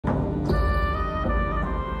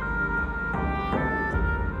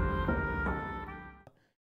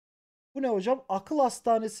Bu ne hocam? Akıl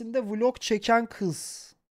hastanesinde vlog çeken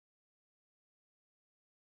kız.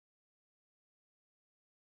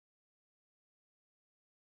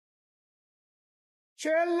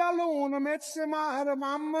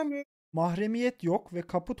 Mahremiyet yok ve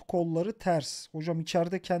kaput kolları ters. Hocam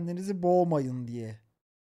içeride kendinizi boğmayın diye.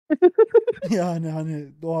 Yani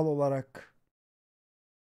hani doğal olarak.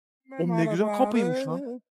 Oğlum ne güzel kapıymış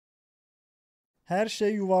lan. Her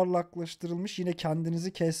şey yuvarlaklaştırılmış yine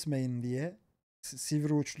kendinizi kesmeyin diye.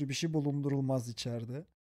 Sivri uçlu bir şey bulundurulmaz içeride.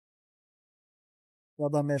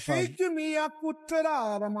 Ya da metal.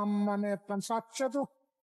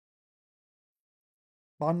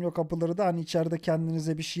 Banyo kapıları da hani içeride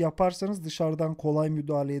kendinize bir şey yaparsanız dışarıdan kolay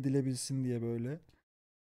müdahale edilebilsin diye böyle.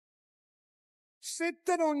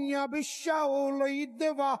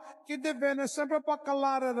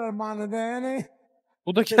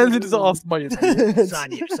 Bu da kendinizi asmayın. Bir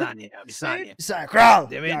saniye, bir saniye ya, bir saniye. Bir saniye kral.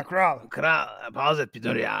 Demin Ya kral. kral, pause et bir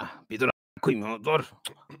dur ya. Bir dur koyayım dur.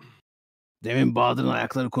 Demin Bahadır'ın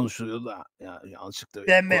ayakları konuşuluyordu da ya yanlışlıkla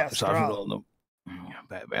Bembeyaz misafir kral. oldum.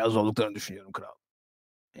 Beyaz olduklarını düşünüyorum kral.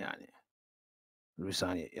 Yani. Dur bir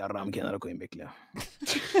saniye yarrağımı kenara koyayım bekle.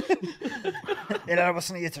 El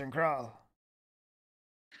arabasını getirin kral.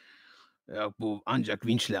 Yok bu ancak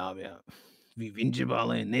vinçle abi ya. Vinci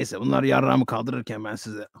bağlayın. Neyse bunlar yarrağımı kaldırırken ben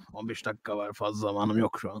size 15 dakika var fazla zamanım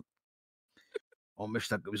yok şu an.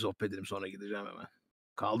 15 dakika bir sohbet edelim sonra gideceğim hemen.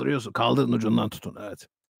 Kaldırıyorsun. Kaldırın ucundan tutun. Evet.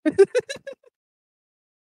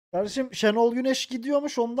 Kardeşim Şenol Güneş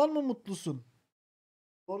gidiyormuş ondan mı mutlusun?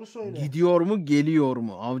 Doğru söyle. Gidiyor mu geliyor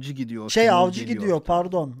mu? Avcı gidiyor. Şey Şenol Avcı geliyor. gidiyor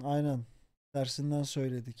pardon. Aynen. Tersinden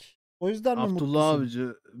söyledik. O yüzden mi Abdullah mutlusun?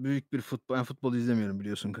 Avcı büyük bir futbol. Ben futbol izlemiyorum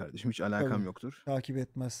biliyorsun kardeşim. Hiç alakam Tabii. yoktur. Takip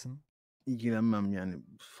etmezsin. İlgilenmem yani.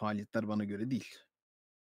 Faaliyetler bana göre değil.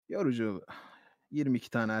 Yorucu. 22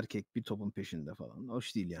 tane erkek bir topun peşinde falan.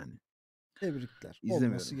 Hoş değil yani. Tebrikler. İzlemiyorum.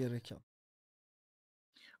 Olması gereken.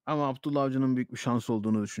 Ama Abdullah Avcı'nın büyük bir şans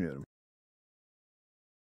olduğunu düşünüyorum.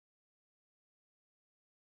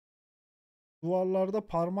 Duvarlarda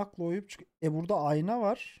parmakla oyup burada ayna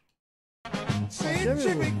var. Değil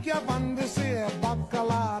mi?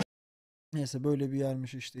 Neyse böyle bir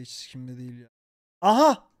yermiş işte hiç sikimde değil ya.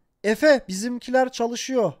 Aha! Efe bizimkiler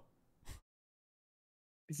çalışıyor.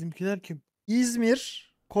 Bizimkiler kim?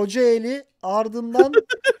 İzmir, Kocaeli ardından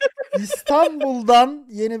İstanbul'dan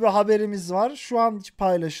yeni bir haberimiz var. Şu an hiç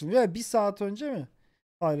paylaşılmıyor. Yani bir saat önce mi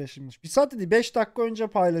paylaşılmış? Bir saat değil 5 dakika önce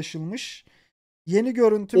paylaşılmış. Yeni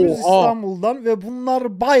görüntümüz İstanbul'dan ve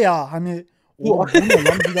bunlar baya hani oğlum bu ne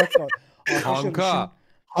lan bir dakika. Kanka.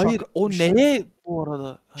 Hayır o neye bu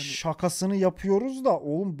arada? Hani... Şakasını yapıyoruz da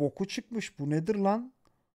oğlum boku çıkmış. Bu nedir lan?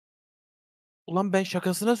 Ulan ben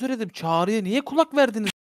şakasına söyledim. Çağrı'ya niye kulak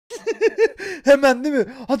verdiniz? Hemen değil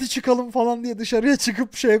mi? Hadi çıkalım falan diye dışarıya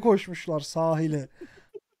çıkıp şeye koşmuşlar sahile.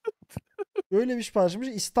 Böyle bir şey paylaşmış.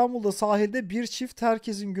 İstanbul'da sahilde bir çift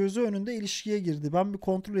herkesin gözü önünde ilişkiye girdi. Ben bir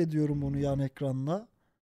kontrol ediyorum bunu yan ekranda.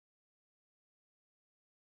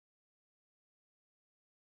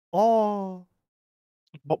 Aa,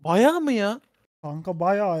 Bayağı mı ya? kanka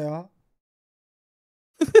bayağı ya.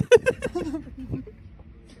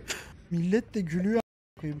 Millet de gülüyor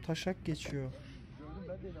a**ayım. Taşak geçiyor.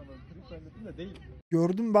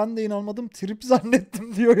 Gördüm ben de inanmadım. Trip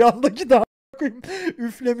zannettim diyor yandaki de a**ayım.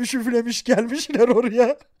 Üflemiş gelmişler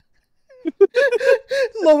oraya.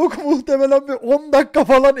 Lavuk muhtemelen bir 10 dakika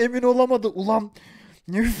falan emin olamadı. Ulan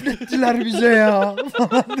ne üflettiler bize ya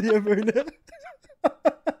falan diye böyle.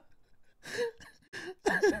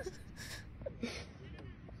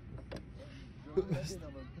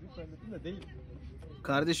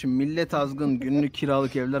 Kardeşim millet azgın, günlük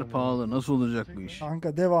kiralık evler pahalı. Nasıl olacak bu iş?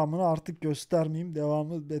 Kanka devamını artık göstermeyeyim.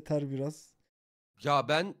 Devamı beter biraz. Ya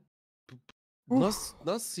ben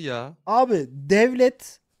nasıl ya? Abi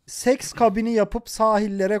devlet seks kabini yapıp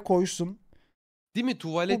sahillere koysun. Değil mi?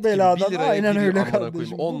 Tuvalet Bu gibi 1 beladan liraya aynen giriyor öyle amına koyayım.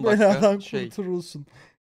 kardeşim. 10 Bu dakika beladan şey. kurtulursun.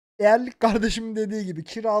 Eğerlik kardeşimin dediği gibi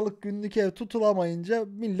kiralık günlük ev tutulamayınca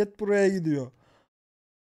millet buraya gidiyor.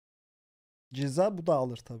 Ceza bu da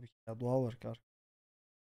alır tabii ki. Ya doğal olarak.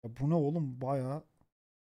 Ya bu ne oğlum bayağı.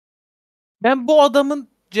 Ben bu adamın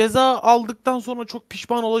ceza aldıktan sonra çok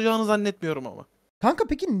pişman olacağını zannetmiyorum ama. Kanka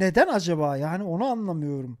peki neden acaba? Yani onu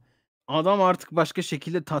anlamıyorum. Adam artık başka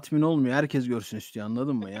şekilde tatmin olmuyor. Herkes görsün istiyor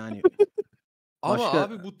anladın mı? Yani Ama başka,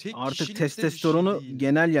 abi bu tek artık kişilik de bir şey testosteronu değil.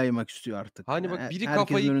 genel yaymak istiyor artık. Hani Yani bak biri herkesin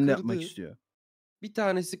kafayı önünde kırdı. yapmak istiyor. Bir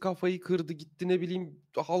tanesi kafayı kırdı gitti ne bileyim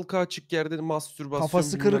halka açık yerde mastürbasyon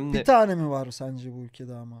Kafası bilmem kırık ne. bir tane mi var sence bu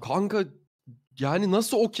ülkede ama? Kanka yani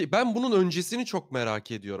nasıl okey? Ben bunun öncesini çok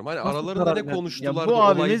merak ediyorum. Hani Nasıl aralarında karar ne verdin? Ya konuştular bu da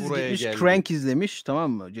olay abimiz buraya gitmiş geldi. Crank izlemiş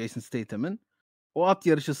tamam mı? Jason Statham'ın. O at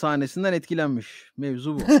yarışı sahnesinden etkilenmiş.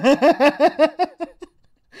 Mevzu bu.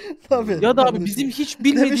 Tabii. Ya da abi kardeşim. bizim hiç Demiş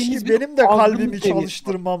bilmediğimiz ki bir benim de azgınlık kalbimi seviyesi var.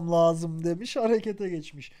 çalıştırmam lazım demiş. Harekete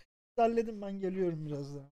geçmiş. Halledim, ben geliyorum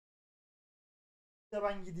birazdan. Bir de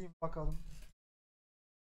ben gideyim bakalım.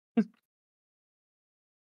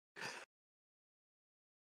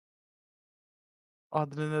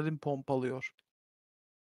 Adrenalin pompalıyor.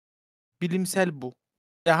 Bilimsel bu.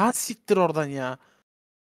 Ya ha siktir oradan ya.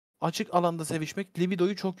 Açık alanda sevişmek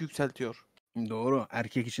libidoyu çok yükseltiyor. Doğru.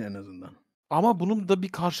 Erkek için en azından. Ama bunun da bir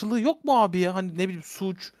karşılığı yok mu abi ya? Hani ne bileyim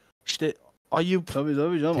suç, işte ayıp.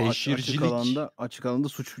 Tabii canım. Teşhircilik. Açık alanda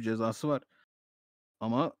suç cezası var.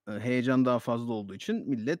 Ama heyecan daha fazla olduğu için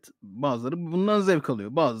millet, bazıları bundan zevk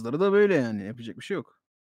alıyor. Bazıları da böyle yani. Yapacak bir şey yok.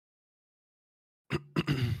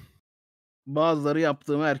 Bazıları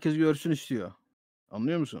yaptığımı herkes görsün istiyor.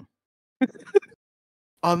 Anlıyor musun?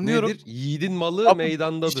 Anlıyorum. Nedir? Yiğidin malı Ama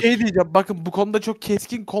meydandadır. Bir şey diyeceğim. Bakın bu konuda çok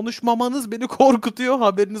keskin konuşmamanız beni korkutuyor.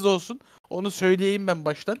 Haberiniz olsun. Onu söyleyeyim ben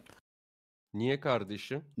baştan. Niye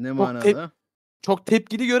kardeşim? Ne Çok manada? Çok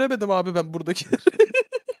tepkili göremedim abi ben buradakileri.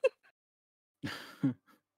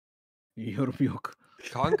 Yorum yok.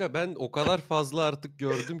 Kanka ben o kadar fazla artık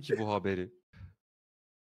gördüm ki bu haberi.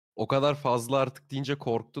 O kadar fazla artık deyince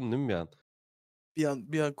korktun değil mi bir an?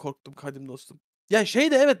 Bir an korktum kadim dostum. Ya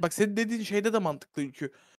şey de evet bak senin dediğin şeyde de mantıklı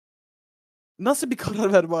Ülkü. Nasıl bir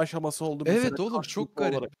karar verme aşaması oldu mesela? Evet oğlum, çok karşılıklı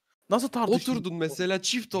garip. olarak? Nasıl tartıştınız? Oturdun mesela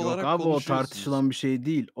çift Yok olarak abi, o konuşuyorsunuz. tartışılan bir şey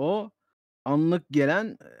değil. O anlık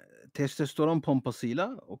gelen testosteron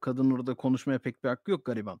pompasıyla, o kadın orada konuşmaya pek bir hakkı yok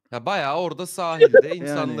gariban. Ha, bayağı orada sahilde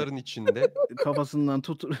insanların içinde. Kafasından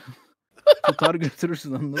tutar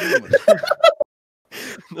götürürsün, anladın mı?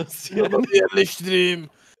 Nasıl Yolu yani? bir yerleştireyim.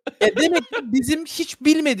 Demek ki bizim hiç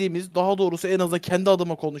bilmediğimiz, daha doğrusu en azından kendi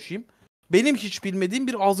adıma konuşayım. Benim hiç bilmediğim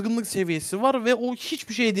bir azgınlık seviyesi var ve o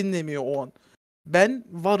hiçbir şey dinlemiyor o an. Ben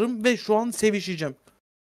varım ve şu an sevişeceğim.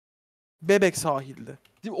 Bebek sahilde.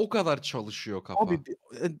 Değil mi? O kadar çalışıyor kafa. Abi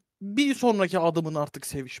bir sonraki adımın artık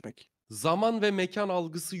sevişmek. Zaman ve mekan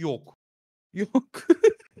algısı yok. Yok.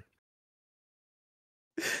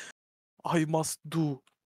 I must do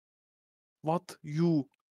what you.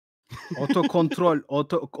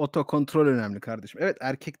 Otokontrol önemli kardeşim. Evet,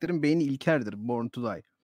 erkeklerin beyni ilkeldir. Born to die.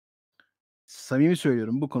 Samimi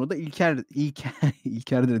söylüyorum, bu konuda ilkeldir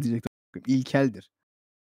diyecektim. İlkeldir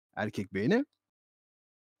erkek beyni.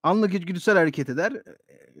 Anlık içgüdüsel hareket eder.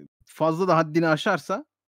 Fazla da haddini aşarsa,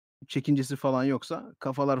 çekincesi falan yoksa,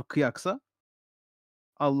 kafalar kıyaksa,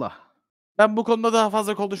 Allah. Ben bu konuda daha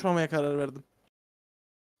fazla konuşmamaya karar verdim.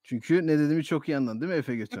 Çünkü ne dediğimi çok iyi anladın değil mi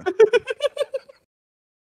Efe Götü?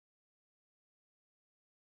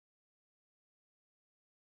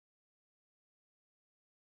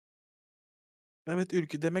 Evet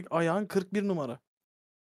Ülkü demek ayağın 41 numara.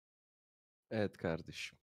 Evet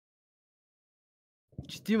kardeşim.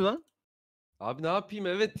 Ciddi mi lan? Abi ne yapayım,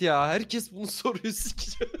 evet ya. Herkes bunu soruyor.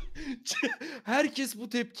 Sikeceğim. Herkes bu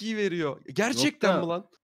tepkiyi veriyor. Gerçekten da- mi lan?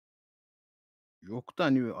 Yok da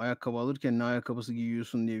hani ayakkabı alırken ne ayakkabısı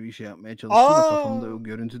giyiyorsun diye bir şey yapmaya çalıştım da kafamda Aa! o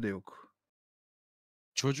görüntü de yok.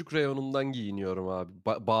 Çocuk reyonundan giyiniyorum abi.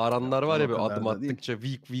 Bağıranlar Ya, var ya o böyle kadar adım da değil. attıkça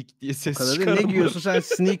weak weak diye O ses kadar değil. Ne çıkaranlar. giyiyorsun sen?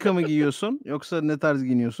 Sneaker mı giyiyorsun? Yoksa ne tarz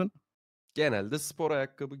giyiniyorsun? Genelde spor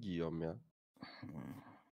ayakkabı giyiyorum ya.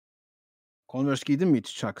 Converse giydin mi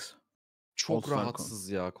hiç, Chucks? Çok All-Star rahatsız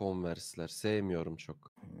ya Converse'ler. Sevmiyorum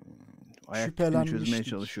çok. Ayak tipini çözmeye Şüphelenmiştik.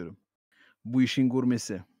 çalışıyorum. Bu işin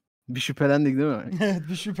gurmesi. Bir şüphelendik değil mi? Evet,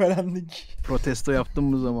 bir şüphelendik. Protesto yaptım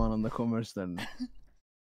mı zamanında Converse'lerle?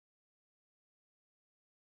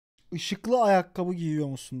 Işıklı ayakkabı giyiyor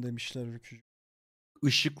musun demişler Ülkücüğüm.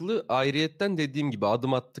 Işıklı ayrıyetten dediğim gibi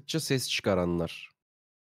adım attıkça ses çıkaranlar.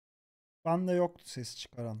 Bende yoktu ses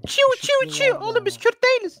çıkaran. Çiu çiu Işıklı çiu. vardı Oğlum biz ama. Kürt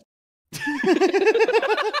değiliz.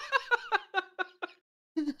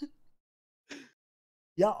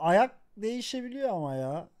 Ya ayak değişebiliyor ama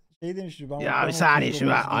ya. Şey demiş ben Ya bir saniye,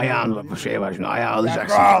 şimdi 39 ayağın numarayım bu şey var, şimdi ayağı Ya alacaksın.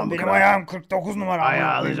 kral, tamam mı benim kral? ayağım 49 numara. Ayağı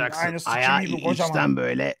amına koyayım. alacaksın. Aynı sikim Ayağı gibi içten kocaman.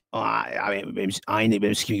 böyle. Aynı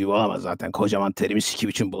benim sikim gibi olamaz zaten. Kocaman terimi sikim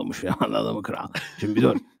için bulunmuş. Anladın mı kral? Şimdi bir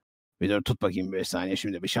dur. Bir dur, tut bakayım 5 saniye,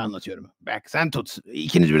 şimdi bir şey anlatıyorum. Bak sen tut.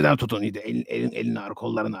 İkiniz birden tutun. İyi de elin ağrı,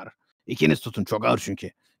 kolların ağrı. İkiniz tutun, çok ağır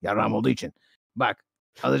çünkü. Yarram olduğu için. Bak,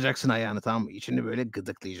 alacaksın ayağını, tamam mı? İçini böyle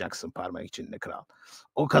gıdıklayacaksın parmak içinde kral.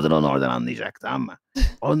 O kadın onu oradan anlayacak, tamam mı?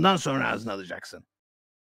 Ondan sonra ağzını alacaksın.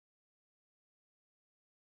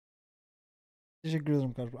 Teşekkür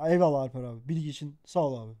ederim kardeşim. Eyvallah Alper abi. Bilgi için sağ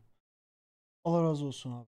ol abi. Allah razı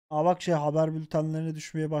olsun abi. Aa bak haber bültenlerine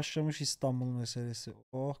düşmeye başlamış İstanbul meselesi.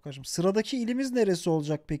 Oh kardeşim. Sıradaki ilimiz neresi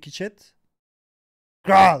olacak peki chat?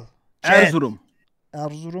 Kral. Chat. Erzurum.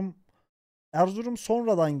 Erzurum Erzurum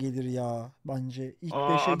sonradan gelir ya bence. İlk Aa,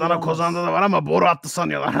 5'e Adana giremez. Kozan'da da var ama boru attı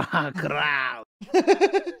sanıyorlar. Kral.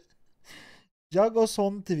 Jagos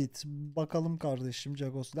son tweet. Bakalım kardeşim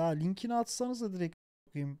Jagos. Ha, linkini atsanız da direkt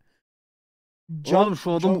bakayım. Oğlum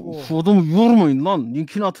şu Jago. adamı yormayın lan.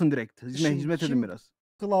 Linkini atın direkt. Şimdi Hizmet edin kim- biraz.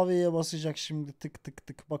 Klavyeye basacak şimdi tık tık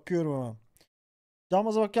tık. Bakıyorum hemen.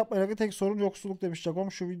 Camaza bak yapmayla tek sorun yoksulluk demiş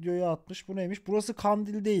Jagom. Şu videoyu atmış. Bu neymiş? Burası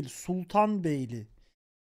Kandil değil. Sultanbeyli.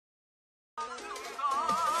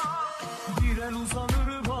 Diren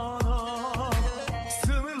uzanır bana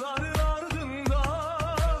sınırların ardında.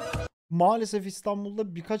 Maalesef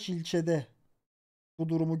İstanbul'da birkaç ilçede bu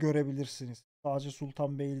durumu görebilirsiniz. Sadece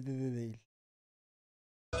Sultanbeyli'de de değil.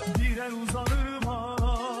 Diren uzanır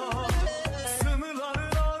bana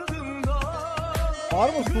sınırların ardında. Var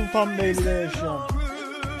mı Sultanbeyli'de yaşayan?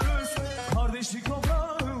 Kardeşlik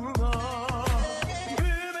toprağında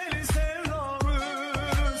büyümeli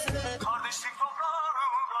sevdamız. Kardeşlik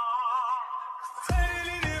toprağında sen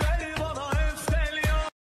elini ver bana öftel ya.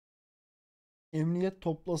 Emniyet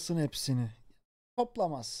toplasın hepsini.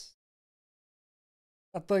 Toplamaz.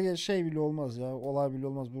 Hatta şey bile olmaz ya. Olay bile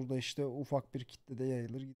olmaz. Burada işte ufak bir kitlede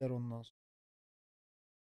yayılır gider ondan sonra.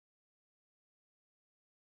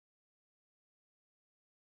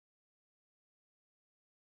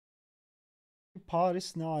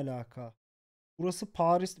 Paris ne alaka? Burası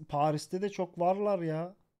Paris. Paris'te de çok varlar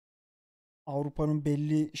ya. Avrupa'nın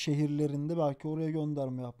belli şehirlerinde belki oraya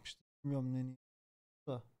gönderme yapmıştır. Bilmiyorum ne.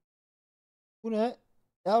 Da. Bu ne?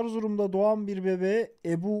 Erzurum'da doğan bir bebeğe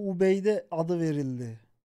Ebu Ubeyde adı verildi.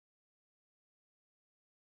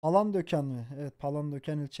 Palandöken mi? Evet,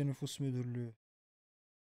 Palandöken İlçe Nüfus Müdürlüğü.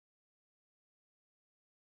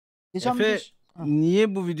 Geçen Efe, bir... Hah,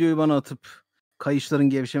 niye bu videoyu bana atıp kayışların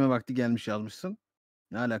gevşeme vakti gelmiş yazmışsın?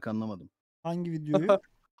 Ne alaka anlamadım. hangi videoyu?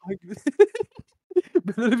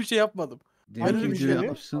 Ben öyle bir şey yapmadım. Deminki Hangi videoyu videoyu?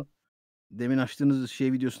 atmışsın. Demin açtığınız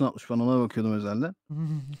şey videosunu atmış bana, ona bakıyordum özelden.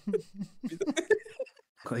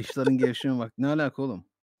 Kayışların gevşeme vakti ne alaka oğlum?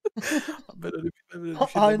 Ben öyle bir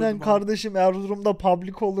şey Aynen demedim abi. kardeşim, Erzurum'da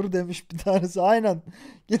public olur demiş bir tanesi. Aynen.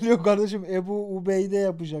 Geliyor kardeşim, Ebu Ubeyde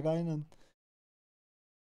yapacak aynen.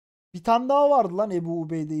 Bir tane daha vardı lan Ebu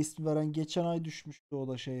Ubeyde ismi veren. Geçen ay düşmüştü o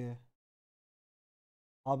da şeye.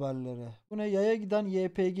 Haberlere. Bu ne? Yaya giden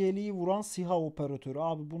YPG'liyi vuran SİHA operatörü.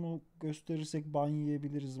 Abi bunu gösterirsek ban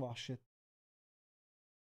yiyebiliriz, vahşet.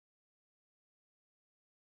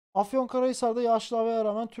 Afyonkarahisar'da yaşlı havaya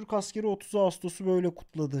rağmen Türk askeri 30 Ağustos'u böyle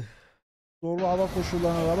kutladı. Zorlu hava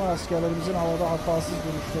koşullarına rağmen askerlerimizin havada hatasız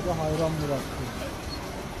dönüşleri hayran bıraktı.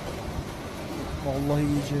 Vallahi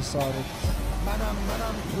iyi cesaret.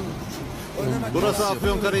 Burası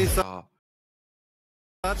Afyonkarahisar.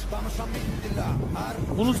 Ya,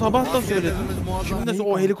 Bunu sabah da söyledim. Hedefimiz muazzam. Şimdi de Neyi o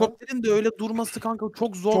kanka? helikopterin de öyle durması kanka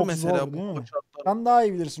çok zor Çok mesela zor, değil bu mi? şartlarda. Sen daha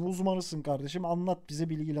iyi bilirsin. Uzmanısın kardeşim. Anlat bize,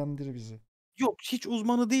 bilgilendir bizi. Yok hiç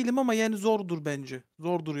uzmanı değilim ama yani zordur bence.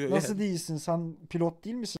 Zor duruyor Nasıl yani. değilsin? Sen pilot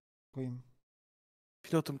değil misin? Koyayım.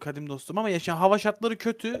 Pilotum, kadim dostum ama yaşayan hava şartları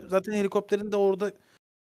kötü. Zaten helikopterin de orada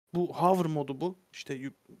bu hover modu bu. İşte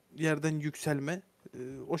yerden yükselme.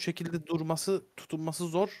 O şekilde durması, tutunması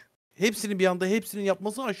zor. Hepsini bir anda hepsinin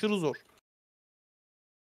yapması aşırı zor.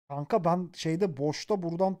 Kanka ben şeyde boşta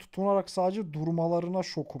buradan tutunarak sadece durmalarına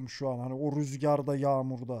şokum şu an. Hani o rüzgarda,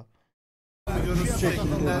 yağmurda. Görüntü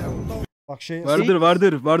şeklinde Bak şey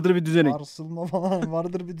Vardır bir düzenek. sarsılma falan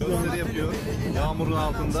vardır bir gösteri düzen. yapıyor. Yağmurun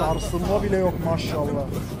altında. Sarsılma bile yok maşallah.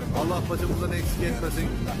 Allah başımızdan eksik etmesin.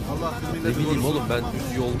 Allah ne milleti bileyim korusun. oğlum, ben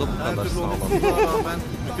düz yolda bu Her kadar türlü sağlam. olumsuzluğa rağmen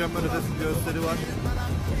mükemmel ötesi bir gösteri var.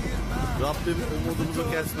 Rabbim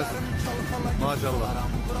umudumuzu kesmesin. Maşallah.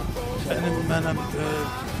 Benim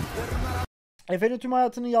Efe'nin tüm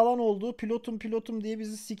hayatının yalan olduğu, pilotum diye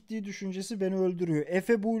bizi siktiği düşüncesi beni öldürüyor.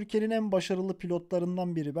 Efe bu ülkenin en başarılı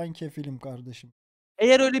pilotlarından biri. Ben kefilim kardeşim.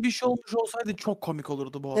 eğer öyle bir şey olmuş olsaydı çok komik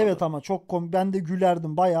olurdu bu arada. Evet ama çok komik. Ben de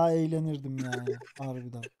gülerdim. Bayağı eğlenirdim yani.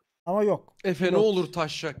 Harbiden. Ama yok. Efe ne Pilot. olur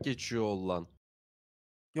taşak geçiyor ol lan.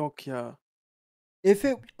 Yok ya.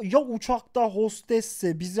 Efe ya uçakta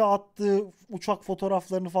hostesse, bize attığı uçak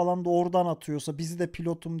fotoğraflarını falan da oradan atıyorsa, bizi de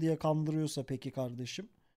pilotum diye kandırıyorsa peki kardeşim?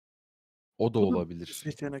 O da Bu da olabilir.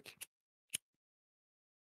 Seçenek.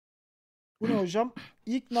 Bu ne hocam?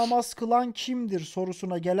 İlk namaz kılan kimdir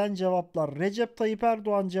sorusuna gelen cevaplar. Recep Tayyip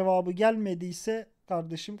Erdoğan cevabı gelmediyse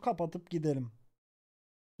kardeşim kapatıp gidelim.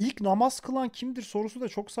 İlk namaz kılan kimdir sorusu da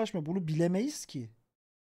çok saçma. Bunu bilemeyiz ki.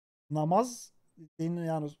 Namaz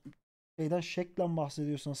yani şeyden, şeklen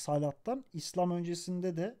bahsediyorsan salattan, İslam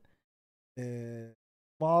öncesinde de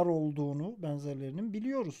var olduğunu, benzerlerinin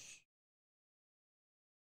biliyoruz.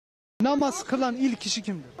 Namaz kılan ilk kişi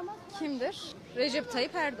kimdir? kimdir? Recep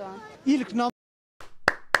Tayyip Erdoğan. İlk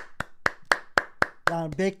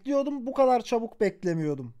Yani bekliyordum, bu kadar çabuk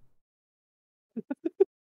beklemiyordum.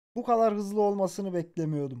 Bu kadar hızlı olmasını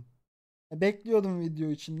beklemiyordum. Bekliyordum video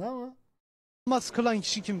içinde ama. namaz kılan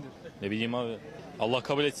kişi kimdir? Ne bileyim abi. Allah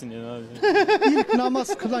kabul etsin yani abi. İlk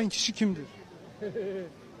namaz kılan kişi kimdir?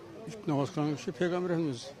 İlk namaz kılan kişi Peygamber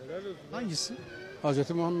Efendimiz. Hangisi? Hz.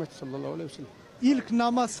 Muhammed sallallahu aleyhi ve sellem. İlk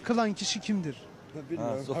namaz kılan kişi kimdir?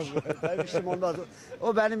 Benim işim ondan sonra.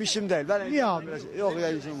 O benim işim değil. Ben Niye abi? Yok ya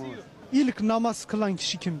işim o. İlk namaz kılan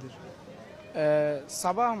kişi kimdir?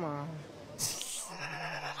 Sabah mı?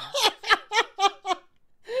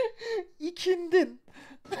 İkindin.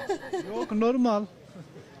 Yok, normal.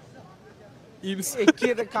 İyi misin?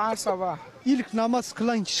 2 rekat sabah. İlk namaz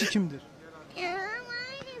kılan kişi kimdir?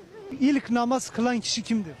 İlk namaz kılan kişi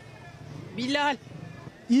kimdir? Bilal.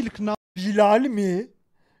 İlk Bilal mi?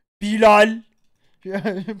 Bilal.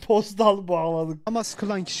 Postal bağladık. namaz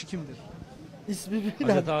kılan kişi kimdir? İsmi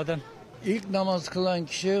Bilal. Adem. İlk namaz kılan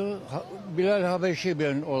kişi Bilal Habeşi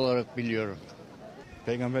ben olarak biliyorum.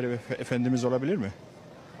 Peygamber Efendimiz olabilir mi?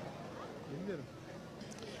 Bilmiyorum.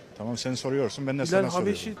 Tamam sen soruyorsun ben de Bilal sana soruyorum.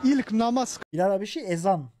 Habeşi İlk namaz Bilal abi şey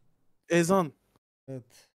ezan. ezan. Evet.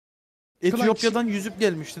 Etiyopya'dan yüzüp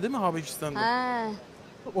gelmişti değil mi Habeşistan'da? Ha,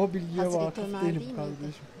 O bilgiye Hazreti vakıf Ömer değilim değil miydi?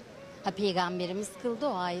 kardeşim. ha peygamberimiz kıldı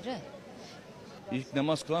o ayrı. İlk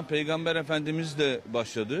namaz kılan Peygamber Efendimiz de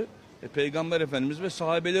başladı. Peygamber Efendimiz ve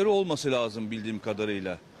sahabeleri olması lazım bildiğim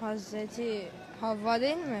kadarıyla. Hazreti Havva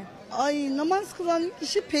değil mi? Ay namaz kılan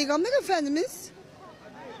kişi Peygamber Efendimiz.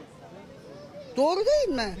 Doğru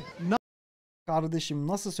değil mi? Kardeşim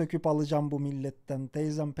nasıl söküp alacağım bu milletten?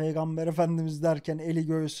 Teyzem Peygamber Efendimiz derken eli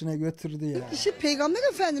göğsüne götürdü ya. Kişi Peygamber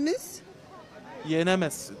Efendimiz.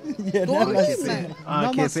 Yenemezsin. Doğru değil Yenemezsin. mi?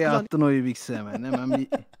 AKP'ye kılan- attın oyu Bix'e hemen. Hemen bir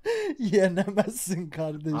Yenemezsin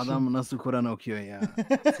kardeşim. adam nasıl Kur'an okuyor ya.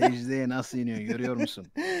 Secdeye nasıl iniyor görüyor musun?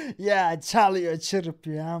 Ya çalıyor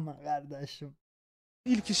çırpıyor ama kardeşim.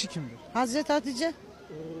 ilk kişi kimdir? Hazreti Hatice.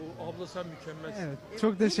 Abla sen mükemmel. Evet.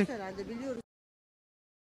 Çok teşekkür. Herhalde biliyoruz.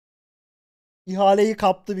 İhaleyi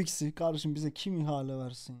kaptı Bix'i. Kardeşim bize kim ihale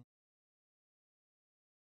versin?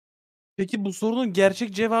 Peki bu sorunun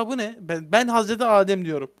gerçek cevabı ne? Ben Hazreti Adem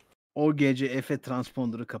diyorum. O gece Efe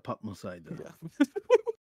transponder'ı kapatmasaydı.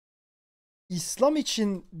 İslam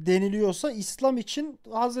için deniliyorsa İslam için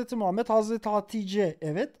Hazreti Muhammed, Hazreti Hatice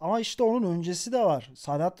evet ama işte onun öncesi de var.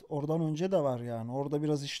 Salat oradan önce de var yani. Orada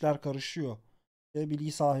biraz işler karışıyor.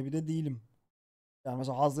 Bilgi sahibi de değilim. Yani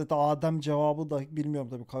mesela Hazreti Adem cevabı da bilmiyorum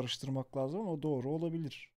tabii karıştırmak lazım ama o doğru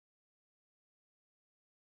olabilir.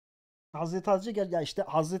 Hazreti Hatice gel ya işte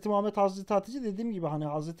Hazreti Muhammed, Hazreti Hatice dediğim gibi hani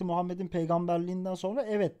Hazreti Muhammed'in peygamberliğinden sonra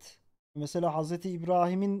evet. Mesela Hazreti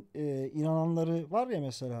İbrahim'in inananları var ya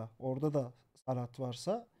mesela orada da salat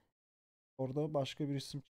varsa orada başka bir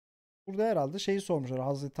isim. Burada herhalde şeyi sormuşlar.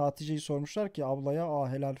 Hazreti Hatice'yi sormuşlar ki ablaya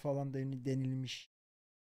helal falan denilmiş.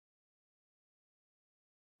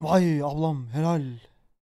 Vay ablam helal.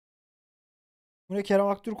 Bu ne Kerem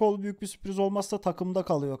Aktürkoğlu büyük bir sürpriz olmazsa takımda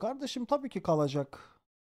kalıyor. Kardeşim tabii ki kalacak.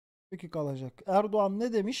 Tabii ki kalacak. Erdoğan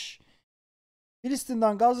ne demiş?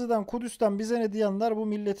 Filistin'den, Gazze'den, Kudüs'ten bize ne diyenler bu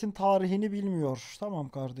milletin tarihini bilmiyor. Tamam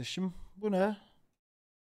kardeşim. Bu ne?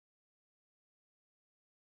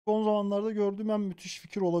 Son zamanlarda gördüğüm en müthiş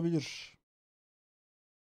fikir olabilir.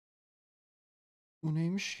 Bu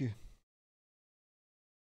neymiş ki?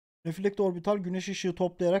 Reflekt orbital güneş ışığı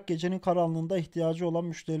toplayarak gecenin karanlığında ihtiyacı olan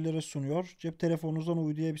müşterilere sunuyor. Cep telefonunuzdan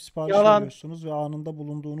uyduya bir sipariş Yalan. veriyorsunuz ve anında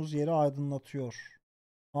bulunduğunuz yeri aydınlatıyor.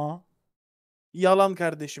 Ha? Yalan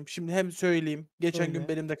kardeşim. Şimdi hem söyleyeyim. Geçen Söyle. gün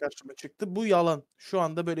benim de karşıma çıktı. Bu yalan. Şu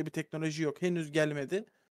anda böyle bir teknoloji yok. Henüz gelmedi.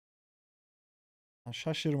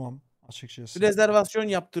 Şaşırmam açıkçası. Rezervasyon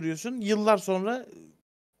yaptırıyorsun. Yıllar sonra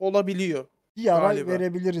olabiliyor. Bir ara galiba.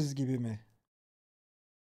 verebiliriz gibi mi?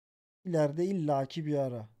 İleride illaki bir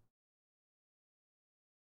ara.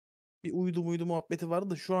 Bir uydu muhabbeti vardı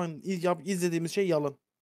da şu an izlediğimiz şey yalan.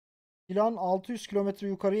 Plan 600 kilometre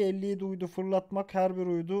yukarıya 57 uydu fırlatmak. Her bir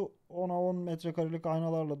uydu 10'a 10 metrekarelik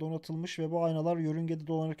aynalarla donatılmış ve bu aynalar yörüngede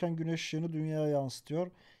dolanırken güneş ışığını dünyaya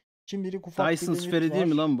yansıtıyor. Şimdilik ufak bir Dyson limit sferi değil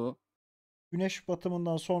mi var. lan bu? Güneş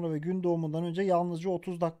batımından sonra ve gün doğumundan önce yalnızca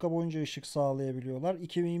 30 dakika boyunca ışık sağlayabiliyorlar.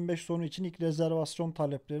 2025 sonu için ilk rezervasyon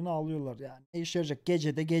taleplerini alıyorlar. Yani ne işe yarayacak?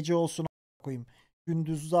 Gece de gece olsun koyayım.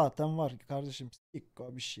 Gündüz zaten var kardeşim.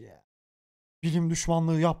 Sikko bir şey ya. Bilim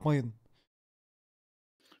düşmanlığı yapmayın.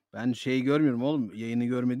 Ben şey görmüyorum oğlum. Yayını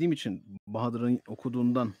görmediğim için Bahadır'ın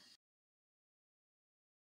okuduğundan.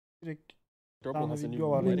 Direkt Çok tane Hasan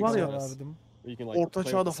video var. var ya, verdim. Orta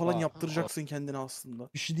çağda falan yaptıracaksın kendini aslında.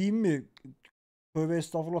 Bir şey diyeyim mi? Tövbe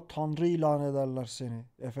estağfurullah, Tanrı ilan ederler seni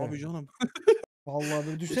Efe. Abi canım. Vallahi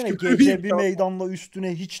böyle düşünsene, Keşke böyle gece bir bir şey meydanda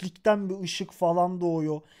üstüne hiçlikten bir ışık falan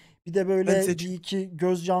doğuyor. Bir de böyle bir seçim. iki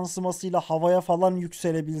göz yansımasıyla havaya falan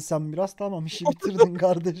yükselebilsem biraz, tamam işi bitirdin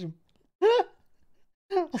kardeşim.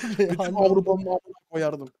 Abi Bütün hala- Avrupa'nın altına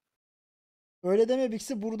koyardım. Öyle deme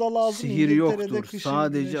Bixi, burada lazım. Sihir İngiltere'de yoktur. kışın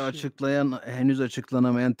Sadece güneşi. açıklayan, henüz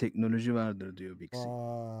açıklanamayan teknoloji vardır diyor Bixi.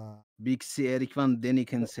 Vay. Bixi Erik Van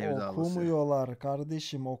Däniken sevdalısı. Okumuyorlar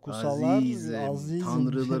kardeşim, okusalar Azizim,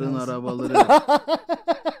 tanrıların biraz. arabaları.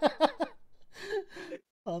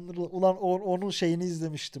 Tanrı, ulan onun şeyini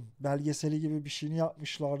izlemiştim. Belgeseli gibi bir şeyini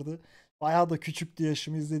yapmışlardı. Bayağı da küçüktü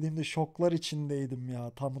yaşımı, izlediğimde şoklar içindeydim ya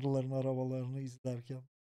tanrıların arabalarını izlerken.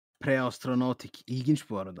 Preastronautik. İlginç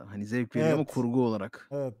bu arada. Hani zevk veriyor ama Evet. kurgu olarak.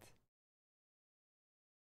 Evet.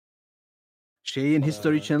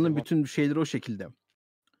 History Channel'ın bütün şeyleri o şekilde.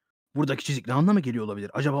 Buradaki çizik ne anlama geliyor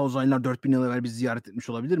olabilir? Acaba uzaylılar 4000 yıl evvel bizi ziyaret etmiş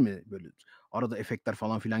olabilir mi? Böyle arada efektler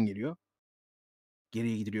falan filan geliyor.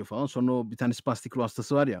 Geriye gidiliyor falan. Sonra o bir tane spastik ruh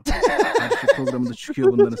hastası var ya. Her şey programında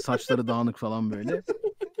çıkıyor, bunların saçları dağınık falan böyle.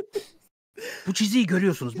 Bu çiziyi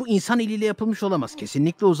görüyorsunuz. Bu insan eliyle yapılmış olamaz.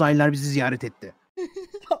 Kesinlikle uzaylılar bizi ziyaret etti.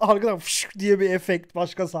 Arkadan fışk diye bir efekt,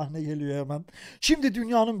 başka sahne geliyor hemen. Şimdi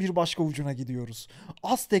dünyanın bir başka ucuna gidiyoruz.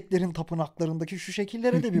 Azteklerin tapınaklarındaki şu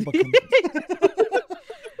şekillere de bir bakın.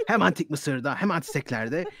 Hem Antik Mısır'da hem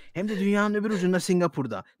Azteklerde hem de dünyanın öbür ucunda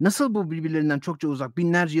Singapur'da. Nasıl bu birbirlerinden çokça uzak,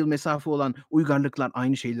 binlerce yıl mesafe olan uygarlıklar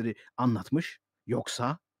aynı şeyleri anlatmış?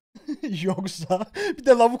 Yoksa? Yoksa bir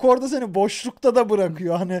de lavuk orada seni boşlukta da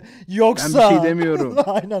bırakıyor. Hani yoksa. Ben bir şey demiyorum.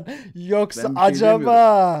 Aynen. Yoksa Ben bir şey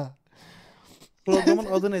acaba. Programın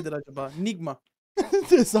adı nedir acaba? Nigma.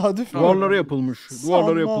 Tesadüf. Duvarlara yapılmış. Duvarlara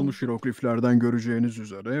Sanmam. yapılmış hierogliflerden göreceğiniz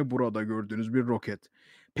üzere burada gördüğünüz bir roket.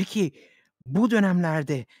 Peki bu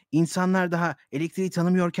dönemlerde insanlar daha elektriği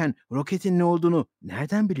tanımıyorken roketin ne olduğunu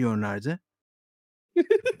nereden biliyorlardı?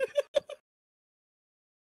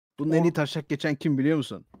 Bunun en iyi taşak geçen kim biliyor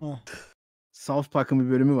musun? Heh. South Park'ın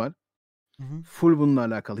bir bölümü var. Hı hı. Full bununla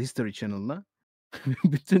alakalı, History Channel'la.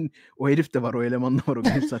 Bütün o herif de var, o eleman da var, o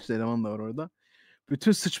benim saçlı eleman da var orada.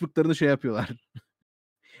 Bütün sıçmıklarını şey yapıyorlar.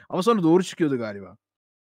 Ama sonra doğru çıkıyordu galiba.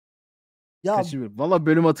 Ya Kaçıncı bölüm? Valla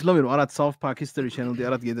bölümü hatırlamıyorum. Arat, South Park History Channel diye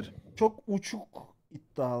arat gelir. çok uçuk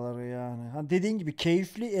iddiaları yani. Hani dediğin gibi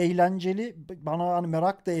keyifli, eğlenceli, bana hani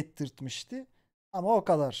merak da ettirtmişti. Ama o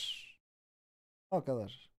kadar. O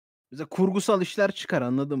kadar. Bize kurgusal işler çıkar,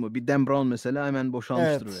 anladın mı? Bir Dan Brown mesela hemen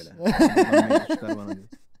boşalmıştır Evet. böyle. Buradan mevzu çıkar bana diyor.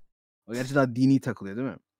 O gerçi daha dini takılıyor değil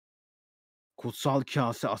mi? Kutsal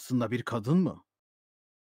kase aslında bir kadın mı?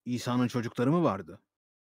 İsa'nın çocukları mı vardı?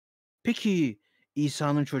 Peki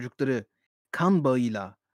İsa'nın çocukları kan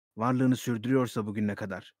bağıyla varlığını sürdürüyorsa bugüne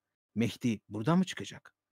kadar Mehdi buradan mı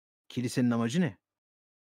çıkacak? Kilisenin amacı ne?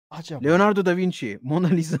 Acaba. Leonardo da Vinci, Mona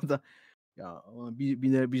Lisa'da ya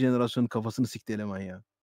bir jenerasyonun kafasını sikti eleman ya.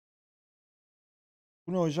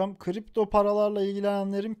 Bu ne hocam? Kripto paralarla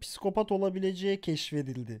ilgilenenlerin psikopat olabileceği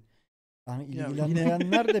keşfedildi. Yani Ya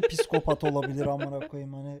ilgilenmeyenler de psikopat olabilir amına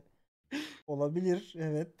koyayım, hani olabilir,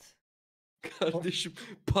 evet. Kardeşim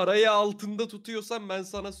parayı altında tutuyorsan ben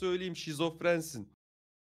sana söyleyeyim şizofrensin.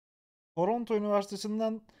 Toronto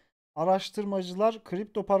Üniversitesi'nden araştırmacılar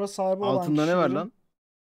kripto para sahibi olan Altında ne var kişilerin... lan?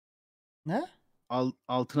 Ne?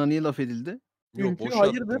 Altına niye laf edildi? Yok Ülkü boş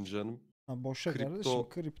hayırdır? attım canım. Ha, boşa Kripto- kardeşim,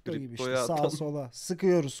 kripto gibi işte kriptoya sağa atan- sola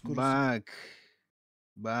sıkıyoruz kurusu.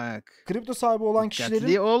 Bak. Kripto sahibi olan Dikkatli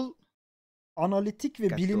kişilerin ol. analitik ve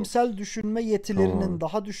Dikkatli ol. bilimsel düşünme yetilerinin Tamam.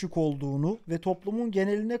 daha düşük olduğunu ve toplumun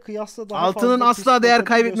geneline kıyasla daha Altının fazla asla değer psikopati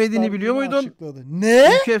kaybetmediğini biliyor gösterdiğini muydun? açıkladı. Ne?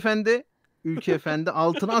 Ülke efendi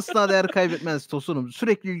altın asla değer kaybetmez Tosunum.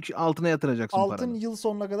 Sürekli altına yatıracaksın Altın paranı. yıl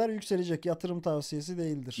sonuna kadar yükselecek. Yatırım tavsiyesi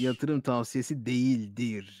değildir. Yatırım tavsiyesi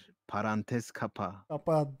değildir. Parantez kapa.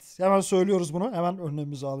 Kapat. Hemen söylüyoruz bunu. Hemen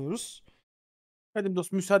önlemimizi alıyoruz. Hadi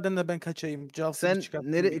dostum müsaadenle ben kaçayım. Javs'ı Sen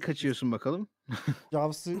çıkartayım. nereye kaçıyorsun bakalım?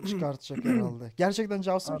 Javs'ı çıkartacak herhalde. Gerçekten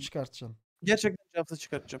Javs'ı mı Abi. çıkartacaksın? Gerçekten Javs'ı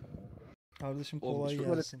çıkartacağım. Kardeşim Oğlum kolay çok-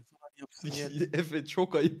 gelsin. Yapsın yani. Efe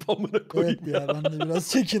çok ayıp amına koyayım Evet ya, ben de biraz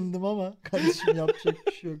çekindim ama kardeşim yapacak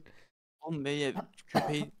bir şey yok. Oğlum beye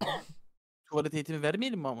köpeği tuvalet eğitimi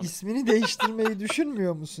vermeyelim mi ama? İsmini değiştirmeyi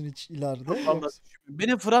düşünmüyor musun hiç ileride? Vallahi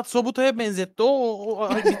beni Fırat Sobutay'a benzetti.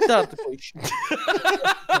 Ay, bitti artık o iş.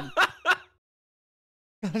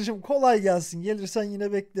 Kardeşim kolay gelsin. Gelirsen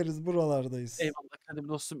yine bekleriz. Buralardayız. Eyvallah Kadim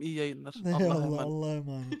dostum, iyi yayınlar. Eyvallah. Allah'a emanet. Allah'a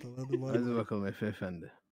emanet ol. Hadi bay Hadi bay. bakalım Efe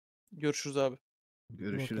efendi. Görüşürüz abi.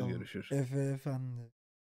 Görüşürüz Bakalım. görüşürüz. Efe efendi.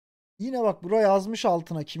 Yine bak buraya yazmış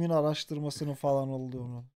altına kimin araştırmasının falan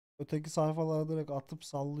olduğunu. Öteki sayfalara direkt atıp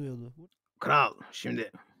sallıyordu. Kral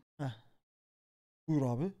şimdi Buyur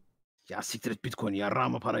abi. Ya siktir et Bitcoin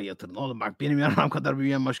yarrağıma parayı yatırın. Oğlum bak benim yarrağım kadar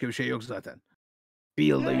büyüyen başka bir şey yok zaten. Bir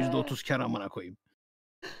yılda %30 kar amına koyayım.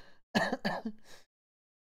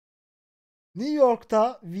 New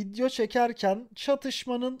York'ta video çekerken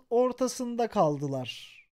çatışmanın ortasında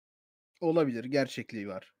kaldılar. Olabilir. Gerçekliği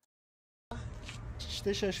var. Hiç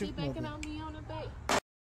de şaşırtmadı.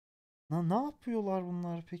 Ne yapıyorlar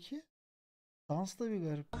bunlar peki? Dans da bir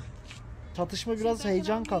garip. Çatışma biraz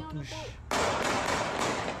heyecan katmış.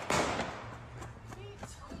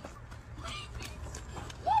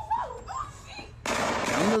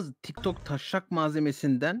 Yalnız TikTok taşak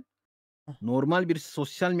malzemesinden normal bir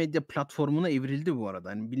sosyal medya platformuna evrildi bu arada.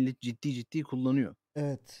 Hani millet ciddi kullanıyor.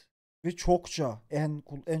 Evet. Ve çokça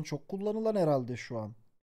en çok kullanılan herhalde şu an.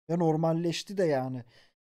 Ve normalleşti de yani.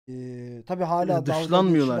 Tabii hala dalga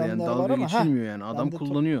Dışlanmıyorlar yani. geçilenler var Dalga ama geçilmiyor yani. ben Adam de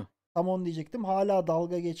kullanıyor. tam onu diyecektim. Hala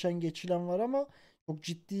dalga geçilen var ama çok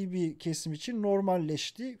ciddi bir kesim için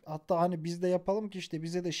normalleşti. Hatta hani biz de yapalım ki işte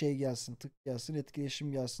bize de şey gelsin, tık gelsin,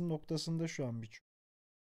 etkileşim gelsin noktasında şu an birçok.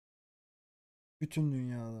 Bütün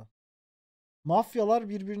dünyada. Mafyalar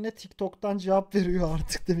birbirine TikTok'tan cevap veriyor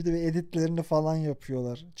artık da bir de editlerini falan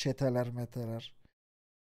yapıyorlar. Çeteler meteler.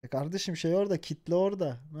 Kardeşim şey orada, kitle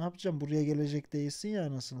orada. Ne yapacağım? Buraya gelecek değilsin ya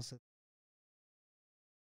anasını satayım.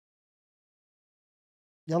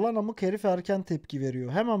 Yalan amık herif erken tepki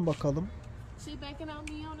veriyor. Hemen bakalım.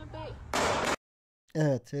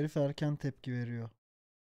 Evet, herif erken tepki veriyor.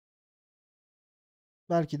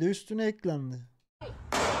 Belki de üstüne eklendi.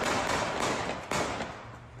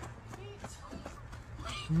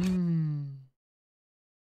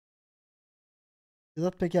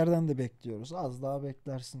 Sedat Peker'den de bekliyoruz. Az daha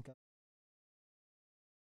beklersin.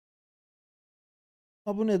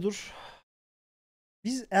 Ha bu ne dur?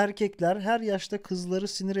 Biz erkekler her yaşta kızları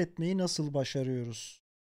sinir etmeyi nasıl başarıyoruz?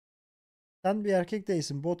 Sen bir erkek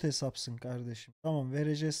değilsin. Bot hesapsın kardeşim. Tamam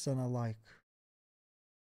vereceğiz sana like.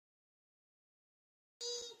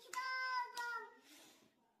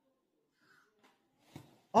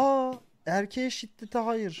 Erkeğe şiddete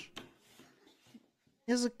hayır.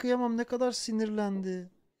 Yazık kıyamam ne kadar sinirlendi.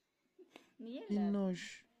 Niye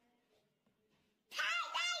Minnoş.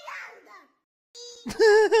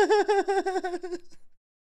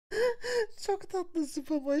 Çok tatlı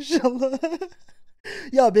Sıpa maşallah.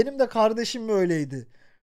 Ya benim de kardeşim öyleydi.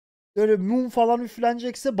 Böyle mum falan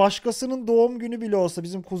üflenecekse başkasının doğum günü bile olsa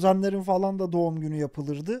bizim kuzenlerin falan da doğum günü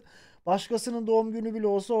yapılırdı. Başkasının doğum günü bile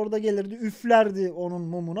olsa orada gelirdi üflerdi onun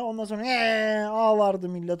mumuna. Ondan sonra ağlardı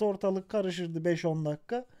millet ortalık karışırdı 5-10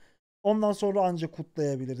 dakika. Ondan sonra anca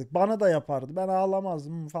kutlayabilirdik. Bana da yapardı. Ben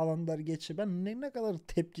ağlamazdım falan der geçe. Ben ne kadar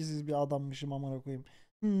tepkisiz bir adammışım amına koyayım.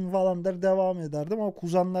 Falan der devam ederdim ama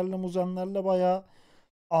kuzenlerle bayağı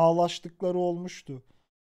ağlaştıkları olmuştu.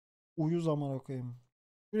 Uyuz amına koyayım.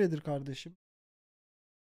 Öyledir kardeşim.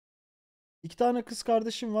 2 tane kız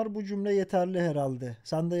kardeşim var. Bu cümle yeterli herhalde.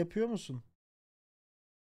 Sen de yapıyor musun?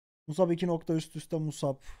 Musab 2 nokta üst üste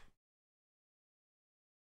Musab.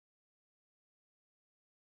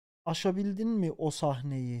 Aşabildin mi o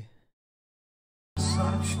sahneyi?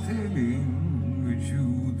 Saç telin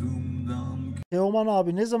vücudumdan. Teoman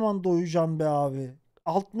abi ne zaman doyacaksın be abi?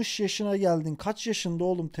 60 yaşına geldin. Kaç yaşında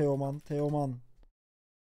oğlum Teoman? Teoman.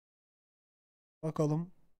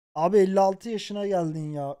 Bakalım. Abi 56 yaşına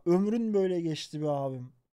geldin ya. Ömrün böyle geçti be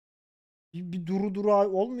abim. Bir duru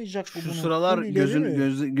olmayacak bu Şu bunun. sıralar Full ileri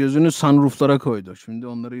mi? gözünü sunrooflara koydu. Şimdi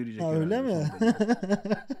onlara yürüyecek. Ha, öyle mi?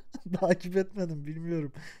 herhalde. Takip etmedim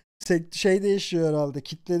bilmiyorum. Şey değişiyor herhalde.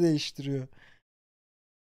 Kitle değiştiriyor.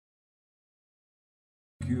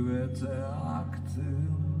 Küvete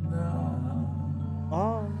aktığımda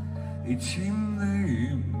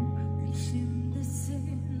içimdeyim.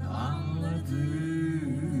 içimdesin anladım.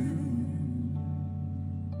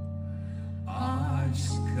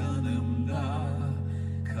 Aşk kanımda,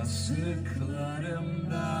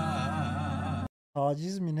 kasıklarımda.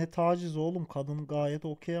 Taciz mi? Ne taciz oğlum? Kadın gayet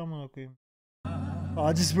okey amına koyayım.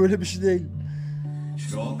 Taciz böyle bir şey değil.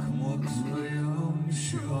 Çok mutluyum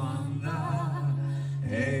şu anda.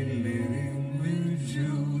 Ellerim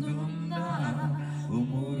vücudumda.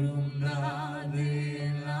 Umurumda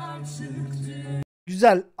değil artık.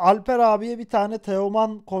 Güzel. Alper abiye bir tane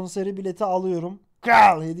Teoman konseri bileti alıyorum.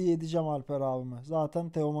 Kral hediye edeceğim Alper abime. Zaten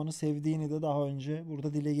Teoman'ı sevdiğini de daha önce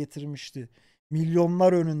burada dile getirmişti.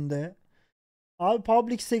 Milyonlar önünde. Abi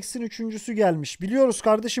Public Sex'in 3.'sü gelmiş. Biliyoruz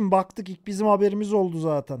kardeşim baktık ilk bizim haberimiz oldu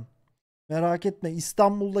zaten. Merak etme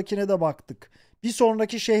İstanbul'dakine de baktık. Bir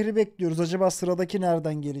sonraki şehri bekliyoruz. Acaba sıradaki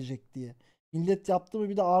nereden gelecek diye. Millet yaptı mı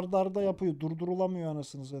bir de arda arda yapıyor. Durdurulamıyor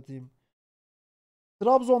anasını satayım.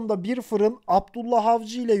 Trabzon'da bir fırın Abdullah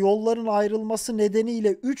Avcı ile yolların ayrılması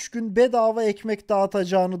nedeniyle 3 gün bedava ekmek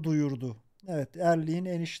dağıtacağını duyurdu. Evet, Erliğin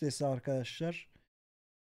eniştesi arkadaşlar.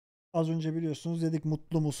 Az önce biliyorsunuz dedik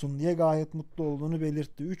mutlu musun diye, gayet mutlu olduğunu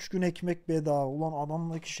belirtti. 3 gün ekmek bedava. Ulan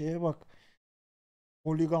adamdaki şeye bak.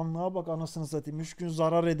 Holiganlığa bak anasını satayım. 3 gün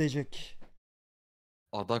zarar edecek.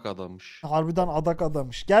 Adak adamış. Harbiden adak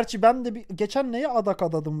adamış. Gerçi ben de geçen neye adak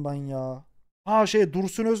adadım ben ya? Ha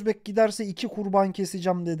Dursun Özbek giderse 2 kurban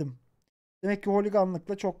keseceğim dedim. Demek ki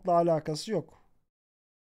holiganlıkla çok da alakası yok.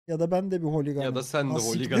 Ya da ben de bir holiganım. Ya da sen de Ha,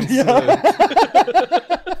 siktir holigansın. ya. Evet.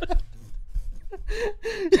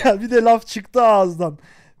 Ya bir de laf çıktı ağızdan.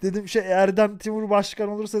 Dedim Erdem Timur başkan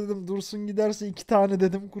olursa dedim Dursun giderse 2 tane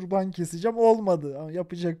dedim kurban keseceğim. Olmadı. Ama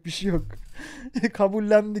yapacak bir şey yok.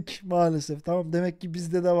 Kabullendik maalesef. Tamam, demek ki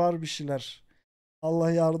bizde de var bir şeyler.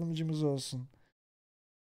 Allah yardımcımız olsun.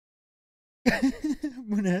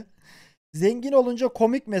 Bu ne? Zengin olunca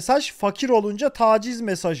komik mesaj, fakir olunca taciz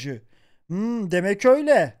mesajı. Demek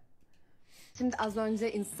öyle. Şimdi az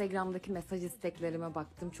önce Instagram'daki mesaj isteklerime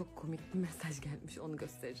baktım. Çok komik bir mesaj gelmiş. Onu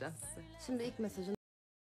göstereceğim size. Şimdi ilk mesajın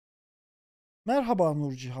Merhaba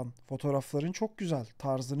Nurcihan. Fotoğrafların çok güzel.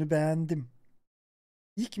 Tarzını beğendim.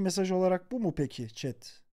 İlk mesaj olarak bu mu peki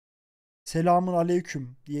chat? Selamun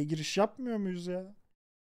aleyküm diye giriş yapmıyor muyuz ya?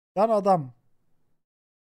 Ben adam.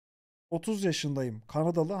 30 yaşındayım.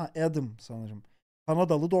 Kanadalı, Adam sanırım.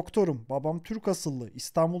 Kanadalı doktorum. Babam Türk asıllı.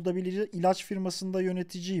 İstanbul'da bir ilaç firmasında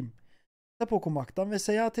yöneticiyim. Kitap okumaktan ve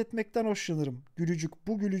seyahat etmekten hoşlanırım. Gülücük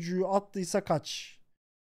bu gülücüğü attıysa kaç.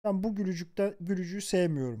 Ben bu gülücüğü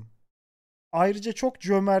sevmiyorum. Ayrıca çok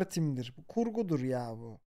cömertimdir. Bu kurgudur ya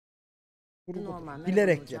bu. Kurgudur. normal. Bilerek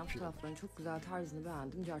Merhaba hocam. yapıyor. Fotoğrafların çok güzel, tarzını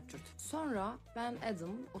beğendim. Cartçurt. Sonra ben Adam,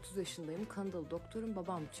 30 yaşındayım. Kanadalı doktorum.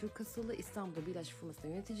 Babam Türk asıllı. İstanbul'da bir ilaç firmasında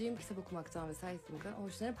yöneticiyim. Kitap okumaktan ve seyahat etmekten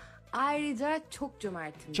hoşlanırım. Ayrıca çok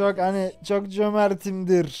cömertim. Çok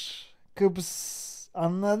cömertimdir. Kıps.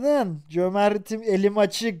 Anladın? Cömertim, elim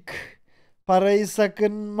açık. Parayı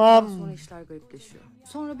sakınmam. Sonra işler garipleşiyor.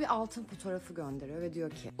 Sonra bir altın fotoğrafı gönderiyor ve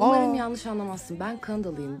diyor ki umarım Aa. yanlış anlamazsın, ben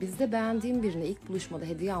Kanadalıyım. Bizde beğendiğim birine ilk buluşmada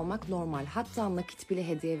hediye almak normal. Hatta nakit bile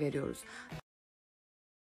hediye veriyoruz.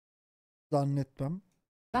 Zannetmem.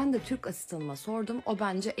 Ben de Türk asistanıma sordum. O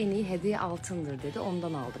bence en iyi hediye altındır dedi.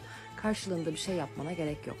 Ondan aldım. Karşılığında bir şey yapmana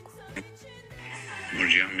gerek yok.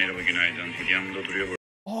 Nurcihan merhaba, günaydın. Hediyem burada duruyor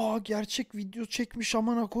Gerçek video çekmiş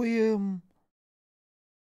amına koyayım.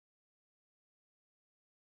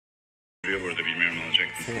 burada, bilmiyorum ne olacak.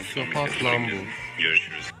 Sosyopat lan bu.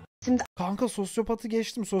 Görüşürüz. Kanka sosyopatı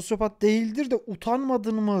geçtim. Sosyopat değildir de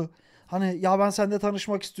utanmadın mı? Hani ya ben seninle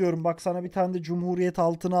tanışmak istiyorum. Bak sana bir tane de Cumhuriyet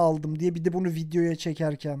altını aldım diye, bir de bunu videoya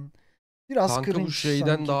çekerken. Biraz Kanka cringe bu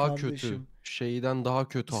şeyden sanki daha kardeşim. kötü. Şeyden daha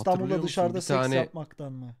kötü. Hatırlıyor İstanbul'da musun? dışarıda Bir seks tane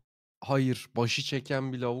yapmaktan mı? hayır, başı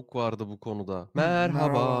çeken bir lavuk vardı bu konuda. merhaba.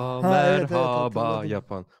 Merhaba, Ha, evet, merhaba hatırladım.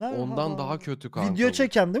 yapan. Merhaba. Ondan daha kötü kanka Video bu.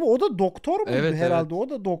 çeken değil mi? O da doktor muydu Evet, herhalde? evet. O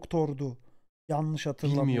da doktordu. Yanlış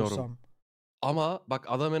hatırlamıyorsam. Bilmiyorum. Ama bak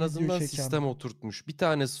adam en Video azından çeken. sistem oturtmuş. Bir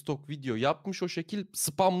tane stok video yapmış, o şekil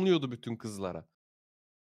spamlıyordu bütün kızlara.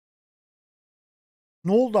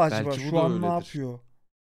 Ne oldu acaba? Belki bu Şu da an ne öyledir. yapıyor?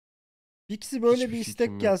 Bixi böyle Hiçbir bir fikrim istek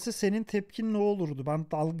yok. gelse senin tepkin ne olurdu? Ben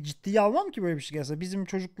ciddiye almam ki böyle bir şey gelse. Bizim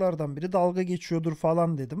çocuklardan biri dalga geçiyordur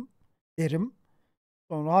falan derim.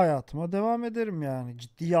 Sonra hayatıma devam ederim yani.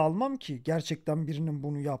 Ciddiye almam ki gerçekten birinin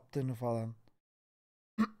bunu yaptığını falan.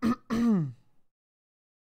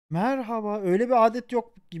 Merhaba. Öyle bir adet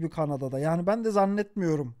yok gibi Kanada'da. Yani ben de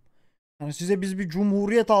zannetmiyorum. Yani size biz bir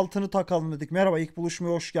Cumhuriyet altını takalım dedik. Merhaba, ilk buluşmaya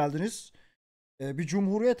hoş geldiniz. Bir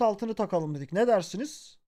Cumhuriyet altını takalım dedik. Ne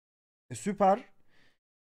dersiniz? Süper.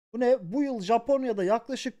 Bu ne? Bu yıl Japonya'da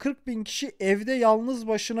yaklaşık 40.000 kişi evde yalnız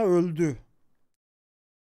başına öldü.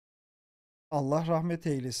 Allah rahmet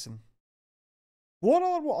eylesin. Bu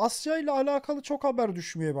aralar bu Asya ile alakalı çok haber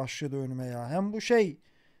düşmeye başladı önüme ya. Hem bu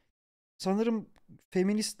sanırım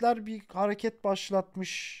feministler bir hareket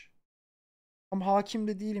başlatmış. Tam hakim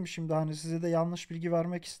de değilim şimdi, hani size de yanlış bilgi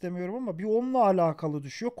vermek istemiyorum ama bir onunla alakalı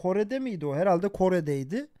düşüyor. Kore'de miydi o? Herhalde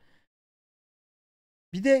Kore'deydi.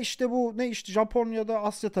 Bir de işte bu Japonya'da,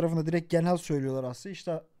 Asya tarafında direkt genel söylüyorlar Asya.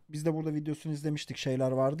 İşte biz de burada videosunu izlemiştik,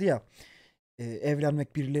 şeyler vardı ya.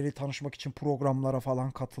 Evlenmek, birileri tanışmak için programlara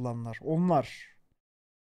falan katılanlar. Onlar.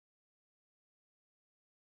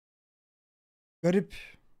 Garip.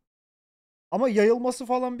 Ama yayılması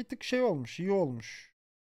falan bir tık olmuş. İyi olmuş.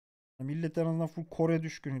 Millet en azından full Kore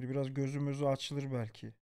düşkünüydü. Biraz gözümüzü açılır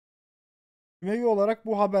belki. Sümeyye olarak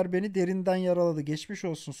bu haber beni derinden yaraladı. Geçmiş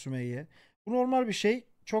olsun Sümeyye. Bu normal bir şey.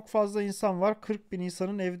 Çok fazla insan var. 40.000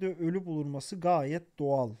 insanın evde ölü bulunması gayet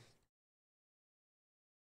doğal.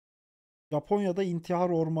 Japonya'da intihar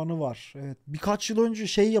ormanı var. Evet. Birkaç yıl önce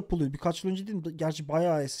şey yapılıyor. Birkaç yıl önce değil mi? Gerçi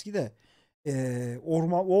bayağı eski de.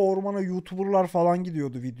 O ormana YouTuber'lar falan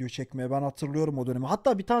gidiyordu video çekmeye. Ben hatırlıyorum o dönemi.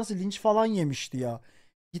 Hatta bir tanesi linç falan yemişti ya.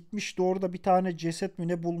 Gitmişti orada bir tane ceset mi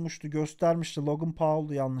ne bulmuştu, göstermişti. Logan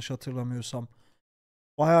Paul'du yanlış hatırlamıyorsam.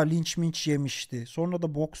 Bayağı linç minç yemişti. Sonra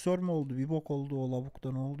da boksör mü oldu? Bir bok oldu o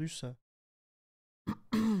lavukta ne olduysa.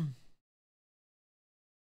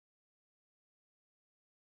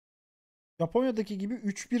 Japonya'daki gibi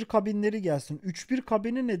 3-1 kabinleri gelsin. 3-1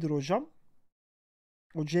 kabini nedir hocam?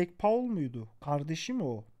 O Jake Paul muydu? Kardeşi mi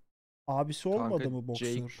o? Abisi olmadı Kanka, mı boksör?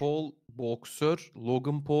 Jake Paul boksör,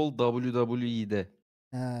 Logan Paul WWE'de.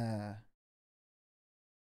 He.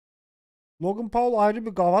 Logan Paul ayrı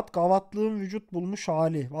bir gavat. Gavatlığın vücut bulmuş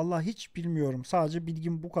hali. Vallahi hiç bilmiyorum. Sadece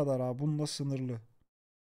bilgim bu kadar ha. Bununla sınırlı.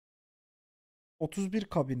 31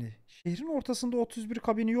 kabini. Şehrin ortasında 31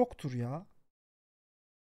 kabini yoktur ya.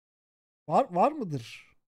 Var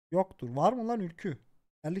mıdır? Yoktur. Var mı lan Ülkü?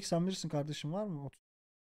 Erlik sen bilirsin kardeşim, var mı?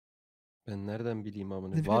 Ben nereden bileyim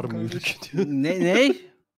amına? Ne Var bileyim mı kardeşim. ülke diyor. Ne?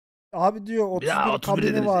 Abi diyor 31 Ya 31 kabini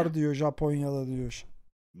ederiz var ya. diyor Japonya'da diyor.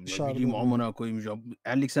 Ne Dışarıda bileyim diyor. amına koyayım ya.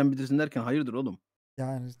 Erlik sen bilirsin derken hayırdır oğlum?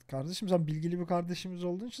 Yani kardeşim sen bilgili bir kardeşimiz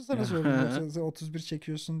olduğun için sana sordum. Yoksa sen 31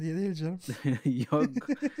 çekiyorsun diye değil canım. Yok.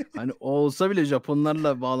 Hani o olsa bile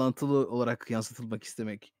Japonlarla bağlantılı olarak yansıtılmak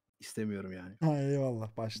istemiyorum yani. Ha,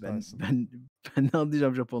 eyvallah başlarsın. Ben ne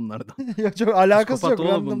anlayacağım Japonlardan? Ya çok alakası Psikopat yok.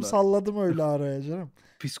 oğlum Random bunlar. salladım öyle araya canım.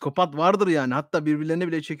 Psikopat vardır yani. Hatta birbirlerine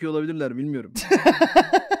bile çekiyor olabilirler bilmiyorum.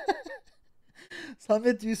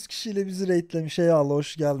 Samet 100 kişiyle bizi rate'lemiş. Eyvallah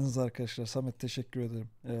hoş geldiniz arkadaşlar. Samet teşekkür ederim.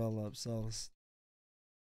 Eyvallah abi sağ olasın.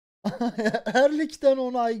 Erlik'ten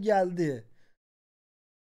onay geldi.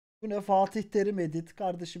 Bu ne Fatih Terim edit.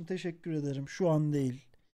 Kardeşim teşekkür ederim. Şu an değil.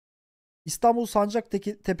 İstanbul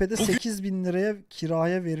Sancaktepe'de 8.000 liraya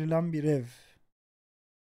kiraya verilen bir ev.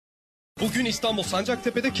 Bugün İstanbul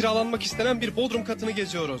Sancaktepe'de kiralanmak istenen bir bodrum katını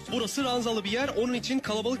geziyoruz. Burası ranzalı bir yer, onun için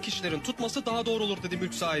kalabalık kişilerin tutması daha doğru olur dedi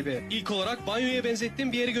mülk sahibi. İlk olarak banyoya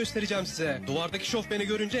benzettiğim bir yeri göstereceğim size. Duvardaki şofbeni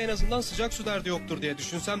görünce en azından sıcak su derdi yoktur diye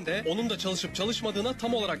düşünsem de onun da çalışıp çalışmadığına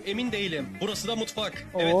tam olarak emin değilim. Burası da mutfak.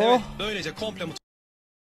 Evet Oh. evet, böylece komple mutfak.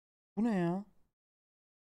 Bu ne ya?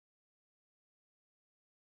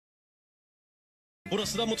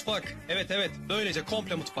 Burası da mutfak. Evet evet, böylece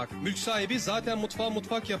komple mutfak. Mülk sahibi zaten mutfağı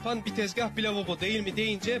mutfak yapan bir tezgah bir lavabo değil mi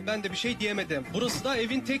deyince ben de bir şey diyemedim. Burası da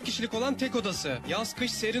evin tek kişilik olan tek odası. Yaz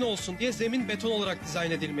kış serin olsun diye zemin beton olarak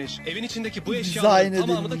dizayn edilmiş. Evin içindeki bu eşyaların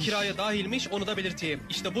tamamı da kiraya dahilmiş, onu da belirteyim.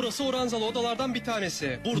 İşte burası o ranzalı odalardan bir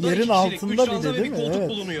tanesi. Burada Yerin 2 kişilik, 3 altında bir ranza de ve değil bir mi? koltuk Evet.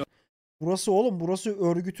 bulunuyor. Burası oğlum burası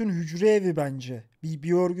örgütün hücre evi bence.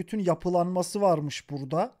 Bir örgütün yapılanması varmış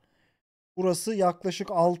burada. Burası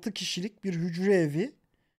yaklaşık 6 kişilik bir hücre evi.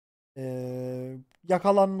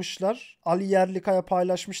 Yakalanmışlar. Ali Yerlikaya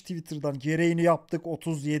paylaşmış Twitter'dan gereğini yaptık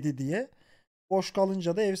 37 diye. Boş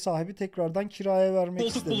kalınca da ev sahibi tekrardan kiraya vermek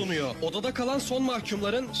Koltuk istemiş. bulunuyor. Odada kalan son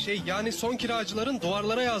mahkumların yani son kiracıların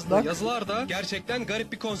duvarlara yazdığı Bak. yazılar da gerçekten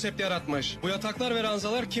garip bir konsept yaratmış. Bu yataklar ve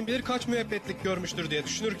ranzalar kim bilir kaç müebbetlik görmüştür diye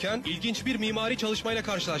düşünürken ilginç bir mimari çalışmayla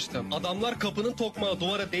karşılaştım. Adamlar kapının tokmağı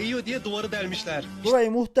duvara değiyor diye duvarı delmişler.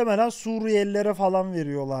 Burayı muhtemelen Suriyelilere falan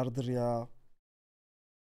veriyorlardır ya.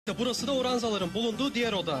 İşte burası da o ranzaların bulunduğu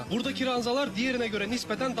diğer oda. Buradaki ranzalar diğerine göre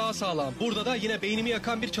nispeten daha sağlam. Burada da yine beynimi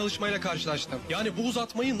yakan bir çalışmayla karşılaştım. Yani bu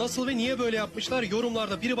uzatmayı nasıl ve niye böyle yapmışlar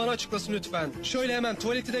yorumlarda biri bana açıklasın lütfen. Şöyle hemen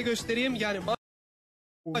tuvaleti de göstereyim. Yani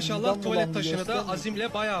maşallah midem tuvalet bulandı, taşını da gösterme.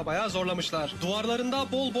 azimle baya zorlamışlar.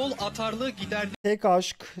 Duvarlarında bol bol atarlı giderli Tek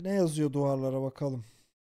aşk ne yazıyor duvarlara bakalım.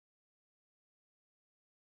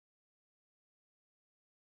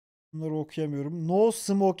 Bunları okuyamıyorum. No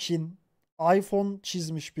smoking. iPhone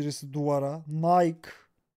çizmiş birisi duvara. Nike.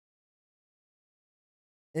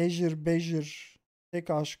 Azure, Bejer. Tek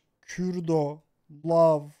aşk. Kürdo.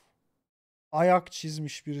 Love. Ayak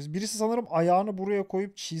çizmiş birisi. Birisi sanırım ayağını buraya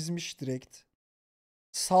koyup çizmiş direkt.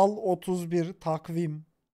 Sal 31. Takvim.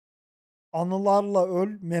 Anılarla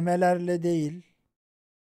öl. Memelerle değil.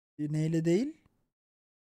 Neyle değil?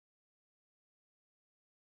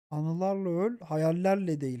 Anılarla öl.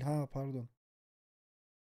 Hayallerle değil. Ha pardon.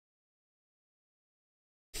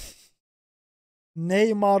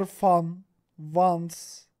 Neymar fan. Once.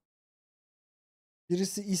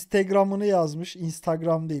 Birisi Instagram'ını yazmış.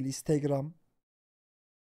 Instagram değil. Instagram.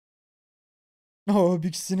 O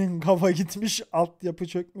Bixi'nin kafa gitmiş. Altyapı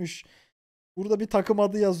çökmüş. Burada bir takım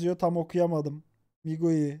adı yazıyor. Tam okuyamadım.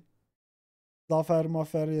 Migoi. Zafer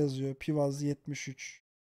Mafer yazıyor. Pivaz 73.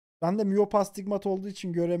 Ben de miyop astigmat olduğu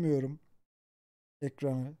için göremiyorum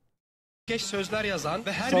ekranı. geç sözler yazan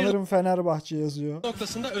ve her Sanırım Fenerbahçe yazıyor. bir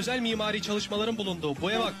noktasında özel mimari çalışmaların bulunduğu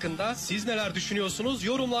bu ev hakkında siz neler düşünüyorsunuz?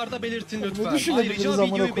 Yorumlarda belirtin lütfen. düşünebildiniz Ayrıca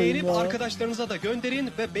amına videoyu koyayım beğenip ya? arkadaşlarınıza da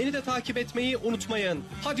gönderin ve beni de takip etmeyi unutmayın.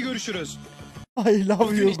 Hadi görüşürüz. I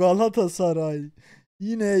love you Galatasaray.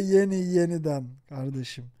 Yine yeniden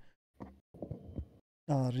kardeşim.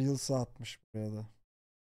 Reels'ı atmış buraya da.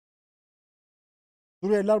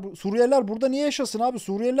 Suriyeliler burada niye yaşasın abi?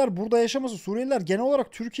 Suriyeliler burada yaşamasın. Suriyeliler genel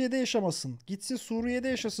olarak Türkiye'de yaşamasın. Gitsin Suriye'de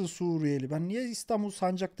yaşasın Suriyeli. Ben niye İstanbul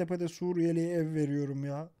Sancaktepe'de Suriyeli'ye ev veriyorum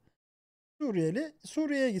ya? Suriyeli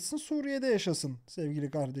Suriye'ye gitsin, Suriye'de yaşasın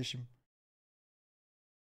sevgili kardeşim.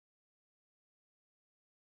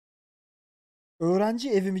 Öğrenci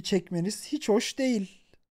evimi çekmeniz hiç hoş değil.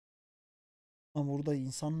 Ama burada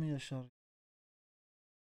insan mı yaşar?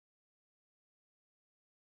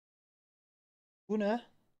 Bu ne?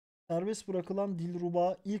 Serbest bırakılan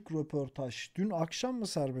Dilruba ilk röportaj. Dün akşam mı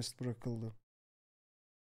serbest bırakıldı?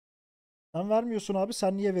 Sen vermiyorsun abi,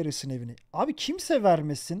 sen niye veresin evini? Abi kimse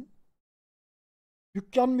vermesin.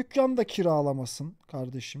 Dükkan da kiralamasın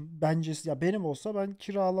kardeşim. Bence ya benim olsa ben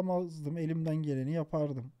kiralamazdım. Elimden geleni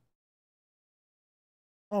yapardım.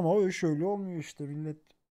 Ama öyle şöyle olmuyor işte. Millet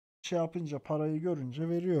şey yapınca, parayı görünce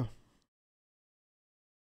veriyor.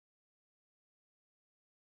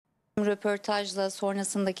 Röportajla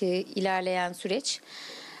sonrasındaki ilerleyen süreç.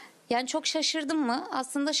 Yani çok şaşırdım mı?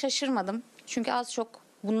 Aslında şaşırmadım. Çünkü az çok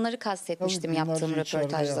bunları kastetmiştim Tabii yaptığım günlerce içeride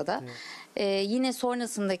röportajda da. yaptı. Yine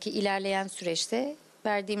sonrasındaki ilerleyen süreçte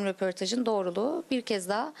verdiğim röportajın doğruluğu bir kez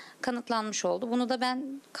daha kanıtlanmış oldu. Bunu da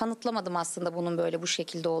ben kanıtlamadım aslında, bunun böyle bu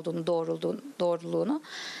şekilde olduğunu, doğruluğunu.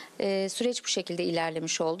 Süreç bu şekilde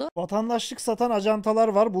ilerlemiş oldu. Vatandaşlık satan ajantalar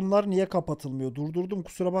var. Bunlar niye kapatılmıyor? Durdurdum,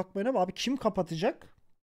 kusura bakmayın ama abi kim kapatacak?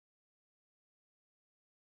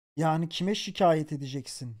 Yani kime şikayet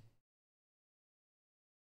edeceksin?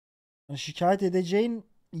 Yani şikayet edeceğin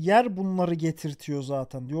yer bunları getirtiyor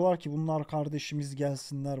zaten. Diyorlar ki bunlar kardeşimiz,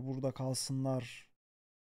 gelsinler burada kalsınlar.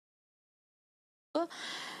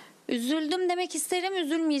 Üzüldüm demek isterim,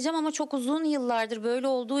 üzülmeyeceğim ama çok uzun yıllardır böyle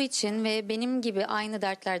olduğu için ve benim gibi aynı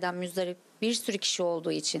dertlerden müzdarip bir sürü kişi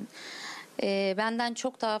olduğu için benden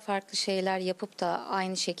çok daha farklı şeyler yapıp da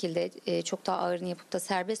aynı şekilde çok daha ağırını yapıp da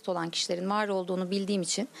serbest olan kişilerin var olduğunu bildiğim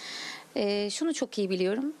için şunu çok iyi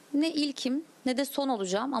biliyorum. Ne ilkim ne de son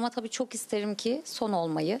olacağım ama tabii çok isterim ki son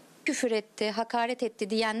olmayı. Küfür etti, hakaret etti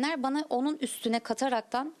diyenler bana onun üstüne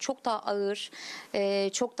kataraktan çok daha ağır,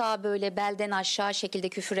 çok daha böyle belden aşağı şekilde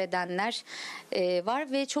küfür edenler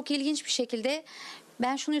var ve çok ilginç bir şekilde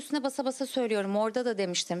ben şunu üstüne basa basa söylüyorum. Orada da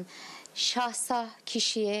demiştim. Şahsa,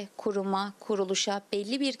 kişiye, kuruma, kuruluşa,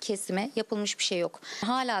 belli bir kesime yapılmış bir şey yok.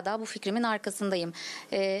 Hala da bu fikrimin arkasındayım.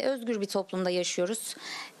 Özgür bir toplumda yaşıyoruz.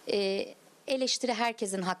 Eleştiri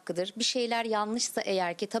herkesin hakkıdır. Bir şeyler yanlışsa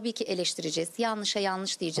eğer ki tabii ki eleştireceğiz. Yanlışa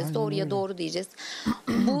yanlış diyeceğiz. Aynen Doğruya öyle. doğru diyeceğiz.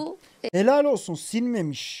 Bu Helal olsun,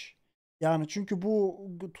 sinmemiş. Yani çünkü bu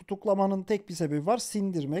tutuklamanın tek bir sebebi var,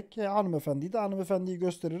 sindirmek. Hanımefendiyi de hanımefendiyi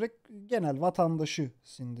göstererek genel vatandaşı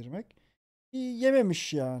sindirmek.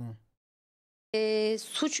 Yememiş yani.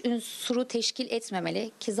 suç unsuru teşkil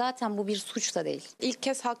etmemeli ki zaten bu bir suç da değil. İlk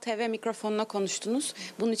kez Halk TV mikrofonuna konuştunuz.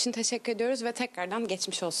 Bunun için teşekkür ediyoruz ve tekrardan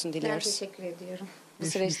geçmiş olsun Ben diliyoruz. teşekkür ediyorum. Bu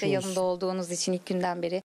Geçmiş süreçte olsun. yanında olduğunuz için ilk günden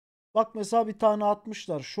beri. Bak mesela bir tane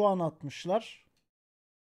atmışlar. Şu an atmışlar.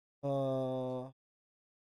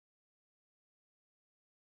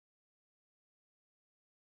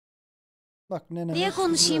 Bak ne Niye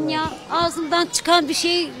konuşayım ya? Ağzımdan çıkan bir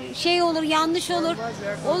şey olur, yanlış olur.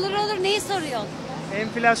 Olur neyi soruyorsun?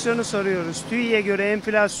 Enflasyonu soruyoruz. TÜİ'ye göre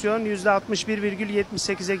enflasyon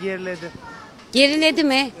 %61,78'e geriledi. Geriledi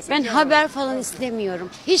mi? Ben haber falan istemiyorum.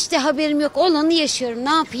 Hiç de haberim yok. Olanı yaşıyorum. Ne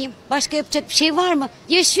yapayım? Başka yapacak bir şey var mı?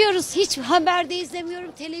 Yaşıyoruz. Hiç haberde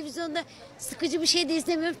izlemiyorum. Televizyonda sıkıcı bir şey de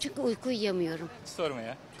izlemiyorum. Çünkü uyku uyuyamıyorum. Sorma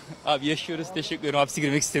ya. Abi yaşıyoruz. Teşekkür ederim. Hapse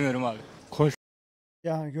girmek istemiyorum abi.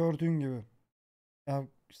 Ya gördüğün gibi. Ya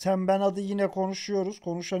sen ben adı yine konuşuyoruz.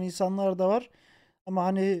 Konuşan insanlar da var. Ama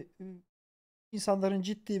hani insanların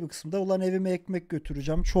ciddi bir kısmında ulan evime ekmek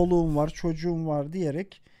götüreceğim. Çoluğum var, çocuğum var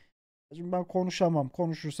diyerek şimdi ben konuşamam.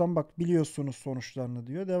 Konuşursam bak biliyorsunuz sonuçlarını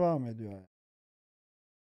diyor. Devam ediyor. Yani.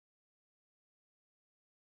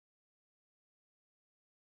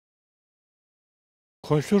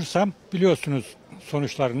 Konuşursam biliyorsunuz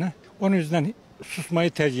sonuçlarını. Onun yüzden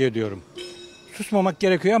susmayı tercih ediyorum. Susmamak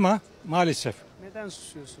gerekiyor ama maalesef. Neden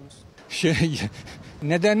susuyorsunuz?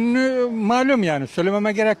 Nedenini malum yani.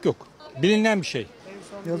 Söylememe gerek yok. Bilinen bir şey.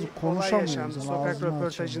 Yazık Olay konuşamıyoruz. yaşandı. yani, Sokak ağzını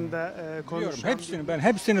röportajında Biliyorum. konuşan... Ben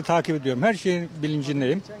hepsini takip ediyorum. Her şeyin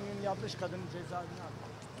bilincindeyim. Geçen gün yanlış kadının cezaevine aldı.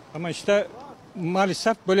 Ama işte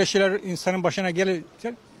maalesef böyle şeyler insanın başına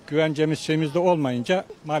gelince güvencemiz şeyimiz de olmayınca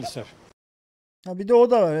maalesef. Ha bir de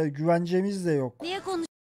o da var. Güvencemiz de yok. Niye konuş?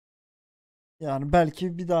 Yani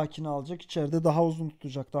belki bir dahakini alacak. İçeride daha uzun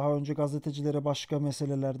tutacak. Daha önce gazetecilere başka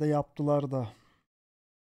meselelerde yaptılar da.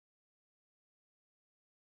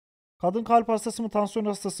 Kadın kalp hastası mı, tansiyon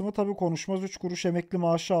hastası mı? Tabii konuşmaz. 3 kuruş emekli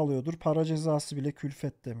maaşı alıyordur. Para cezası bile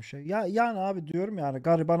külfet demiş. Ya yani abi diyorum yani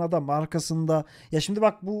gariban adam arkasında. Ya şimdi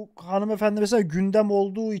bak bu hanımefendi mesela gündem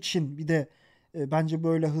olduğu için bir de bence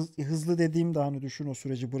böyle hızlı dediğim de hani düşün o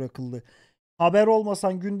süreci bırakıldı. Haber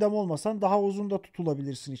olmasan, gündem olmasan daha uzun da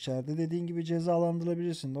tutulabilirsin içeride. Dediğin gibi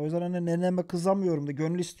cezalandırılabilirsin. O yüzden hani neneme kızamıyorum da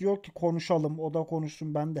gönül istiyor ki konuşalım. O da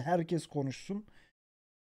konuşsun, ben de herkes konuşsun.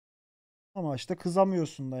 Ama işte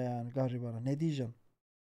kızamıyorsun da yani garibana. Ne diyeceğim?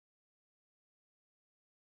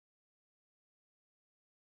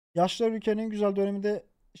 Yaşlar ülkenin en güzel döneminde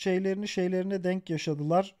şeylerine denk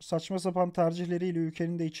yaşadılar. Saçma sapan tercihleriyle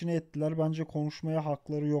ülkenin de içine ettiler. Bence konuşmaya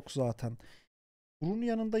hakları yok zaten. Bunun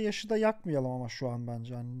yanında yaşı da yakmayalım ama şu an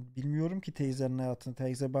bence. Hani bilmiyorum ki teyzenin hayatını.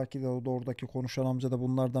 Teyze belki de oradaki konuşan amca da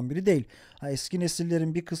bunlardan biri değil. Ha, eski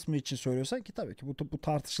nesillerin bir kısmı için söylüyorsan ki tabii ki bu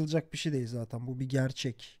tartışılacak bir şey değil zaten. Bu bir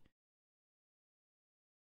gerçek.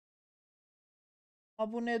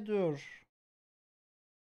 Ha bu ne diyor?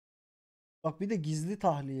 Bak bir de gizli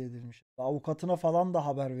tahliye edilmiş. Avukatına falan da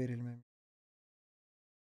haber verilmemiş.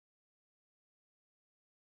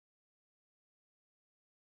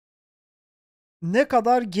 Ne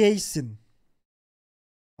kadar gaysin?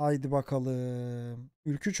 Haydi bakalım.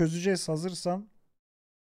 Ülkü çözeceğiz hazırsan.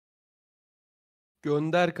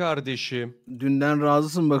 Gönder kardeşim. Dünden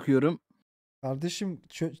razısın bakıyorum. Kardeşim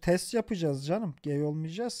test yapacağız canım. Gay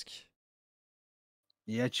olmayacağız ki.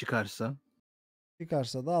 Ya çıkarsa?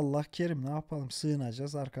 Çıkarsa da Allah kerim ne yapalım?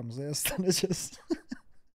 Sığınacağız, arkamıza yaslanacağız.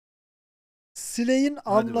 Slay'in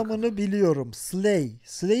anlamını biliyorum. Slay.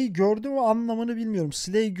 Slay'i gördüm ama anlamını bilmiyorum.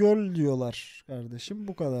 Slay girl diyorlar kardeşim.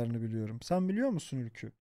 Bu kadarını biliyorum. Sen biliyor musun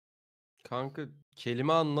Ülkü? Kanka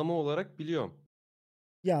kelime anlamı olarak biliyorum.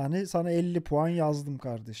 Yani sana 50 puan yazdım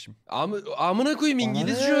kardeşim. Amına koyayım Bana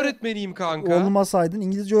İngilizce ne? öğretmeniyim kanka. Olmasaydın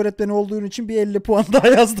İngilizce öğretmeni olduğun için bir 50 puan daha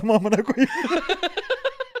yazdım amına koyayım.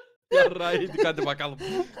 Yarrağı yedik hadi bakalım.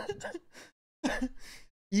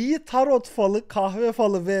 İyi tarot falı, kahve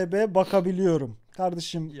falı VB bakabiliyorum.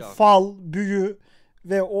 Kardeşim Yok. fal, büyü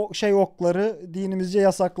ve o okları dinimizce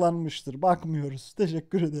yasaklanmıştır. Bakmıyoruz.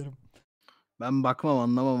 Teşekkür ederim. Ben bakmam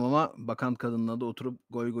anlamam ama bakan kadınla da oturup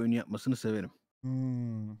goy goyunu yapmasını severim.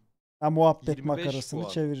 Ha, muhabbet 25 makarasını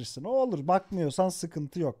puan. çevirirsin. O olur. Bakmıyorsan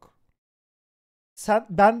sıkıntı yok. Sen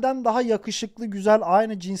benden daha yakışıklı, güzel,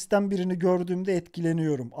 aynı cinsten birini gördüğümde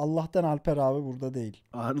etkileniyorum. Allah'tan Alper abi burada değil.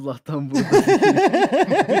 Allah'tan burada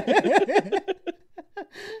değil.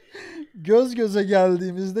 Göz göze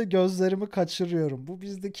geldiğimizde gözlerimi kaçırıyorum. Bu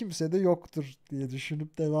bizde kimsede yoktur diye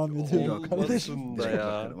düşünüp devam ediyorum Yok, kardeşim. Olmasın da Direkt ya.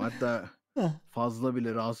 bakarım. Hatta fazla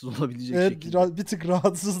bile rahatsız olabilecek Evet, şekilde. bir tık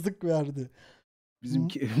rahatsızlık verdi.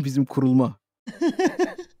 Bizim kurulma.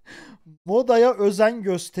 Modaya özen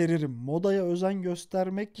gösteririm. Modaya özen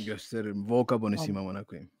göstermek Gösteririm. Vogue abonesiyim amına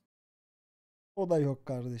koyayım. o da yok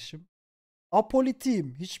kardeşim.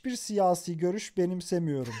 Apolitiyim. Hiçbir siyasi görüş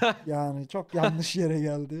benimsemiyorum. Yani çok yanlış yere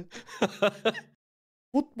geldi.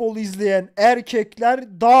 Futbol izleyen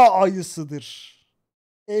erkekler dağ ayısıdır.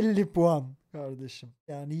 50 puan kardeşim.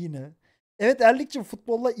 Yani yine. Evet Erlik'cim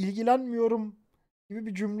futbolla ilgilenmiyorum gibi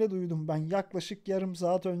bir cümle duydum ben yaklaşık yarım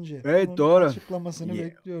saat önce. Evet, Bunun doğru. açıklamasını Ye-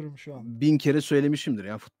 bekliyorum şu an. 1000 kere söylemişimdir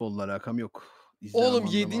ya, futbolla alakam yok. İzlemem, Oğlum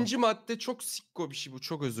anlamam. 7. madde çok sikko bir şey bu.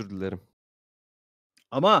 Çok özür dilerim.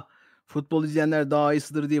 Ama futbol izleyenler daha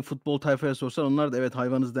iyisidir diye futbol tayfaya sorsan onlar da evet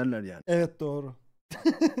hayvanız derler yani. Evet doğru.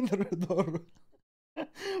 Doğru.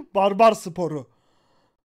 Barbar sporu.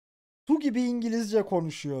 Su gibi İngilizce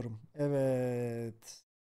konuşuyorum. Evet.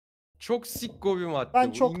 Çok sikko bir madde Ben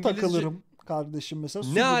bu. çok İngilizce- takılırım kardeşim mesela. Su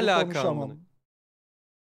Ne gibi alaka konuşamam. amına?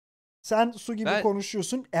 Sen su gibi Ben-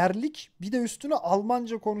 konuşuyorsun. Erlik bir de üstüne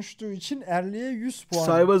Almanca konuştuğu için Erlik'e 100 puan.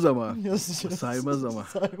 Saymaz ama. yazacağız. Saymaz ama.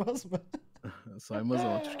 Saymaz mı? Saymaz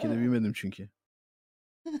ama Türkiye'de büyümedim çünkü.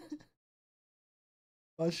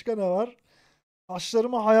 Başka ne var?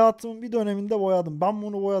 Saçlarımı hayatımın bir döneminde boyadım. Ben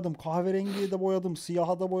bunu boyadım. Kahverengiye de boyadım.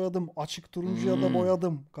 Siyaha da boyadım. Açık turuncuya da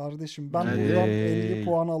boyadım. Kardeşim ben Hey. buradan 50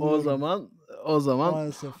 puan alıyorum. O zaman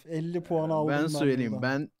Maalesef 50 puan aldım ben söyleyeyim,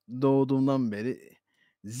 buradan. ben doğduğumdan beri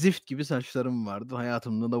zift gibi saçlarım vardı.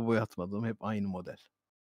 Hayatımda da boyatmadım. Hep aynı model.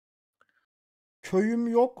 Köyüm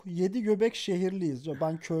yok. 7 göbek şehirliyiz. Ya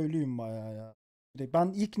ben köylüyüm bayağı ya.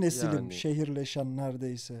 Ben ilk nesilim Yani. şehirleşen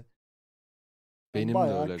neredeyse. Ben Benim de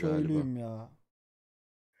bayağı öyle köylüyüm galiba. ya.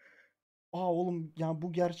 Aa oğlum ya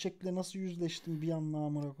bu gerçekle nasıl yüzleştim bir anda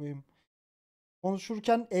amına koyayım.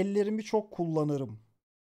 Konuşurken ellerimi çok kullanırım.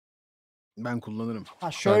 Ben kullanırım.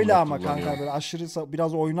 Ha şöyle de ama kanka kullanıyorum. böyle aşırı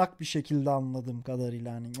biraz oynak bir şekilde anladığım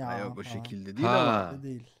kadarıyla hani ya Ha, yok o falan. şekilde değil Ha. ama Öyle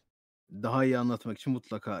değil. daha iyi anlatmak için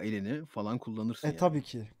mutlaka elini falan kullanırsın yani. Tabii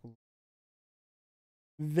ki.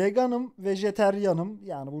 Veganım, vejeteryanım.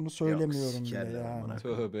 Yani bunu söylemiyorum bile sikerler yani. amına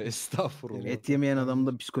Tövbe estağfurullah. Et yemeyen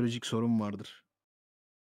adamda psikolojik sorun vardır.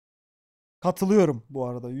 Katılıyorum bu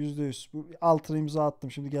arada %100. Bu altına imza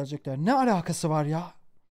attım. Şimdi gelecekler. Ne alakası var ya?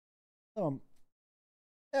 Tamam.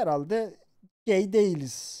 Herhalde gay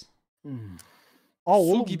değiliz. Aa,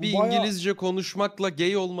 Su oğlum, gibi bu bayağı- İngilizce konuşmakla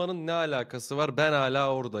gay olmanın ne alakası var? Ben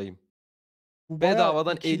hala oradayım. bu bayağı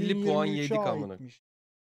Bedavadan 50 puan 2023'e yedik amına. aitmiş.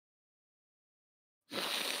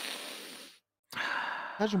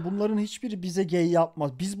 Kardeşim bunların hiçbiri bize gay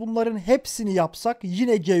yapmaz. Biz bunların hepsini yapsak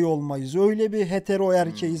yine gay olmayız. Öyle bir hetero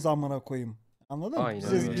erkeğiz amına koyayım. Anladın mı? Aynen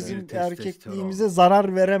Bize, öyle. bizim Bir testosteron. erkekliğimize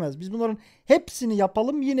zarar veremez. Biz bunların hepsini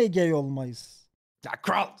yapalım yine gay olmayız. Ya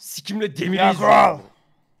kral sikimle demiri Ya izliyorum. kral!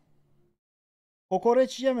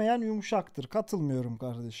 Kokoreç yemeyen yumuşaktır. Katılmıyorum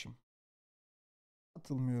kardeşim.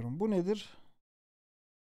 Katılmıyorum. Bu nedir?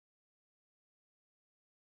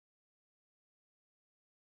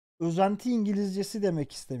 Özenti İngilizcesi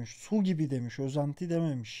demek istemiş. Su gibi demiş. Özenti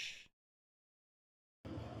dememiş.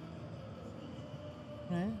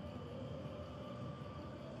 Ne?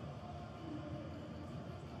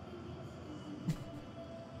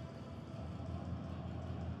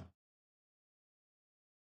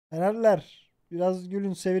 Helaller. Biraz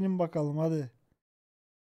gülün, sevinin bakalım hadi.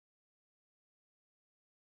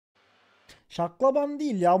 Şaklaban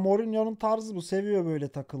değil ya. Mourinho'nun tarzı bu. Seviyor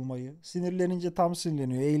böyle takılmayı. Sinirlenince tam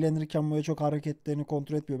sinirleniyor. Eğlenirken böyle çok hareketlerini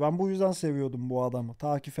kontrol etmiyor. Ben bu yüzden seviyordum bu adamı.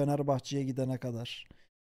 Ta ki Fenerbahçe'ye gidene kadar.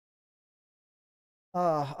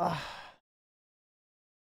 Ah ah.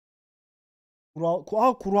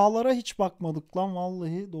 Kurallara hiç bakmadık lan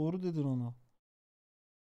vallahi. Doğru dedin onu.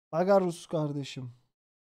 Bagaruz kardeşim.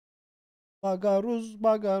 Bagaruz,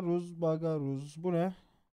 bagaruz, bagaruz. Bu ne?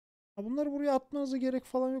 Ha, bunları buraya atmanıza gerek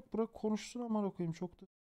falan yok. Bırak konuşsun amına koyayım çok da.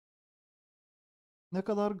 Ne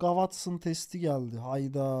kadar gavatsın testi geldi.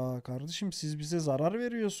 Hayda kardeşim siz bize zarar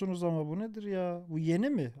veriyorsunuz ama bu nedir ya? Bu yeni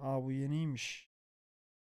mi? Aa bu yeniymiş.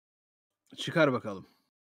 Çıkar bakalım.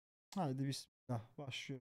 Haydi bismillah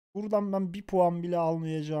başlıyor. Buradan ben bir puan bile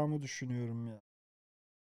almayacağımı düşünüyorum ya.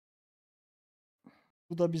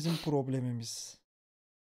 Bu da bizim problemimiz.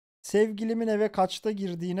 Sevgilimin eve kaçta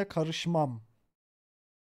girdiğine karışmam.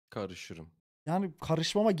 Karışırım. Yani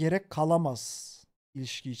karışmama gerek kalamaz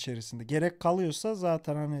ilişki içerisinde. Gerek kalıyorsa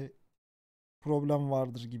zaten hani problem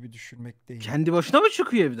vardır gibi düşünmekteyim. Kendi başına mı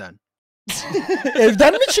çıkıyor evden?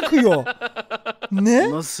 Evden mi çıkıyor?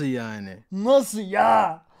 Ne? Nasıl yani? Nasıl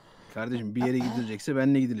ya? Kardeşim bir yere gidilecekse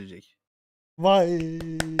benle gidilecek. Vay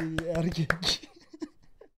erkek.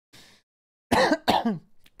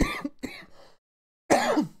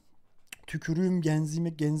 Tükürüğüm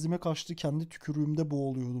genzime kaçtı. Kendi tükürüğümde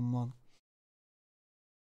boğuluyordum lan.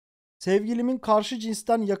 Sevgilimin karşı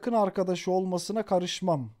cinsten yakın arkadaşı olmasına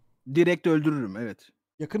karışmam. Direkt öldürürüm evet.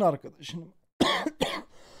 Yakın arkadaşın.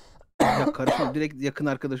 Ya karışmam, direkt yakın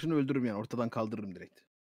arkadaşını öldürürüm yani ortadan kaldırırım direkt.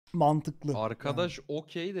 Mantıklı. Arkadaş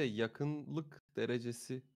okey de yakınlık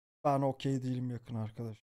derecesi. Ben okey değilim yakın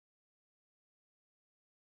arkadaş.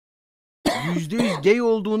 %100 gay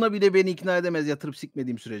olduğuna bile beni ikna edemez yatırıp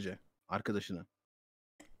sikmediğim sürece arkadaşını.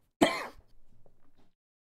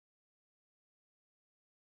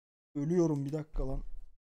 Ölüyorum bir dakika lan.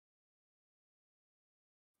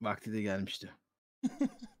 Vakti de gelmişti.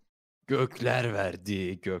 Gökler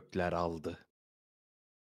verdi, gökler aldı.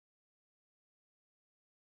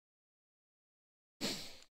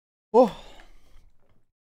 Oh.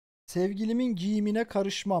 Sevgilimin giyimine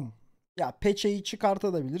karışmam. Ya peçeyi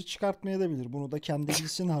çıkartabilir, çıkartmayabilir. Bunu da kendi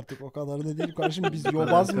bilsin artık. O kadar da değil kardeşim. Biz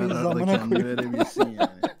yobaz mıyız Karar da amına kendi koyayım. verebilsin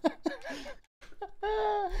yani.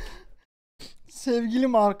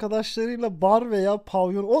 Sevgilim arkadaşlarıyla bar veya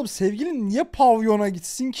pavyon. Oğlum sevgilin niye pavyona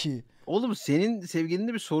gitsin ki? Oğlum senin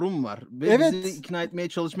sevgilinde bir sorun var. Ve Evet. bizi ikna etmeye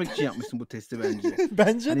çalışmak için yapmışsın bu testi bence.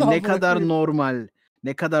 Bence Hani de ne amına kadar koyayım. normal,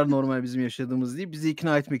 ne kadar normal bizim yaşadığımız değil. Bizi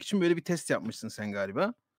ikna etmek için böyle bir test yapmışsın sen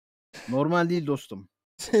galiba. Normal değil dostum.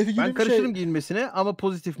 Sevgilim Ben karışırım giyinmesine ama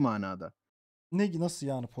pozitif manada. Nasıl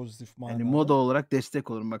yani pozitif manada? Yani moda olarak destek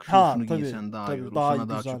olurum. Bak şunu tabii, giysen daha iyi tabii, olur. daha Sana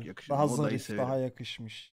daha güzel, çok yakışır. daha Modayı zarif, severim. daha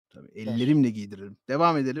yakışmış. Tabii, ellerimle giydiririm.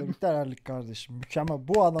 Devam edelim. Tebriklerlik kardeşim. Mükemmel.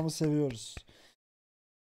 Bu adamı seviyoruz.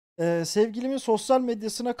 Sevgilimin sosyal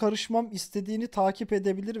medyasına karışmam, istediğini takip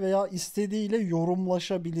edebilir veya istediğiyle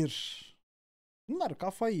yorumlaşabilir. Bunlar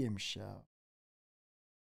kafayı yemiş ya.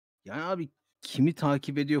 Yani abi kimi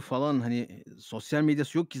takip ediyor falan hani sosyal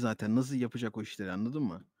medyası yok ki zaten. Nasıl yapacak o işleri anladın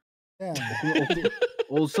mı? Yani.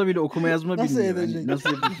 Olsa bile okuma yazma Nasıl bilmiyor. Hani edecek? nasıl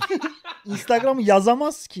yapacak? Instagram'ı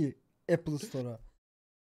yazamaz ki Apple Store'a.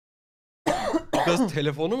 Kız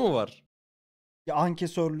telefonu mu var? Ya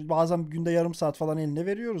ankesör bazen günde yarım saat falan eline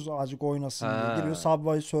veriyoruz azıcık oynasın diye. Giriyor Ha.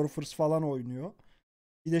 Subway Surfers falan oynuyor.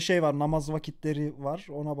 Bir de şey var, namaz vakitleri var,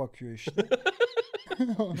 ona bakıyor işte.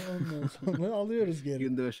 Ondan sonra alıyoruz geri.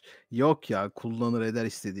 Günde yok ya, kullanır eder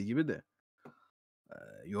istediği gibi de.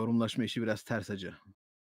 Yorumlaşma işi biraz ters acı.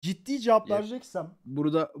 Ciddi cevap vereceksem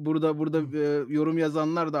Burada yorum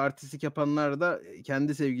yazanlar da artistik yapanlar da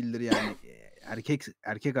kendi sevgilileri yani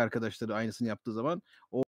erkek arkadaşları aynısını yaptığı zaman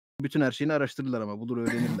o bütün her şeyini araştırırlar ama bulur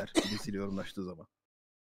öğrenirler birisiyle yorumlaştığı zaman.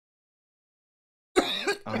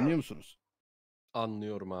 Anlıyor musunuz?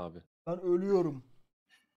 Anlıyorum abi. ben ölüyorum.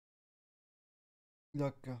 Bir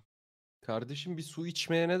dakika. Kardeşim bir su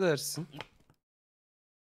içmeye ne dersin?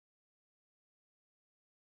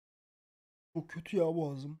 Çok kötü ya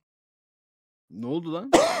boğazım. Ne oldu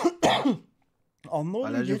lan?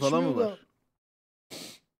 Anlamadım, Alerji falan mı geçmiyor da. var?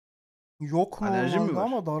 Yok Alerjin mi normalde var?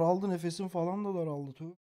 ama daraldı, nefesim falan da daraldı. Tüh.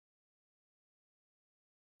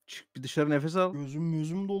 Çık bir dışarı nefes al.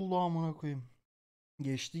 Gözüm doldu amına koyayım.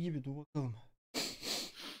 Geçti gibi, dur bakalım.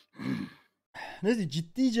 Neyse,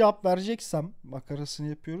 ciddi cevap vereceksem, makarasını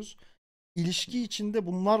yapıyoruz. İlişki içinde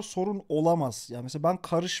bunlar sorun olamaz. Yani mesela ben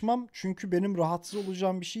karışmam çünkü benim rahatsız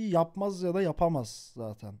olacağım bir şeyi yapmaz ya da yapamaz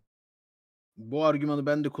zaten. Bu argümanı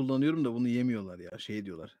ben de kullanıyorum da bunu yemiyorlar ya. Şey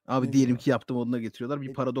diyorlar. Abi Ne diyelim diyor? ki yaptım moduna getiriyorlar.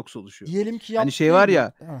 Bir paradoks oluşuyor. Diyelim ki Hani yap şey var değil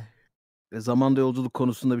ya. mi? Ha. Zamanda yolculuk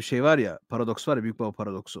konusunda bir şey var ya. Paradoks var ya, büyük baba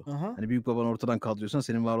paradoksu. Aha. Hani büyük babanı ortadan kaldırıyorsan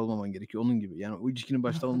senin var olmaman gerekiyor. Onun gibi. Yani o ilişkinin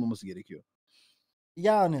baştan olmaması gerekiyor.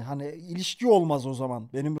 Yani hani ilişki olmaz o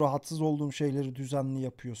zaman. Benim rahatsız olduğum şeyleri düzenli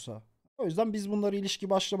yapıyorsa. O yüzden biz bunları ilişki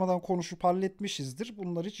başlamadan konuşup halletmişizdir.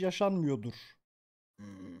 Bunlar hiç yaşanmıyordur.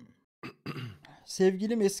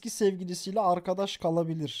 Sevgilim eski sevgilisiyle arkadaş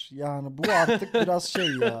kalabilir. Yani bu artık biraz şey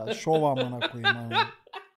ya. Şov amına koyayım hani.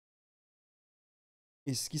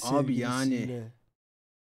 Eski Abi sevgilisiyle.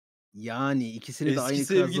 yani ikisini de Eski aynı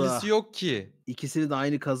sevgilisi kaza. yok ki. İkisini de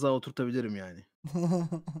aynı kaza oturtabilirim yani.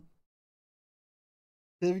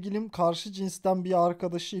 Sevgilim karşı cinsten bir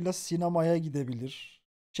arkadaşıyla sinemaya gidebilir.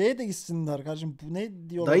 Şeye de gitsinler kardeşim. Bu ne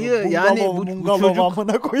diyorlar? Dayı yani bu çocuk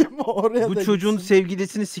amına koyayım oraya bu da çocuğun gitsin.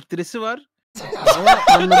 sevgilisinin siktiresi var. Ama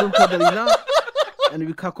anladığım kadarıyla yani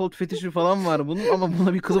bir kakolt fetişi falan var bunun ama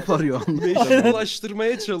buna bir kılıf arıyor.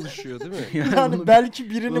 Meşrulaştırmaya çalışıyor değil mi? Yani bunu belki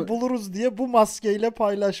birini bunu- buluruz diye bu maskeyle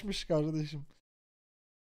paylaşmış kardeşim.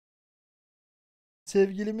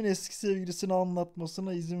 Sevgilimin eski sevgilisini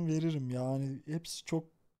anlatmasına izin veririm. Yani hepsi çok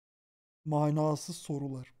manasız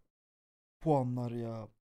sorular. Puanlar ya.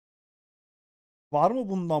 Var mı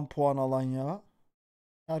bundan puan alan ya?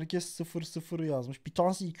 Herkes 0 yazmış. Bir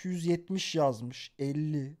tanesi 270 yazmış.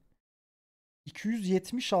 50.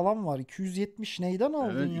 270 alan var. 270 neyden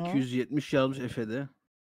aldın Evet, ya? 270 yazmış Efe'de.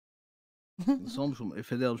 Nasıl olmuş mu?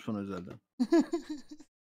 Efe'de yazmış bana özelden.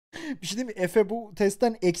 Bir şey diyeyim mi? Efe bu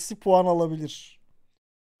testten eksi puan alabilir.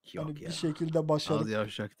 Yok Hani ya. bir şekilde başarıp Az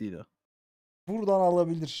yavşak değil o. buradan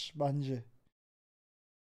alabilir bence.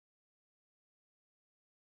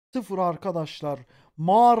 0 arkadaşlar.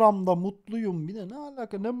 Mağaramda mutluyum. Bir de ne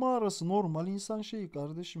alaka? Ne mağarası? Normal insan şeyi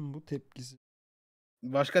kardeşim, bu tepkisi.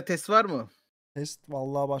 Başka test var mı? Test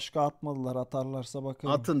vallahi başka atmadılar. Atarlarsa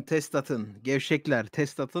bakarım. Atın, test atın. Gevşekler,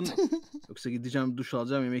 test atın. Yoksa gideceğim, duş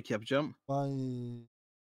alacağım, yemek yapacağım. Vay.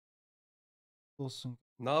 Olsun.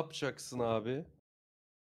 Ne yapacaksın abi?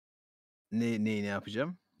 Ne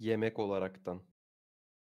yapacağım? Yemek olaraktan.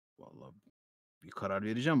 Vallahi bir karar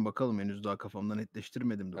vereceğim. Bakalım, henüz daha kafamda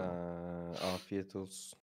netleştirmedim de onu. Afiyet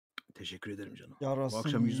olsun. Teşekkür ederim canım. Yarasın Bu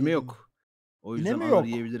akşam yüzme yiğidim. yok. O Yine yüzden mi ağır yok?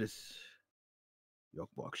 yiyebiliriz. Yok,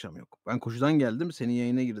 bu akşam yok. Ben koşudan geldim. Senin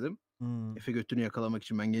yayına girdim. Hmm. Efe götünü yakalamak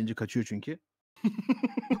için, ben gelince kaçıyor çünkü.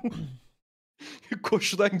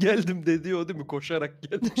 Koşudan geldim dedi o değil mi? Koşarak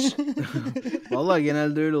gelmiş. Vallahi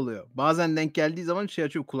genelde öyle oluyor. Bazen denk geldiği zaman şey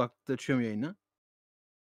açıyorum, kulaklıkta açıyorum yayını.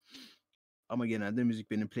 Ama genelde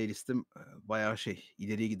müzik, benim playlistim bayağı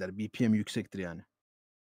ileriye gider. BPM yüksektir yani.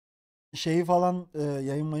 Şeyi falan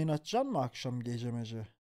yayın açacaksın mı akşam gece mece?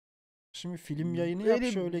 Şimdi film yayını yap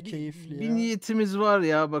Böyle şöyle keyifli bir ya. niyetimiz var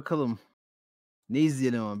ya, bakalım. Ne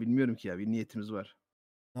izleyelim ama bilmiyorum ki ya. Bir niyetimiz var.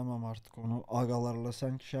 Tamam, artık onu agalarla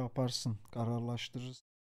sen şey yaparsın. Kararlaştırırız.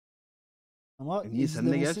 Ama Niye, sen de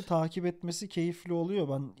izlemesi, gel. takip etmesi keyifli oluyor.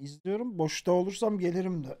 Ben izliyorum. Boşta olursam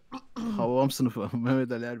gelirim de. Havam sınıfı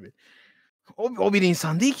Mehmet Ali Erbil. O bir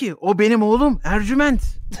insan değil ki. O benim oğlum Ercüment.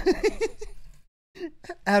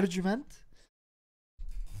 Ercüment.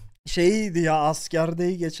 Şeyiydi ya,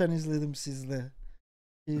 askerdeyi geçen izledim sizle.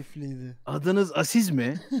 Keyifliydi. Adınız Asiz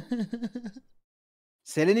mi?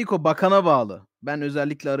 Seleniko bakana bağlı. Ben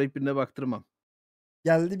özellikle arayıp birine baktırmam.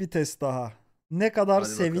 Geldi bir test daha. Ne kadar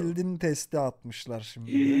Hadi bakalım. sevildin testi atmışlar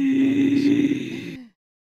şimdi.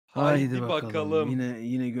 Haydi bakalım. bakalım.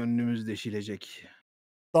 Yine gönlümüz deşilecek.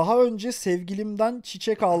 Daha önce sevgilimden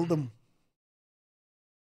çiçek aldım.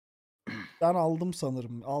 Ben aldım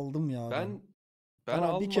sanırım. Aldım ya. Ben Sana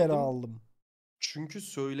almadım. bir kere aldım. Çünkü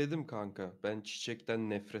söyledim kanka. Ben çiçekten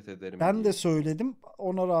nefret ederim Ben diye. de söyledim.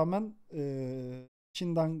 Ona rağmen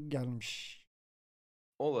Çin'den gelmiş.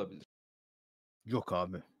 Olabilir. Yok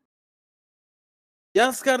abi.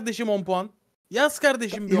 Yaz kardeşim 10 puan. Yaz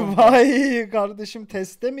kardeşim bir 10 puan. Vay kardeşim,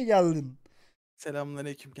 teste mi geldin?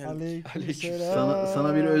 Selamünaleyküm geldik. Aleykümselam.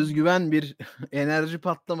 Sana bir özgüven, bir enerji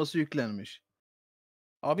patlaması yüklenmiş.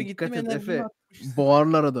 Abi Dikkat gittim et enerjimi Efe. atmışsın.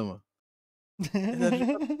 Boğarlar adamı.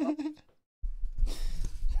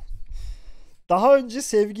 Daha önce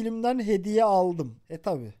sevgilimden hediye aldım.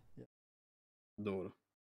 Tabi. Doğru.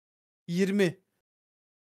 20.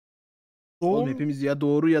 Oğlum Doğum... hepimiz ya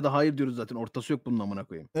doğru ya da hayır diyoruz zaten. Ortası yok bunun, amına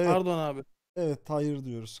koyayım. Evet. Pardon abi. Evet, hayır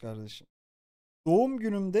diyoruz kardeşim. Doğum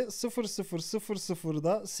günümde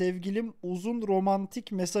 00:00'da sevgilim uzun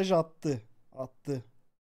romantik mesaj attı.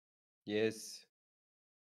 Yes.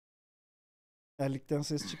 Erlikten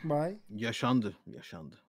ses çıkmay. Yaşandı.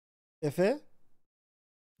 Efe?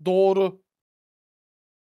 Doğru.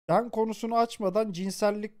 Ben konusunu açmadan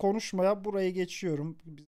cinsellik konuşmaya buraya geçiyorum.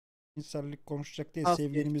 Biz cinsellik konuşacak değil. Az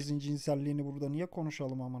Sevgilimizin cinselliğini burada niye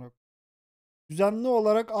konuşalım amına koyayım? Düzenli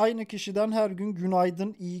olarak aynı kişiden her gün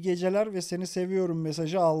günaydın, iyi geceler ve seni seviyorum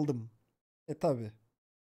mesajı aldım. Tabi.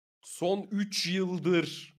 Son 3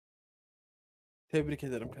 yıldır. Tebrik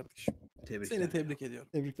ederim kardeşim. Tebrikler. Seni tebrik ediyorum.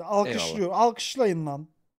 Tebrikler. Alkışlıyor. Alkışlayın lan.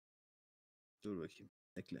 Dur bakayım.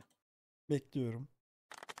 Bekle. Bekliyorum.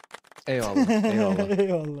 Eyvallah. Eyvallah.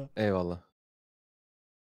 Eyvallah. Eyvallah.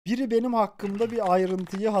 Biri benim hakkımda bir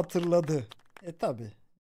ayrıntıyı hatırladı. Tabi.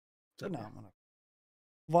 Tabii.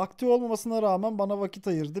 Vakti olmamasına rağmen bana vakit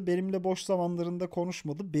ayırdı. Benimle boş zamanlarında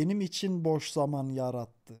konuşmadı. Benim için boş zaman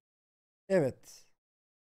yarattı. Evet.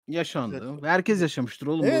 Yaşandı. Herkes yaşamıştır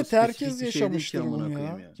oğlum. Bu Evet, spesifik herkes bir şey değil ki yaşamıştır amına bunu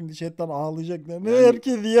koyayım ya. ya. Şimdi chatten ağlayacaklar. Ne Yani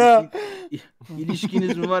herkes ya?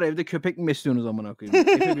 İlişkiniz mi var, evde köpek mi besliyorsunuz amına koyayım?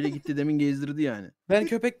 Efe bile gitti demin gezdirdi yani. Ben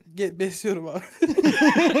köpek besliyorum abi.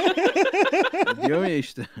 Diyor ya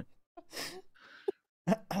işte.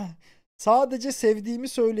 Sadece sevdiğimi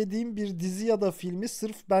söylediğim bir dizi ya da filmi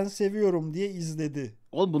sırf ben seviyorum diye izledi.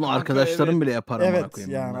 Oğlum bunu Kanka, arkadaşlarım evet. bile yapar amına Evet,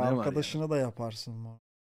 koyayım. yani Bunda ne var ya? arkadaşına da yaparsın bu.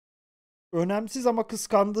 Önemsiz ama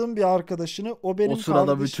kıskandığım bir arkadaşını, o benim O sırada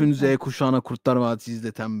kardeşim. bütün Z kuşağına Kurtlar Vadisi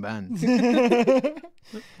izleten ben.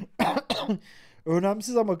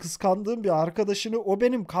 Önemsiz ama kıskandığım bir arkadaşını, o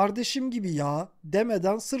benim kardeşim gibi ya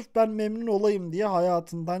demeden sırf ben memnun olayım diye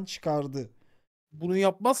hayatından çıkardı. Bunu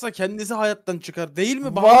yapmazsa kendisi hayattan çıkar. Değil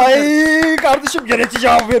mi? Vay kardeşim, gerekli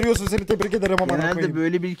cevap veriyorsun. Seni tebrik ederim ama. Genelde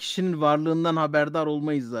böyle bir kişinin varlığından haberdar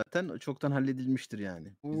olmayız zaten. O çoktan halledilmiştir yani.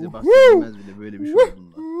 Bize bahsedilmez bile böyle bir şey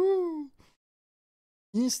olduğundan.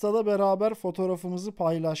 Insta'da beraber fotoğrafımızı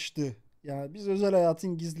paylaştı. Yani biz özel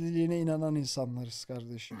hayatın gizliliğine inanan insanlarız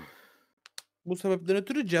kardeşim. Bu sebepten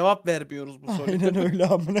ötürü cevap vermiyoruz bu soruya. Aynen öyle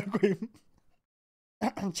amına koyayım.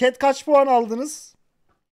 Chat kaç puan aldınız?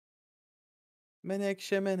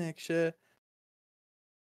 Menekşe.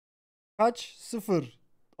 Kaç? 0.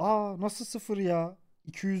 Nasıl 0 ya?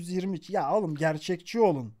 220. Ya oğlum gerçekçi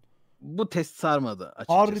olun. Bu test sarmadı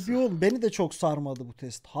açıkçası. Harbi olun. Beni de çok sarmadı bu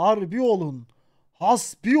test. Harbi olun.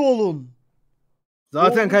 Hasbi olun.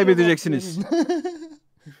 Zaten Doğru kaybedeceksiniz. cevap verin.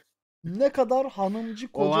 Ne kadar hanımcı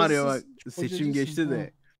O var ya bak, kocasız. seçim geçti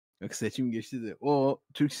de. Bak seçim geçti de. O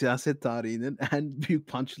Türk siyaset tarihinin en büyük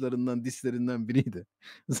punchlarından, dislerinden biriydi.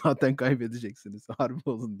 Zaten kaybedeceksiniz. Harbi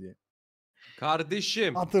olun diye.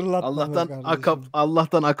 Kardeşim. Hatırlatma be kardeşim.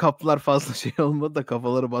 Allah'tan akaplar fazla şey olmadı da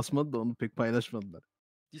kafaları basmadı da onu pek paylaşmadılar.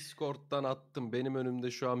 Discord'dan attım. Benim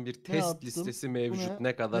önümde şu an bir test attın? listesi Bu mevcut. ne?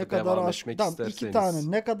 Ne kadar Ne kadar devam aşk- etmek Tamam, isterseniz. 2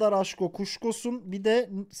 tane. Ne kadar aşko kuşkosun, bir de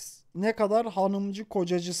ne kadar hanımcı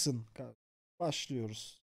kocacısın.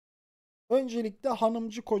 Başlıyoruz. Öncelikle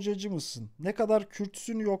hanımcı kocacı mısın? Ne kadar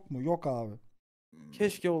Kürtsün, yok mu? Yok abi.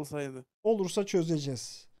 Keşke olsaydı. Olursa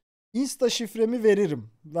çözeceğiz. Insta şifremi veririm.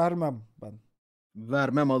 Vermem ben.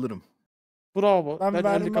 Vermem alırım. Bravo. Ben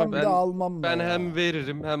vermem de almam da Ben ya. hem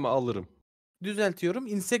veririm hem alırım. Düzeltiyorum.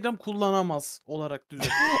 Instagram kullanamaz olarak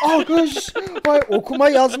düzeltiyorum. Alkış. Vay, okuma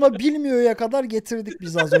yazma bilmiyor'ya kadar getirdik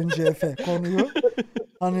biz az önce Efe konuyu.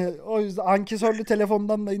 Hani o yüzden ankesörlü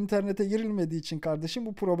telefondan da internete girilmediği için kardeşim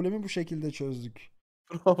bu problemi bu şekilde çözdük.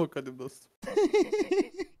 Bravo Kadim dostum.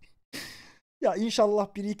 Ya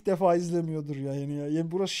inşallah biri ilk defa izlemiyordur yayını ya.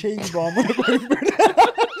 Yani burası şey gibi amına koyayım böyle.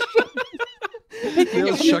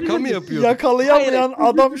 Ya şaka mı yapıyor? Yakalayamayan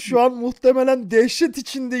adam şu an muhtemelen dehşet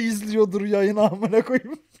içinde izliyordur yayını amına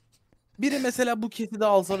koyayım. Biri mesela bu kesidi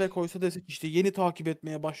alsa ve koysa desek işte yeni takip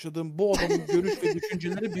etmeye başladığım bu adamın görüş ve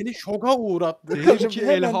düşünceleri beni şoka uğrattı. Kardeşim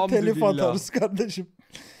hemen telif atarız kardeşim.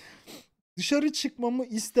 Dışarı çıkmamı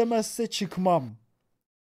istemezse çıkmam.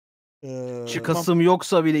 Çıkasım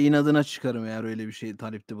yoksa bile inadına çıkarım eğer öyle bir şey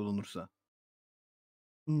talepte bulunursa.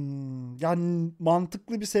 Yani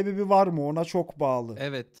mantıklı bir sebebi var mı? Ona çok bağlı.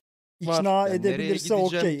 Evet. İkna Yani nereye edebilirse gideceğim,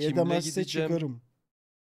 okey. kimle Edemezse gideceğim? çıkarım.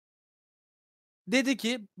 Dedi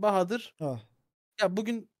ki Bahadır Ah. ya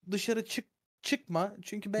bugün dışarı çıkma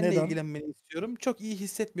çünkü benimle Neden? ilgilenmeni istiyorum. Çok iyi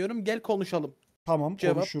hissetmiyorum. Gel konuşalım. Tamam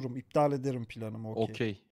Cevap. konuşurum. İptal ederim planımı. Okey.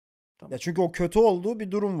 Okey. Ya çünkü o kötü olduğu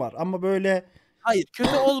bir durum var. Ama böyle Hayır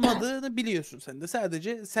kötü olmadığını biliyorsun sen de.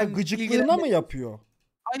 Sadece sen gıcıklığına mı yapıyor?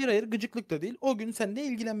 Hayır gıcıklık da değil. O gün seninle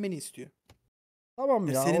ilgilenmeni istiyor. Tamam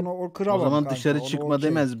ya senin- onu O kıramam zaman kanka, dışarı onu çıkma okey.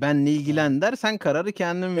 demez. Benle ilgilen der. Sen kararı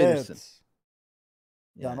kendin verirsin. Evet.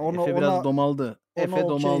 Yani Efe biraz domaldı. ona Efe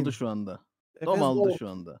domaldı okeyim. şu anda. Efe Domaldı zor. şu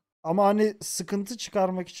anda. Ama hani sıkıntı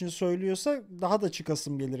çıkarmak için söylüyorsa daha da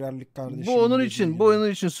çıkasım gelir Erlik kardeşim. Bu onun dediği için, gibi. bu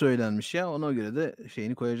onun için söylenmiş ya. Ona göre de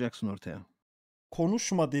şeyini koyacaksın ortaya.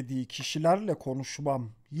 Konuşma dediği kişilerle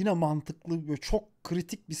konuşmam. Yine mantıklı ve çok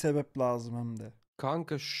kritik bir sebep lazım hem de.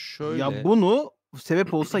 Kanka şöyle. Ya bunu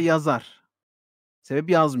sebep olsa yazar. Sebep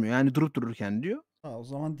yazmıyor. Yani durup dururken diyor. Ha, o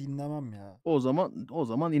zaman dinlemem ya. O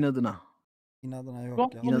zaman inadına. İnadına Şu an yok ya.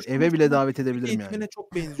 İnad, konuştuğumuz eve bile konu davet köpek edebilirim yani. eğitimine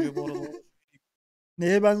çok benziyor bu arada.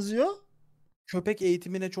 Neye benziyor? Köpek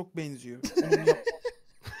eğitimine çok benziyor. Onun yap-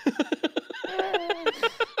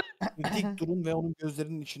 Dik durun ve onun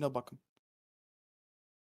gözlerinin içine bakın.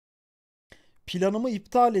 Planımı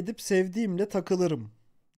iptal edip sevdiğimle takılırım.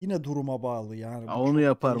 Yine duruma bağlı yani. Bu Onu çok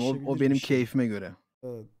yaparım. O değişebilir benim bir şey. keyfime göre.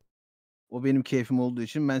 Evet. O benim keyfim olduğu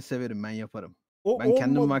için ben severim. Ben yaparım. O Ben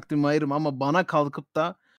kendim olmadı- vaktimi ayırırım ama bana kalkıp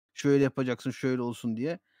da şöyle yapacaksın, şöyle olsun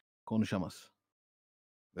diye konuşamaz.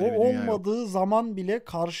 Böyle O bir dünya yok. olmadığı zaman bile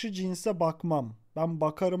karşı cinse bakmam. Ben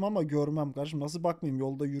bakarım ama görmem. Kardeşim nasıl bakmayayım?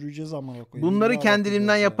 Yolda yürüyeceğiz amına koyayım. Bunları İlla kendiliğimden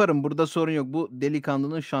bakacağız ya. yaparım. Burada sorun yok. Bu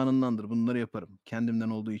delikanlının şanındandır. Bunları yaparım. Kendimden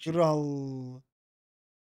olduğu için. Kral.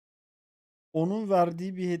 Onun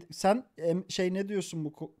verdiği bir sen ne diyorsun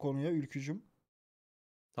bu konuya Ülkücüm?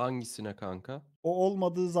 Hangisine kanka? O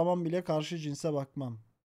olmadığı zaman bile karşı cinse bakmam.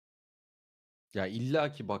 Ya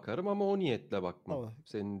illaki bakarım ama o niyetle bakmam. Tabii.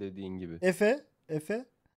 Senin dediğin gibi. Efe.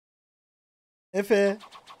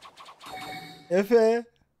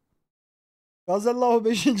 Gazellahu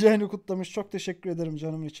 5. ayını kutlamış. Çok teşekkür ederim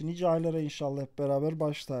canım için. Nice aylara inşallah hep beraber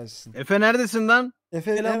baş tacısın. Efe neredesin lan?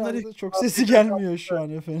 Efe Selamünaleyküm. herhalde çok sesi gelmiyor şu an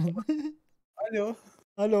Efe'nin. Alo.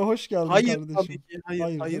 Alo hoş geldin Hayır kardeşim. tabii ki.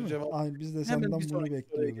 Hayır değil mi? cevap. Hayır biz de Hemen senden bir bunu sonraki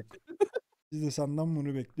soruya bekliyorduk. Biz de senden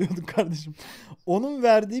bunu bekliyorduk kardeşim. Onun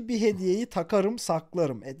verdiği bir hediyeyi takarım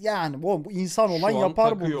saklarım. Yani bu insan Şu olan an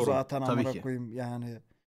yapar bunu takıyorum. zaten Tabii amına ki. koyayım yani.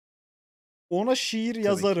 Ona şiir ki.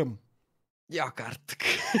 yazarım. Yok artık.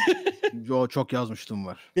 Yo çok yazmışlığım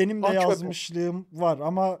var. Benim de Aç bakalım. yazmışlığım var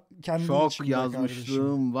ama kendi Çok içimde kardeşim.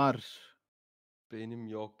 yazmışlığım var. Benim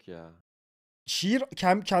yok ya. Şiir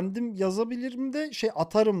kendim yazabilirim de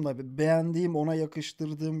atarım da beğendiğim ona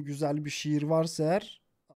yakıştırdığım güzel bir şiir varsa eğer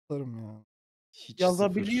atarım ya. Hiç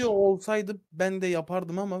Yazabiliyor sıfır. olsaydı ben de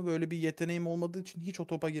yapardım ama böyle bir yeteneğim olmadığı için hiç o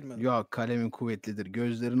topa girmedim. Yo kalemin kuvvetlidir.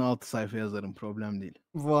 Gözlerin 6 sayfa yazarım. Problem değil.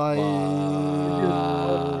 Vay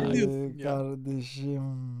Ne diyorsun ya?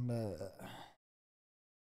 kardeşim be.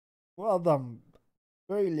 Bu adam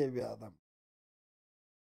böyle bir adam.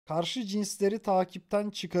 Karşı cinsleri takipten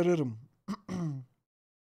çıkarırım.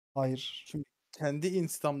 Hayır. Şimdi kendi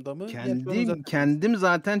instamda mı? Yapıyorum zaten. Kendim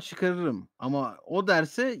zaten çıkarırım. Ama o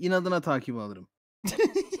derse inadına takip alırım.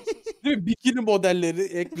 Değil mi? Bikini modelleri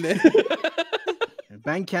ekle.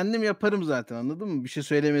 Ben kendim yaparım zaten anladın mı? Bir şey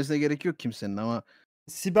söylemesine gerek yok kimsenin ama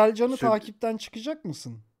Sibel Can'ı Sö- takipten çıkacak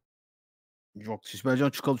mısın? yok Sibel Can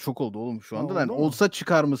çıkalı çok oldu oğlum şu Ha, anda. Yani oldu mu? olsa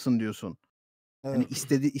çıkar mısın diyorsun. Hani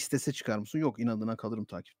Evet. istese çıkar mısın? Yok inadına kalırım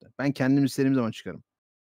takipte. Ben kendim istediğim zaman çıkarım.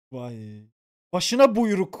 Vay. Başına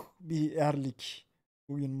buyruk bir erlik.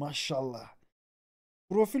 Bugün maşallah.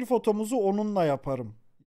 Profil fotomuzu onunla yaparım.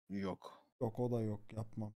 Yok. Yok o da yok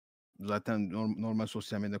yapmam. Zaten normal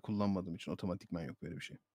sosyal medya kullanmadığım için otomatikman yok böyle bir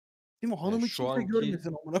şey. Değil mi? Hanımı şu kimse anki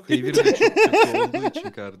görmesin amına koyayım. Devir de çok kötü olduğu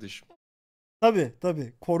için kardeşim.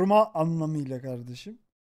 Tabii. Koruma anlamıyla kardeşim.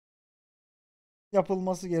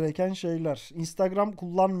 Yapılması gereken şeyler. Instagram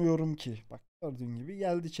kullanmıyorum ki. Bak gördüğün gibi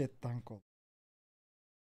geldi chatten kol.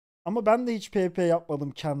 Ama ben de hiç PP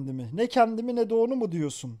yapmadım kendimi. Ne kendimi ne de onu mu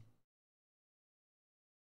diyorsun?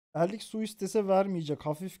 Erlik su istese vermeyecek.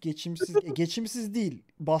 Hafif geçimsiz. Geçimsiz değil.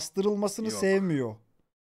 Bastırılmasını Yok. sevmiyor.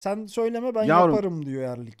 Sen söyleme ben Yavrum, yaparım diyor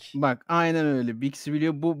Erlik. Bak aynen öyle. Bixi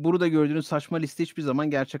biliyor. Burada gördüğünüz saçma liste hiçbir zaman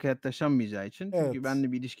gerçek hayatta yaşanmayacağı için. Çünkü Evet.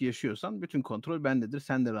 benimle bir ilişki yaşıyorsan bütün kontrol bendedir.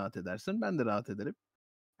 Sen de rahat edersin. Ben de rahat ederim.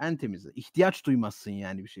 En temizi. İhtiyaç duymazsın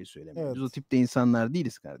yani bir şey söylemeye. Biz o Evet. tipte insanlar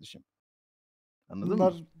değiliz kardeşim. Anladın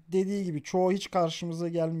Bunlar mı? dediği gibi çoğu hiç karşımıza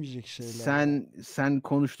gelmeyecek şeyler. Sen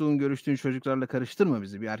konuştuğun, görüştüğün çocuklarla karıştırma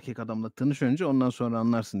bizi. Bir erkek adamla tanış önce ondan sonra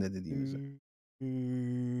anlarsın ne dediğimizi.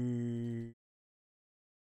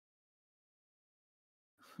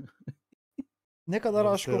 Ne kadar Abi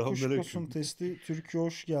aşk kokuşkosun selamünaleyküm. testi. Türkiye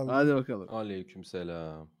hoş geldin. Hadi bakalım.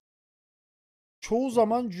 Aleykümselam. Çoğu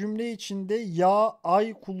zaman cümle içinde ya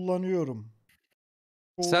ay kullanıyorum.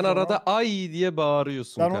 Çoğu Sen zaman. arada ay diye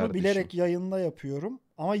bağırıyorsun Ben onu kardeşim. bilerek yayında yapıyorum.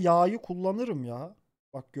 Ama ya'yı kullanırım ya.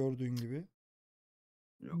 Bak gördüğün gibi.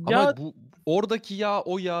 Ama bu oradaki ya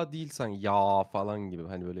o ya değil sanki. Ya falan gibi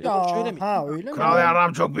hani böyle. Ya şöyle mi? ha öyle mi? Kral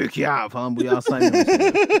yaram çok büyük ya falan bu ya saymıyor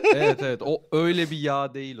mesela. Evet o öyle bir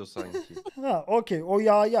ya değil o sanki. Ha okey o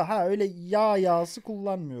ya ha öyle yağsı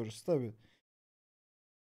kullanmıyoruz tabii.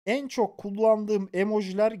 En çok kullandığım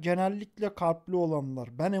emojiler genellikle kalpli olanlar.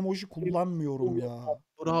 Ben emoji kullanmıyorum ya.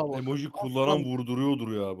 Bravo. Emoji kullanan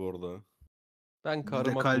vurduruyordur ya bu arada. Ben de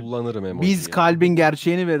karıma kalp- kullanırım emojiyi. Biz kalbin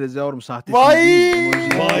gerçeğini veririz yavrum. Sahtesini Vay! değil.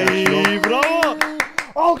 Emojiye Vay gerçeği yok. bravo.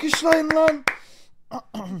 Alkışlayın lan.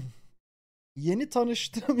 Yeni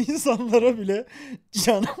tanıştığım insanlara bile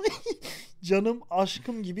canım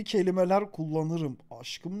aşkım gibi kelimeler kullanırım.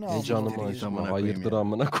 Aşkım ne Ne amına canım koyayım? acıma. amına koyayım Hayırdır ya.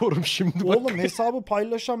 amına korum şimdi bak. Oğlum hesabı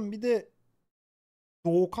paylaşan bir de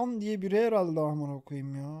Doğukan diye biri herhalde amına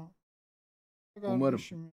koyayım ya. Umarım.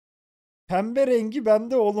 Kardeşim. Pembe rengi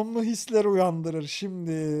bende olumlu hisler uyandırır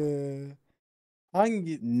şimdi.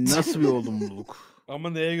 Hangi? Nasıl bir olumluluk? Ama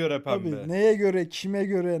neye göre pembe? Tabii neye göre, kime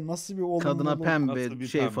göre, nasıl bir olumluluk? Kadına pembe Nasıl bir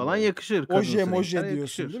şey pembe? falan yakışır. Oje Kadınsa moje renkler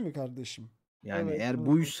diyorsun yakışır. değil mi kardeşim? Yani Evet, eğer evet.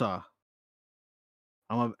 buysa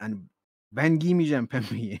ama hani ben giymeyeceğim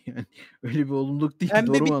pembeyi. Yani öyle bir olumluluk değil. Pembe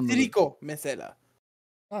Doğru mu bir anladım? triko mesela.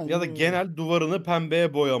 Aynen Ya da öyle. genel duvarını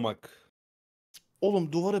pembeye boyamak.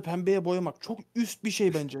 Oğlum duvarı pembeye boyamak çok üst bir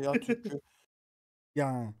şey bence ya Türkçe.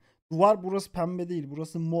 Yani duvar burası pembe değil,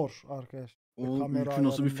 burası mor arkadaş. O Kamera ülkü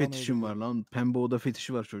nasıl bir ayarından fetişin öyle var diyor. lan? Pembe oda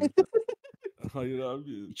fetişi var çocukta. Hayır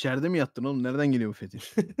abi. İçeride mi yattın oğlum? Nereden geliyor bu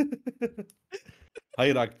fetiş?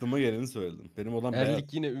 Hayır aklıma geleni söyledim. Benim olan beyaz.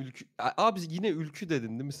 Erlik yine ülkü. Abi yine ülkü dedin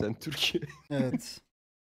değil mi sen Türkiye? Evet.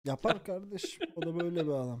 Yapar kardeşim. O da böyle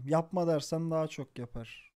bir adam. Yapma dersen daha çok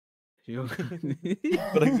yapar. Yok.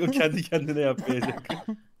 Bırak o kendi kendine yapmayacak.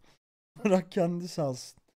 Bırak kendi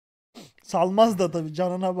salsın. Salmaz da tabii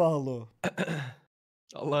canına bağlı o.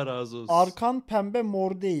 Allah razı olsun. Arkan pembe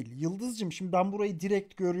mor değil. Yıldızcığım şimdi ben burayı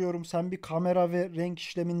direkt görüyorum. Sen bir kamera ve renk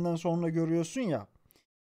işleminden sonra görüyorsun ya.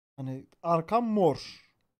 Hani arkan mor.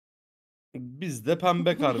 Bizde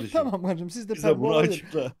pembe kardeşim. Tamam kardeşim siz de Bize pembe bunu olabilir.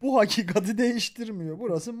 açıkla. Bu hakikati değiştirmiyor.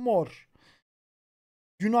 Burası mor.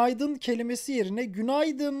 Günaydın kelimesi yerine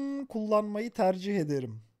günaydın kullanmayı tercih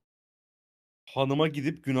ederim. Hanıma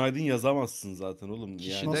gidip günaydın yazamazsın zaten oğlum.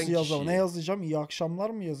 Kişiden Nasıl yazamam? Ne kişiye. yazacağım? İyi akşamlar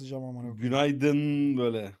mı yazacağım amına koyayım? Günaydın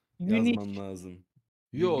böyle Minik. yazman lazım.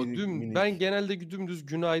 Yo Minik, minik. ben genelde dümdüz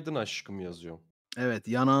günaydın aşkım yazıyorum. Evet,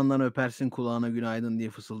 yanağından öpersin, kulağına günaydın diye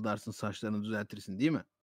fısıldarsın, saçlarını düzeltirsin değil mi?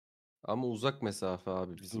 Ama uzak mesafe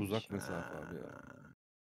abi bizim. Uzak mesafe abi ya.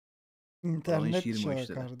 İnternet girme o çağı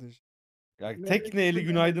işlere. kardeş. Ya tekneyle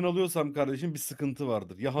günaydın alıyorsam kardeşim bir sıkıntı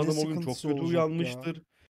vardır. Ya hanım o gün çok sıkıntısı kötü olacak ya? uyanmıştır.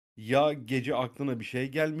 Ya gece aklına bir şey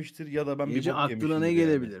gelmiştir ya da ben bir Gece bok aklına yemişimdir ne yani.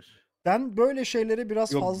 gelebilir? Ben böyle şeylere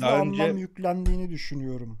biraz Yok, fazla daha önce- anlam yüklendiğini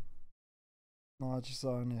düşünüyorum.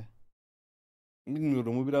 Naçizane.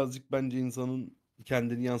 Bilmiyorum bu birazcık bence insanın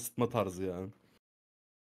kendini yansıtma tarzı yani.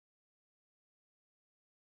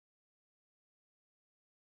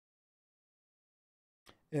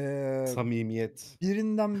 Samimiyet.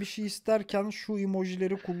 Birinden bir şey isterken şu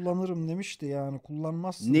emojileri kullanırım demişti yani.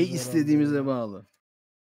 Kullanmazsınız Ne herhalde istediğimize ya. Abi bağlı.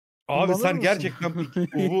 Kullanır sen mısın? gerçekten bu Ya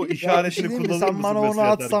bir şey işaretini diyeyim mi? kullanır Sen mısın bana onu mesaj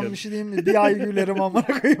atsan atarken? bir şey diyeyim mi? Bir ay gülerim amına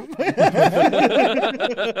koyayım.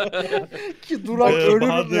 Ki durak ölürüm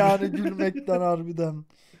Bahadır. yani gülmekten harbiden.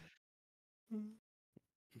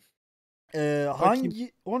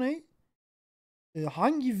 Hangi o ne?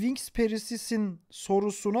 Hangi Wings perisisin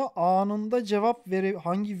sorusuna anında cevap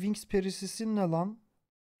hangi Wings perisisin ne lan?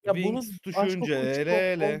 Ya Wings bunun düşünce aşk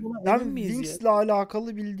ele. olduğuna Ben emin miyiz ya? Wings'le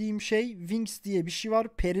alakalı bildiğim şey Wings diye bir şey var.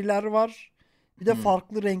 Periler var. Bir de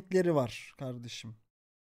farklı renkleri var kardeşim.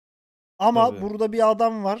 Ama Tabii. burada bir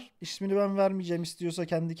adam var. İsmini ben vermeyeceğim. İstiyorsa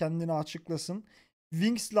kendi kendine açıklasın.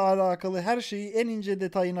 Wings'le alakalı her şeyi en ince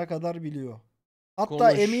detayına kadar biliyor. Hatta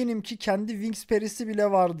Konuş. eminim ki kendi Wings perisi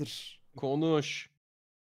bile vardır. Konuş.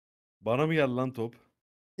 Bana mı geldi lan top?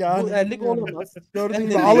 Yani Bu erlik bilmiyorum. olamaz. Gördüğün Ben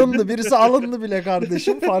gibi de alındı. Birisi alındı bile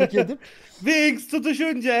kardeşim fark edip. Wings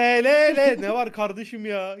tutuşunca el ele. Ne var kardeşim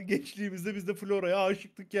ya? Gençliğimizde biz de Flora'ya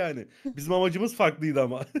aşıktık yani. Bizim amacımız farklıydı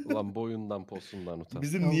ama. Ulan boyundan posundan utan.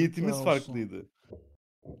 Bizim Yazıklar niyetimiz olsun. farklıydı.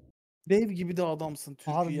 Dev gibi de adamsın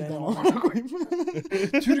Türkiye. Harbiden Yani. amına koyayım.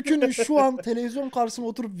 Türk'ün şu an televizyon karşısında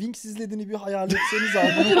oturup Wings izlediğini bir hayal etseniz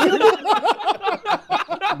abi.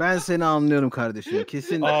 Ben seni anlıyorum kardeşim.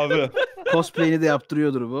 Kesin Abi. cosplay'ini de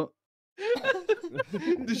yaptırıyordur bu.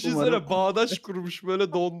 Düşünsene Umarım- bağdaş kurmuş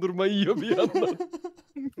böyle dondurma yiyor bir yandan.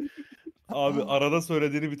 Abi arada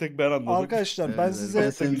söylediğini bir tek ben anladım. Arkadaşlar ben Evet, size ben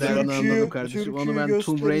senin derdini anladım Türk'ü kardeşim. Onu ben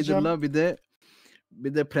Tomb göstereceğim. Raider'la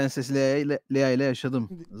bir de Prenses Leia ile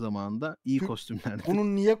yaşadım zamanında. İyi kostümlerdi.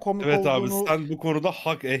 Bunun niye komik Evet abi olduğunu sen bu konuda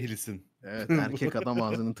hak ehlisin. Evet, erkek adam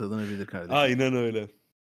ağzının tadını bilir kardeşim. Aynen öyle.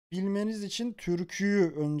 bilmeniz için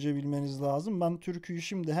türküyü önce bilmeniz lazım. Ben türküyü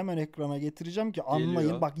şimdi hemen ekrana getireceğim ki anlayın.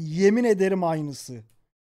 Geliyor. Bak yemin ederim aynısı.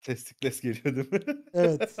 Testikles geliyor değil mi?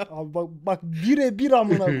 Evet. Abi bak birebir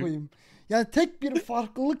amına koyayım. Yani tek bir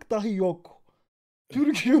farklılık dahi yok.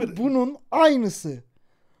 Türkü bunun aynısı.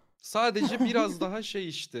 Sadece biraz daha şey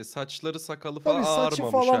işte saçları sakalı falan Tabii saçı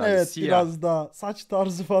ağarmamış falan hali, evet siyah. biraz daha. Saç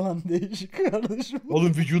tarzı falan değişik kardeşim. Oğlum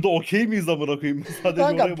vücuda okey miyiz amına koyayım? Sadece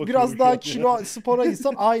oraya Kanka bakıyorum biraz şu daha an ya. kilo spora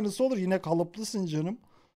gitsen aynısı olur. Yine kalıplısın canım.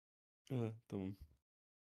 Evet, tamam.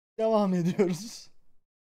 Devam ediyoruz.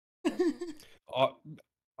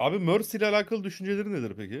 Abi Mercy ile alakalı düşünceleri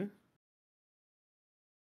nedir peki?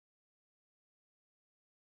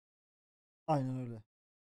 Aynen öyle.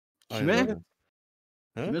 Kime? Aynen öyle.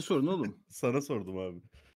 He? Kime sordun oğlum? Sana sordum abi.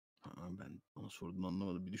 Ben ona sordum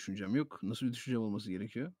anlamadım. Bir düşüncem yok. Nasıl bir düşüncem olması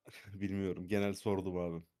gerekiyor? Bilmiyorum. Genel sordum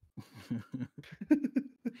abi.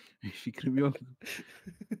 Fikrim yok.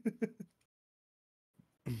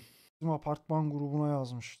 Bizim apartman grubuna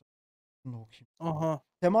yazmıştı. Şimdi okuyayım. Aha.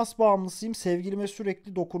 Temas bağımlısıyım. Sevgilime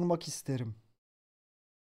sürekli dokunmak isterim.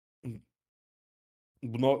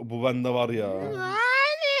 Bu bende var ya.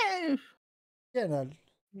 Genel.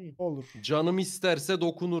 Olur. Canım isterse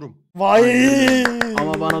dokunurum. Vay!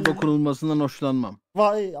 Ama bana dokunulmasından hoşlanmam.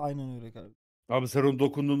 Vay! Aynen öyle kardeşim. Abi sen onu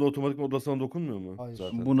dokunduğunda otomatik o da sana dokunmuyor mu? Hayır.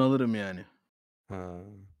 Zaten. Bunalırım yani. Ha.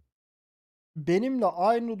 Benimle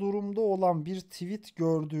aynı durumda olan bir tweet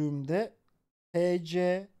gördüğümde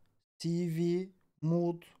TC, TV,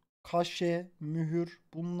 Mood, Kaşe, Mühür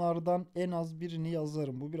bunlardan en az birini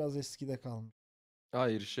yazarım. Bu biraz eskide kalmış.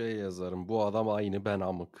 Hayır şey yazarım. Bu adam aynı ben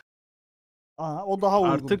amık. Aa, o daha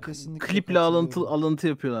uygun. Artık Kesinlikle kliple katılıyorum. alıntı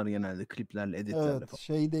yapıyorlar genelde. Kliplerle, editlerle Evet, falan.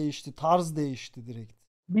 şey değişti. Tarz değişti direkt.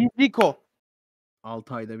 Bildiko.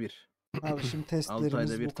 6 ayda bir. Abi şimdi 6 ayda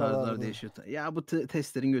testlerimiz bir bu tarzlar kadardı. değişiyor. Ya bu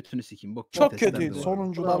testlerin götünü sikeyim. Bok gibi Çok testler de kötüydü. var.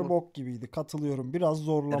 Sonuncular Bravo. bok gibiydi. Katılıyorum. Biraz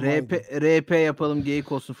zorlamaydı. RP yapalım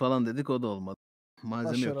geyik olsun falan dedik. O da olmadı.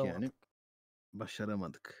 Malzeme yok Başaramadık. yani.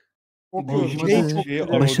 Başaramadık. Okuyorum. Bu hadi. çok şeyi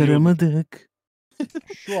Başaramadık.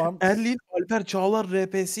 Şu an Erli'nin Alper Çağlar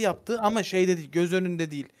RP'si yaptı ama şeyde değil, göz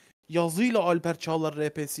önünde değil. Yazıyla Alper Çağlar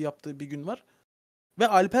RP'si yaptığı bir gün var. Ve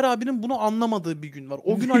Alper abinin bunu anlamadığı bir gün var.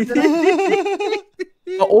 O gün Alper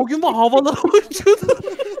ya, o gün bu havalara uçuyordu.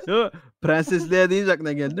 Yo, Prenses Leia deyince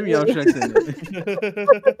aklına geldi değil mi? Yavşak seni.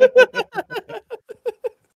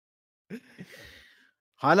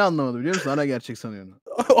 Hala anlamadı biliyor musun? Hala gerçek sanıyor onu.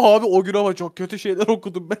 Abi o gün ama çok kötü şeyler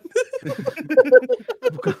okudum ben.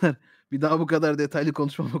 Bu kadar. Bir daha bu kadar detaylı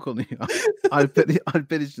konuşmam o konuyu.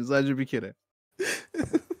 Alper için sadece bir kere.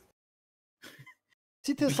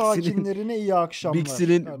 site Bix'inin- sakinlerine iyi akşamlar.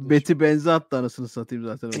 Bix'inin kardeşim. Beti benzi attı anasını satayım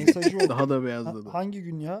zaten. onu. Mesajı oku. Daha da beyazladı. Hangi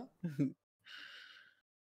gün ya?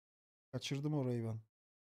 Kaçırdım orayı ben.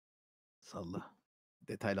 Salla.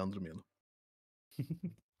 Detaylandırmayalım.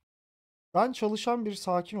 Ben çalışan bir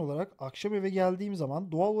sakin olarak akşam eve geldiğim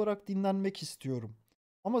zaman doğal olarak dinlenmek istiyorum.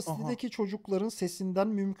 Ama sitedeki çocukların sesinden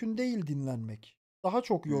mümkün değil dinlenmek. Daha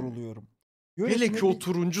çok yoruluyorum. Hele Yönetime ki o bir-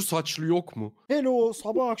 turuncu saçlı yok mu? hele o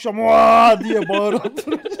sabah akşam "Vaa!" diye bağıran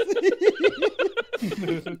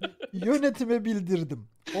yönetime bildirdim.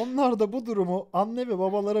 Onlar da bu durumu anne ve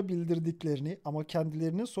babalara bildirdiklerini ama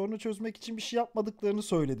kendilerinin sorunu çözmek için bir şey yapmadıklarını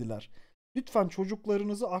söylediler. Lütfen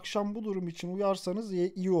çocuklarınızı akşam bu durum için uyarsanız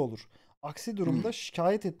iyi olur. Aksi durumda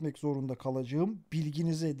şikayet etmek zorunda kalacağım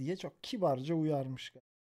bilginize diye çok kibarca uyarmış.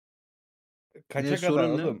 Kaça kadar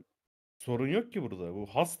sorun ne? oğlum? Sorun yok ki burada. Bu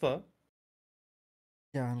hasta.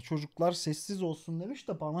 Yani çocuklar sessiz olsun demiş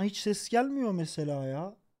de bana hiç ses gelmiyor mesela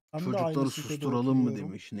ya. Ben de aynı Çocukları sitede susturalım mı oturuyorum.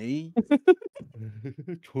 demiş. Neyi?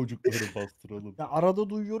 Çocukları bastıralım. Ya arada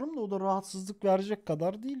duyuyorum da o da rahatsızlık verecek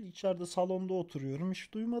kadar değil. İçeride salonda oturuyorum.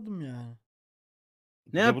 Hiç duymadım yani.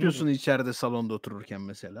 Ne yapıyorsun içeride salonda otururken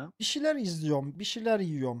mesela? Bir şeyler izliyorum, bir şeyler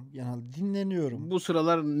yiyorum. Yani dinleniyorum. Bu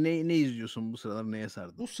sıralar ne izliyorsun? Bu sıralar neye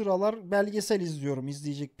sardın? Bu sıralar belgesel izliyorum.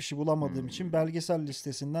 İzleyecek bir şey bulamadığım için belgesel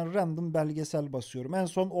listesinden random belgesel basıyorum. En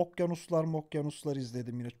son okyanuslar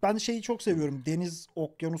izledim yine. Ben şeyi çok seviyorum. Deniz,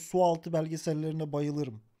 okyanus, su altı belgesellerine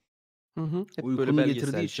bayılırım. Hep Uykunu böyle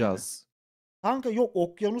getirdiği belgesel, için mi? caz. Kanka yok,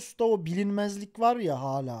 okyanusta o bilinmezlik var ya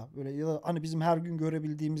hala. Böyle ya da hani bizim her gün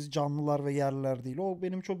görebildiğimiz canlılar ve yerler değil. O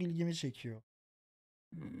benim çok ilgimi çekiyor.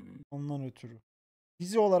 Ondan ötürü.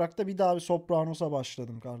 Dizi olarak da bir daha bir Sopranos'a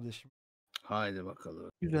başladım kardeşim. Haydi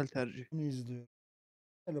bakalım. Güzel tercih. Bunu izliyorum.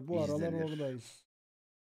 Hele bu aralar İzlenir. oradayız.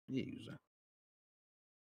 İyi güzel.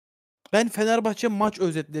 Ben Fenerbahçe maç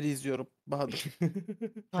özetleri izliyorum Bahadır.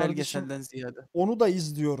 Kardeşim, Belgeselden ziyade. onu da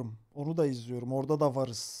izliyorum. Onu da izliyorum. Orada da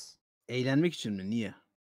varız. Eğlenmek için mi? Niye?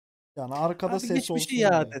 Yani arkada Abi ses geçmişi olsun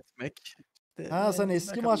yad diye. etmek. İşte Ha sen ne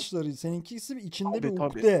eski kadar- maçları. Seninkisi içinde Tabii, bir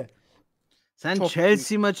tabii. ukde. Sen Çok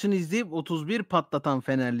Chelsea maçını izleyip 31 patlatan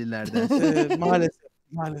Fenerlilerdensin. Maalesef.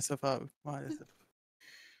 Maalesef abi. Maalesef.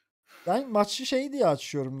 Ben maçı şey diye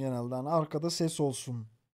açıyorum genelde. Hani arkada ses olsun.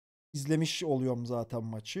 İzlemiş oluyorum zaten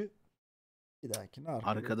maçı. Bir dahakine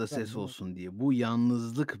Arkada ses random- olsun diye. Bu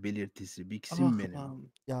yalnızlık belirtisi. Biksim Ah benim.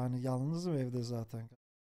 lan. Yani yalnızım evde zaten.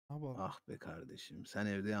 Ne yapalım? Ah be kardeşim. Sen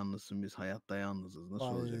evde yalnızsın. Biz hayatta yalnızız. Nasıl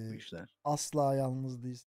olacak bu Vay, işler? asla yalnız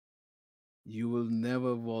değiliz. You will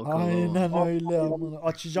never walk alone. Aynen öyle amına.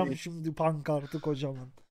 Açacağım şimdi pankartı kocaman.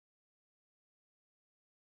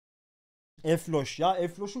 Efloş. Ya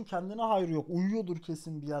Efloş'un kendine hayrı yok. Uyuyordur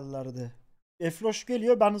kesin bir yerlerde. Efloş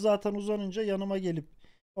geliyor, ben zaten uzanınca yanıma gelip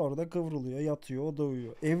orada kıvrılıyor, yatıyor, o da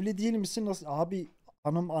uyuyor. Evli değil misin? Nasıl? Abi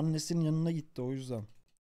hanım annesinin yanına gitti, o yüzden.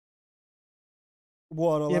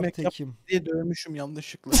 Bu aralar Yemek yap tekim. diye dövmüşüm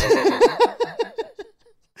yanlışlıkla.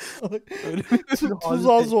 Öyle Tuz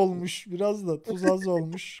az olmuş. Biraz da tuz az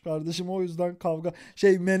olmuş. Kardeşim o yüzden kavga.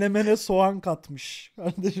 Menemene soğan katmış.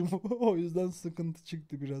 Kardeşim o yüzden sıkıntı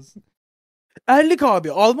çıktı biraz. Erlik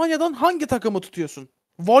abi, Almanya'dan hangi takımı tutuyorsun?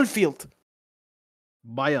 Wolfield.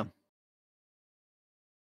 Bayan.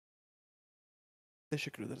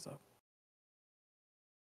 Teşekkür ederiz abi.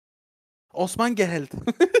 Osman Gehelt.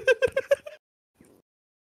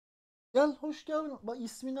 Gel, hoş geldin. Bak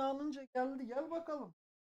ismini alınca geldi. Gel bakalım.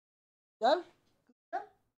 Gel. Gel.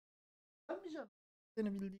 Gelmeyeceğim.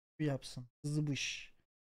 Seni bildiği gibi yapsın. Zıbış.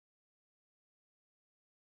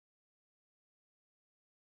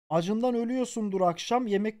 Acından ölüyorsundur akşam.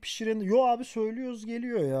 Yemek pişiren... Yo abi söylüyoruz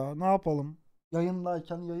geliyor ya. Ne yapalım?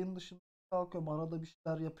 Yayındayken yayın dışında kalkıyorum. Arada bir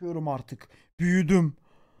şeyler yapıyorum artık. Büyüdüm.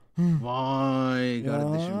 Vay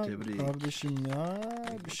kardeşim, Ya tebrik. kardeşim ya.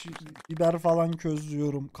 Bir şey, biber falan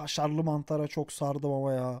közlüyorum. Kaşarlı mantara çok sardım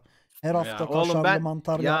ama ya. Her hafta Ya oğlum kaşarlı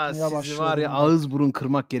mantar ya yapmaya sizi başladım. var ya ben. ağız burun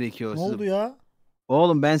kırmak gerekiyor. Ne Sizi- oldu ya?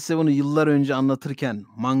 Oğlum ben size bunu yıllar önce anlatırken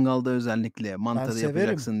mangalda özellikle mantarı severim.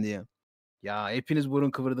 yapacaksın diye. Ya hepiniz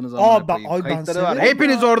burun kıvırdınız amına koyayım. Ben Kayıtları var. severim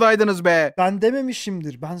Hepiniz ya. oradaydınız be. Ben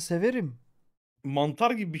dememişimdir. Ben severim.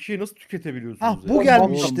 Mantar gibi bir şeyi nasıl tüketebiliyorsunuz? Ha, ya? bu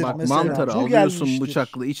gelmiştir Oğlum bak mesela. mantarı Bu alıyorsun gelmiştir.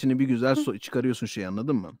 bıçakla içini bir güzel çıkarıyorsun şey,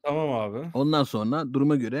 anladın mı? Tamam abi. Ondan sonra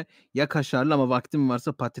duruma göre ya kaşarlı ama vaktin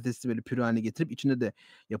varsa patatesli böyle püre haline getirip içine de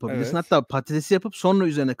yapabilirsin. Evet. Hatta patatesi yapıp sonra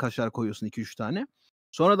üzerine kaşar koyuyorsun 2-3 tane.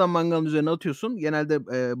 Sonradan mangalın üzerine atıyorsun. Genelde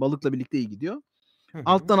balıkla birlikte iyi gidiyor. Hı hı.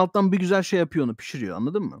 Alttan bir güzel şey yapıyor, onu pişiriyor,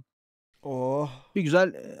 anladın mı? Oh. Bir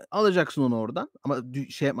güzel alacaksın onu oradan ama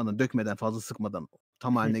şey yapmadan, dökmeden, fazla sıkmadan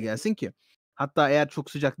tam haline gelsin ki. Hatta eğer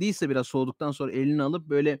çok sıcak değilse biraz soğuduktan sonra elini alıp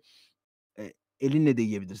böyle elinle de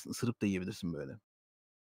yiyebilirsin. Isırıp da yiyebilirsin böyle.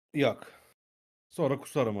 Yok. Sonra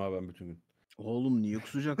kusarım abi ben bütün gün. Oğlum niye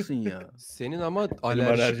kusacaksın ya? Senin ama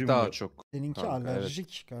alerjim alerjik daha var. çok. Seninki kanka, evet.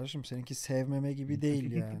 alerjik kardeşim. Seninki sevmeme gibi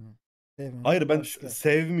değil yani. Sevmemek Hayır ben başka.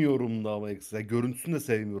 sevmiyorum da ama ekstra. Görüntüsünü de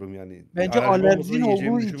sevmiyorum yani. Bence Alerjim olmasa alerjin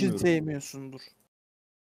yiyeceğimi olduğu için düşünmüyorum. sevmiyorsundur.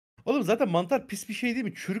 Oğlum zaten mantar pis bir şey değil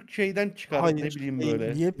mi? Çürük şeyden çıkar, Hayır, ne bileyim değil.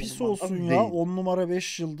 böyle. Niye pis Mantar olsun ya? değil. 10 numara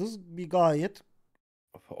 5 yıldız bir gayet.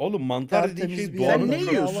 Oğlum mantar dediğin Tertemiz şey bir doğanın Sen ne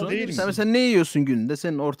yerden yiyorsun? değil alabilirsin. Sen mi? mesela ne yiyorsun günde?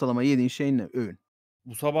 Senin ortalama yediğin şey ne? Öğün.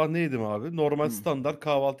 Bu sabah ne yedim abi? Normal Hı. standart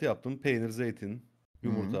kahvaltı yaptım. Peynir, zeytin,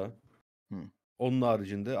 yumurta. Hı. Onun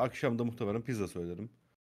haricinde akşam da muhtemelen pizza söylerim.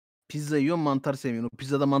 Pizza yiyorsun, mantar sevmiyorsun.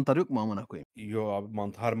 Pizzada mantar yok mu amına koyayım? Yo abi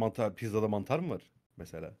mantar pizzada mantar mı var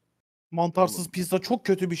mesela? Mantarsız pizza çok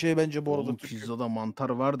kötü bir şey bence bu arada. Oğlum Türkiye. pizzada mantar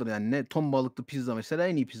vardır yani. Ne ton balıklı pizza mesela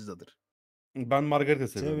en iyi pizzadır. Ben margarita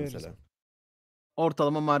seviyorum Severiz. mesela.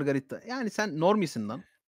 Ortalama margarita. Yani sen normisin lan.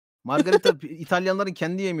 Margarita İtalyanların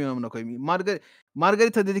kendi yemiyor amına koyayım.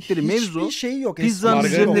 Margarita dedikleri mevzu Hiçbir şey yok. pizzanın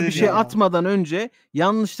Margarita üzerine bir dedi şey ya. atmadan önce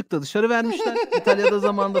yanlışlıkla dışarı vermişler. İtalya'da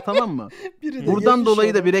zamanında, tamam mı? Biri de Buradan yemiş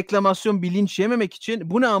dolayı da onu. bir reklamasyon, bilinç yememek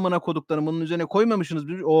için bu ne amına koduklarım bunun üzerine koymamışsınız.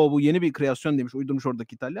 O bu yeni bir kreasyon demiş, uydurmuş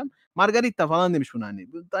oradaki İtalyan. Margarita falan demiş buna hani.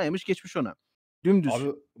 Dayamış geçmiş ona. Dümdüz. Abi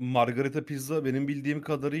Margarita pizza benim bildiğim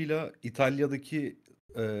kadarıyla İtalya'daki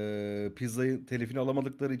pizzayı telifini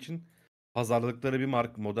alamadıkları için pazarladıkları bir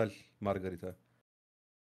model Margarita.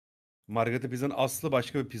 Margarita pizzanın aslı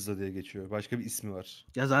başka bir pizza diye geçiyor. Başka bir ismi var.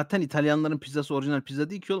 Ya zaten İtalyanların pizzası orijinal pizza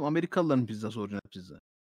değil ki oğlum. Amerikalıların pizzası orijinal pizza.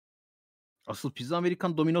 Asıl pizza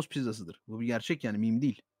Amerikan Domino's pizzasıdır. Bu bir gerçek yani, meme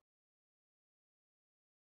değil.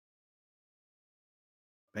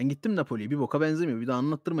 Ben gittim Napoli'ye. Bir boka benzemiyor. Bir daha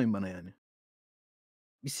anlattırmayın bana yani.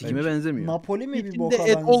 Bir sikime Bence benzemiyor. Napoli mi bir İçinde boka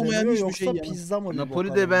et olmayan benzemiyor hiçbir yoksa şey yemem. pizza mı bir Napoli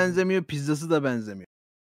boka de benziyor? benzemiyor, pizzası da benzemiyor.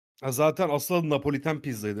 Ha, zaten asıl Napoliten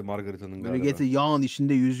pizzaydı Margarita'nın Böyle galiba. getir yağın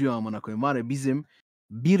içinde yüzüyor amına koyayım. Var ya bizim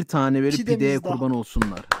bir tane böyle Pidemiz pideye de- kurban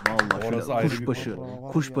olsunlar. Vallahi Orası şöyle ayrı bir kuşbaşı. konu. Var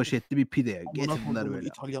ya. Kuşbaşı etli bir pideye Amına getirdiler koyduğum böyle.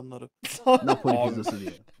 İtalyanları. Napoli Abi, pizzası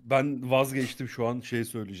diye. Ben vazgeçtim şu an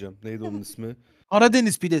söyleyeceğim. Neydi onun ismi?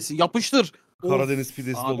 Karadeniz pidesi yapıştır. Karadeniz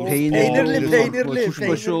pidesi de Abi olur. peynirli, spor peynirli, pidesi olur.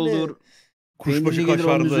 Kuşbaşı peynirli. olur. Kuşbaşı Peynirli gelir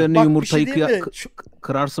onun kaşarlı. üzerine Bak bir yumurtayı şey diyeyim mi?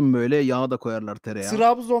 kırarsın böyle, yağa da koyarlar tereyağı.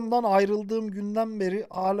 Trabzon'dan ayrıldığım günden beri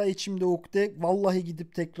hala içimde ukde. Vallahi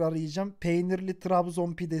gidip tekrar yiyeceğim. Peynirli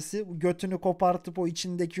Trabzon pidesi. Götünü kopartıp o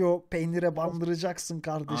içindeki o peynire bandıracaksın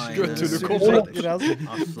kardeşim. Aynen. Götünü Sürecek kopart. biraz.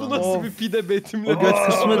 Aslan. Bu nasıl Of. bir pide betimle? O göt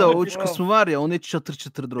kısmı da, o uç Of. kısmı var ya, onun içi çatır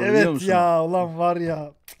çıtırdır o, biliyor Evet musun? ya ulan var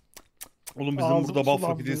ya. Oğlum bizim Ağzım burada Bafra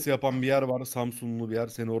sulandı. pidesi yapan bir yer var. Samsunlu bir yer.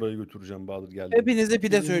 Seni oraya götüreceğim Bahadır, geldi. Hepinize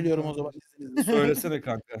pide söylüyorum o zaman. Söylesene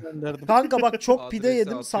kanka. Gönderdim. Kanka bak çok pide Adresi yedim.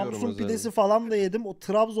 atıyorum Samsun özelden. pidesi falan da yedim. O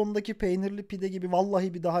Trabzon'daki peynirli pide gibi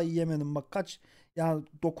vallahi bir daha yiyemedim. Bak kaç yani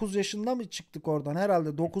 9 yaşında mı çıktık oradan? Herhalde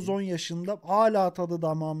 9-10 yaşında hala tadı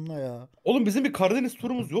damağımda ya. Oğlum bizim bir Karadeniz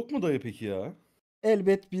turumuz yok mu dayı peki ya?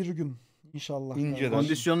 Elbet bir gün inşallah. İnceden. kardeşim.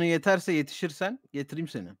 Kondisyonun yeterse, yetişirsen getireyim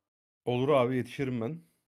seni. Olur abi, yetişirim ben.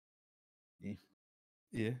 İyi.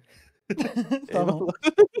 İyi. Tamam.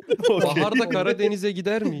 Okey. Baharda Karadeniz'e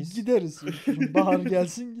gider miyiz? Gideriz. Bahar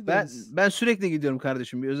gelsin gideriz. Ben sürekli gidiyorum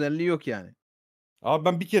kardeşim. Bir özelliği yok yani. Abi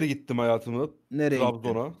ben bir kere gittim hayatımda. Nereye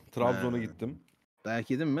gittin? Trabzon'a Ha. gittim.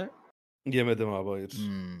 Dayak yedin mi? Yemedim abi, hayır.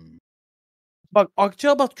 Bak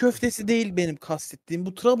Akçaabat köftesi değil benim kastettiğim.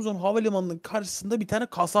 Bu Trabzon Havalimanı'nın karşısında bir tane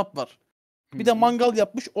kasap var. Bir de mangal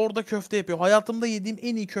yapmış, orada köfte yapıyor. Hayatımda yediğim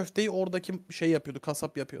en iyi köfteyi oradaki şey yapıyordu,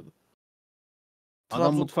 kasap yapıyordu. Adam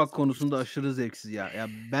Trabzon mutfak kasap. konusunda aşırı zevksiz ya. Ya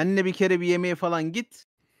benle bir kere bir yemeğe falan git.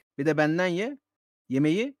 Bir de benden ye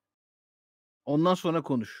yemeği. Ondan sonra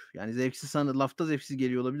konuş. Yani zevksiz, sana lafta zevksiz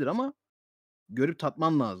geliyor olabilir ama görüp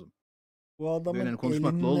tatman lazım. Bu adamın Böyle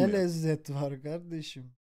konuşmakla elinde olmuyor. lezzet var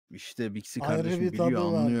kardeşim. İşte Bixi Ayrı kardeşim bir biliyor, tadı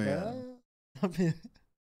var anlıyor ya. ya. Tabii.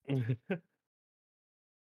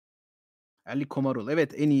 Ali Komarol.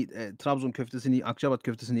 Evet, en iyi Trabzon köftesini, Akçaabat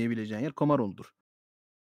köftesini yiyebileceğin yer Komarol'dur.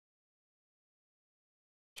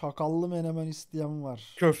 Çakallı menemen isteyen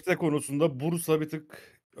var. Köfte konusunda Bursa bir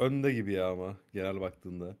tık önde gibi ya, ama genel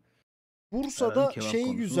baktığında. Bursa'da kebap şey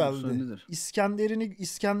konusunda güzeldi. Bursa öndedir.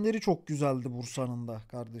 İskender'i çok güzeldi Bursa'nın da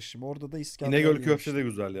kardeşim. Orada da İskender İnegöl yemiştim. köfte de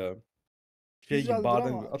güzel ya. Şey gibi Güzeldir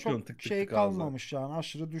badem ama atıyorsun, çok tık tık şey tık ağzına. kalmamış yani,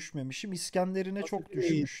 aşırı düşmemişim. İskender'ine çok iyi.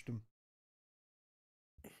 düşmüştüm.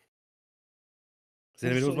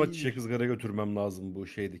 Seni benim o Bursa zaman iyi. çiçek ızgara götürmem lazım bu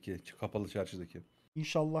şeydeki, kapalı çarşıdaki.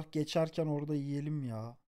 İnşallah geçerken orada yiyelim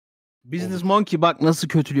ya. Business Monkey bak nasıl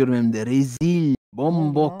kötülüyorum hem de. Rezil,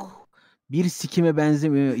 bombok. Vallahi. Bir sikime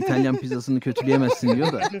benzemiyor. İtalyan pizzasını kötüleyemezsin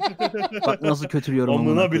diyor da. Bak nasıl kötülüyorum.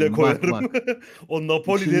 amına Amına bile koyayım. koyarım. Bak. O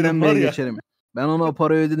Napoli İçinden derim bile var ya. geçerim. Ben ona o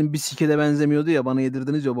parayı ödedim. Bir sike de benzemiyordu ya. Bana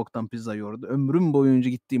yedirdiniz ya boktan pizzayı orada. Ömrüm boyunca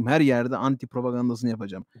gittiğim her yerde anti propagandasını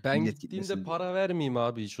yapacağım. Ben Millet gittiğimde gitmesin diye. para vermeyeyim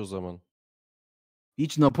abi hiç o zaman.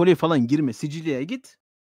 Hiç Napoli falan girme. Sicilya'ya git.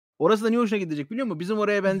 Orası da niye hoşuna gidecek biliyor musun? Bizim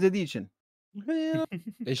oraya benzediği için.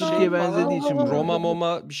 Türkiye'ye benzediği için böyle. Roma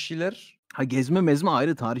moma bir şeyler. Ha, gezme mezme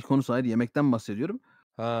ayrı. Tarih konusu ayrı. Yemekten bahsediyorum.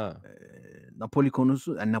 Ha. Napoli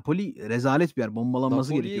konusu. Yani Napoli rezalet bir yer.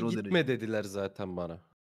 Bombalanması Napoli'ye gerekir o gitme derece. dediler zaten bana.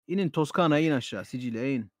 İnin Toskana'ya, in aşağı.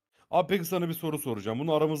 Sicilya'ya in. Abi peki sana bir soru soracağım.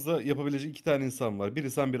 Bunu aramızda yapabilecek iki tane insan var.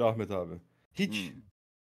 Biri sen, biri Ahmet abi. Hiç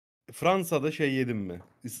Fransa'da şey yedin mi?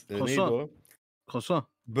 Neydi Koso. o? Koso.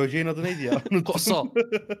 Böceğin adı neydi ya? Unuttum. Koso.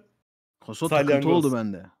 Koso takıntı Salyangoz. oldu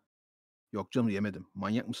bende. Yok canım, yemedim.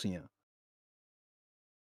 Manyak mısın ya?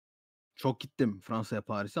 Çok gittim Fransa'ya,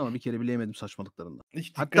 Paris'e ama bir kere bile yemedim saçmalıklarından.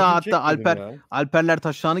 Hiç Hatta dikkatini çekmedim ya. Alperler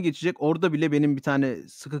Taşağı'nı geçecek. Orada bile benim bir tane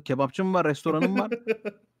sıkı kebapçım var, restoranım var.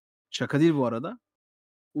 Şaka değil bu arada.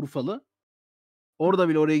 Urfalı. Orada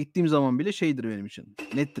bile oraya gittiğim zaman bile şeydir benim için.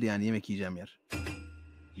 Nettir yani yemek yiyeceğim yer.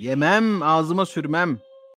 Yemem, ağzıma sürmem.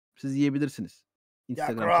 Siz yiyebilirsiniz.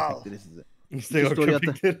 Instagram kral. köpekleri size. Instagram Story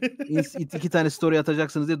köpekleri. 2 tane story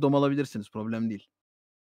atacaksınız diye domalabilirsiniz. Problem değil.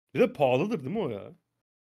 Bir de pahalıdır değil mi o ya?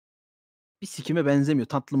 Bir sikime benzemiyor.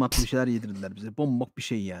 Tatlı matlı bir şeyler yedirdiler bize. Bombok bir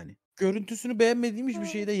şey yani. Görüntüsünü beğenmediğim hiçbir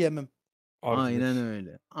şeyi de yemem. Aynen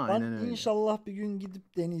öyle. Ben Aynen öyle. inşallah bir gün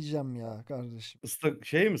gidip deneyeceğim ya kardeşim.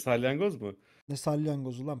 Şey mi, salyangoz mu? Ne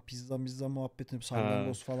salyangozu lan, pizza muhabbetini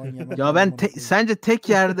salyangoz falan yemem. Ya ben sence tek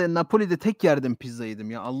yerde Napoli'de tek yerde mi pizza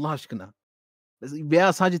yedim ya Allah aşkına?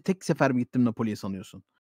 Veya sadece tek sefer mi gittim Napoli'ye sanıyorsun?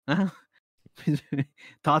 Ha?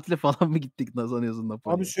 Tatile falan mı gittik sanıyorsun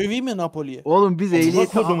Napoli'ye? Abi söveyim mi Napoli'ye? Oğlum biz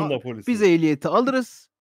kodumun Napoli'si. biz ehliyeti alırız.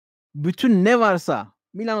 Bütün ne varsa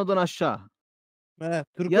Milano'dan aşağı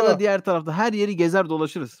ya da diğer tarafta her yeri gezer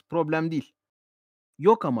dolaşırız. Problem değil.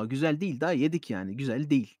 Yok ama güzel değil, daha yedik yani. Güzel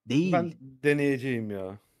değil. Değil. Ben deneyeceğim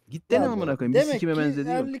ya. Git dene Ya amına koyayım. Bir demek sikime ki benzedi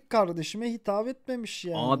yok. erlik kardeşime hitap etmemiş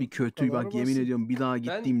yani. Abi kötü kadar bak yemin basit. ediyorum bir daha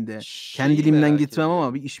gittiğimde şeyi kendiliğimden merak gitmem ama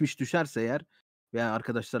ediyorum. bir işmiş düşerse eğer veya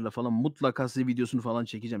arkadaşlarla falan mutlaka size videosunu falan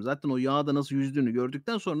çekeceğim. Zaten o yağda nasıl yüzdüğünü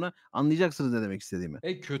gördükten sonra anlayacaksınız ne demek istediğimi.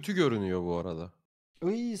 Kötü görünüyor bu arada.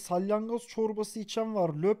 Iy, salyangoz çorbası içen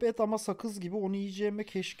var. Löp et ama sakız gibi, onu yiyeceğime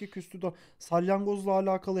keşke küstü da. Salyangozla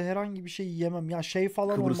alakalı herhangi bir şey yiyemem. Ya şey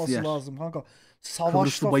falan Kıbrıs'ı olması yer. lazım kanka.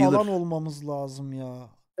 Savaşta bayılır. falan olmamız lazım ya.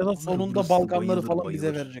 Ya da sonunda Kıbrıs'ı Balkanları falan bayılır.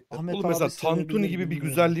 bize verecekler. Ahmet Oğlum abi mesela sevebilir, tantuni gibi bir bilmiyorum.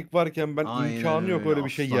 güzellik varken ben Aynen imkanı yok öyle bir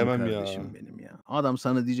şey aslan yemem kardeşim ya. benim ya. Adam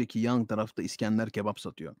sana diyecek ki yan tarafta İskender kebap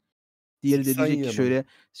satıyor. Diğeri de Siksen diyecek ki yiyemem. şöyle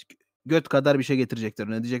göt kadar bir şey getirecekler.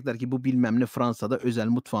 Ne diyecekler ki bu bilmem ne Fransa'da özel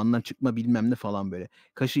mutfağından çıkma bilmem ne falan böyle.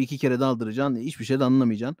 Kaşı 2 kere daldıracaksın, hiçbir şey de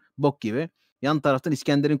anlamayacaksın. Bok gibi. Yan taraftan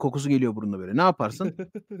İskender'in kokusu geliyor burnuna böyle. Ne yaparsın?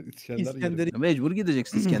 İskender yerim. Mecbur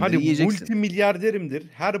gideceksin İskender'i Hani yiyeceksin. multimilyarderimdir.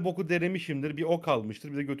 Her boku denemişimdir. Bir o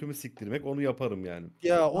kalmıştır. Bir de götümü siktirmek. Onu yaparım yani.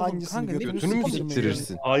 Ya oğlum Hangisini kanka ne Götünü mü siktirmek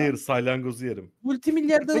siktirirsin? Hayır, salyangozu yerim.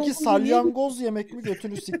 multimilyarder Peki olduğunu salyangoz yemek mi,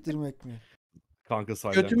 götünü siktirmek mi? Kanka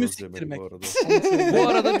Götümü salyangoz yemek siktirmek. bu arada. Bu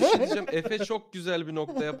arada bir şey diyeceğim. Efe çok güzel bir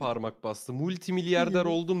noktaya parmak bastı. Multimilyarder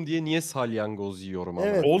oldum diye niye salyangoz yiyorum ama?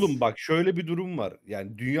 Evet. Oğlum bak şöyle bir durum var.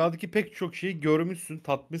 Yani dünyadaki pek çok şeyi görmüşsün,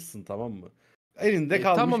 tatmışsın, tamam mı? Elinde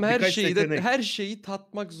kalmış Tamam her birkaç şeyi de seçenek. her şeyi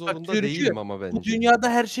tatmak zorunda Türkü, değilim ama Bu bence. dünyada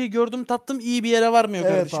her şeyi gördüm tattım, iyi bir yere varmıyor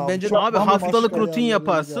Evet kardeşim. abi, Bence çok Abi bambaşka haftalık rutin yerlere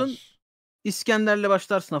yaparsın. gider. İskender'le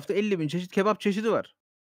başlarsın hafta 50.000 çeşit kebap çeşidi var.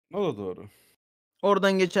 O da doğru.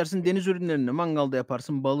 Oradan geçersin deniz ürünlerini, mangalda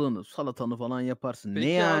yaparsın, balığını, salatanı falan yaparsın. Peki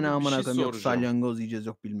ne yani abi, bir amına şey koyayım yok soracağım. salyangoz yiyeceğiz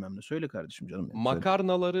yok bilmem ne. Söyle kardeşim canım benim. Söyle.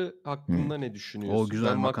 Makarnaları hakkında ne düşünüyorsun? güzel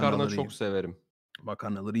Ben makarna makarnaları çok iyi. severim.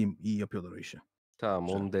 Makarnaları iyi yapıyorlar o işi. Tamam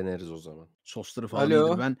Güzel. onu deneriz o zaman. Sosları falan Alo.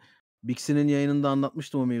 iyidir. Ben Bixi'nin yayınında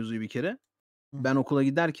anlatmıştım o mevzuyu bir kere. Ben okula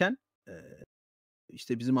giderken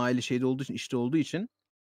işte bizim aile şeyde olduğu için, işte olduğu için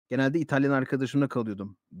genelde İtalyan arkadaşımla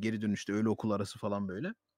kalıyordum. Geri dönüşte öğle okul arası falan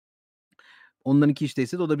böyle. Onlarınki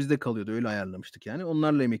işteyse de o da bizde kalıyordu. Öyle ayarlamıştık yani.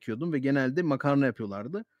 Onlarla yemek yiyordum ve genelde makarna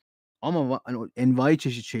yapıyorlardı. Ama hani envai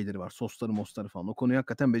çeşit şeyleri var. Sosları, mosları falan. O konuyu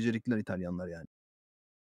hakikaten becerikliler İtalyanlar yani.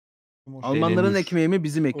 Almanların Denenir. ekmeği mi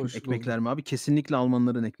bizim Hoş ekmekler mi abi? Kesinlikle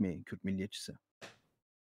Almanların ekmeği Kürt milliyetçisi.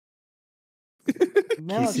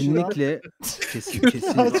 Ne açıdan? Kesinlikle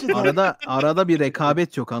kesin. açıdan? Arada bir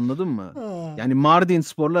rekabet yok anladın mı? Ha. Yani Mardin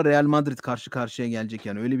Spor'la Real Madrid karşı karşıya gelecek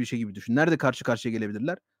yani öyle bir şey gibi düşün. Nerede karşı karşıya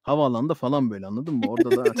gelebilirler? Havaalanında falan böyle anladın mı?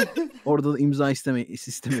 Orada da imza isteme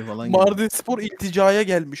falan. Mardin Spor ilticaya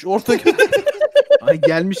gelmiş. Orta Ay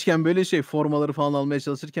gelmişken böyle şey formaları falan almaya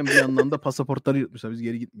çalışırken bir yandan da pasaportları yırtmışlar. Biz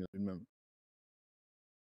geri gitmiyoruz bilmem.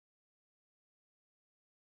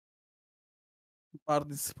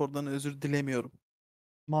 Mardin Spor'dan özür dilemiyorum.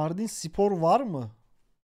 Mardin Spor var mı?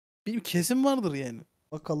 Bir kesin vardır yani.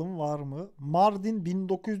 Bakalım var mı? Mardin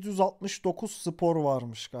 1969 Spor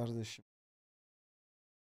varmış kardeşim.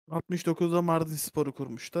 69'da Mardin Spor'u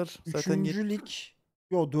kurmuşlar. Zaten 3. lig.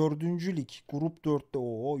 Yo 4. lig. Grup 4'te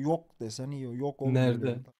o. Yok desen iyi. Yok oğlum. Nerede?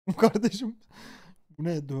 öyle. kardeşim. Bu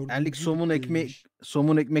ne? 4. Erlik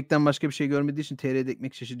somun ekmekten başka bir şey görmediği için TR'de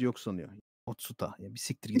ekmek çeşidi yok sanıyor. Otsuta. Ya bir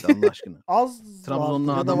siktir git Allah aşkına. Az Trabzonlu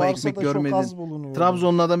vardır ya da adama varsa ekmek da çok görmedin. az bulunuyor.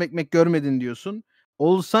 Trabzonlu adam ekmek görmedin diyorsun.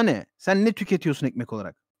 Olsa ne? Sen ne tüketiyorsun ekmek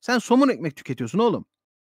olarak? Sen somun ekmek tüketiyorsun oğlum.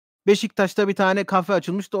 Beşiktaş'ta bir tane kafe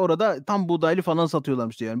açılmış da orada tam buğdaylı falan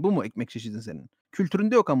satıyorlarmış diyor. Yani bu mu ekmek çeşidin senin?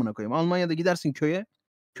 Kültüründe yok amına koyayım. Almanya'da gidersin köye.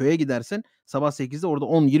 Köye gidersin. Sabah 8'de orada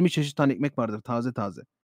 10-20 çeşit tane ekmek vardır taze taze.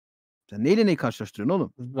 Sen neyle neyi karşılaştırıyorsun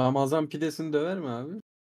oğlum? Ramazan pidesini döver mi abi?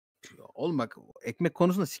 Oğlum bak ekmek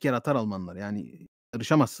konusunda siker atar Almanlar. Yani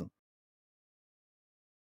karışamazsın.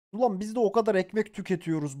 Ulan biz de o kadar ekmek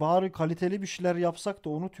tüketiyoruz. Bari kaliteli bir şeyler yapsak da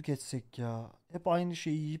onu tüketsek ya. Hep aynı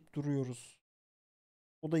şeyi yiyip duruyoruz.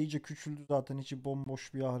 O da iyice küçüldü zaten. İçi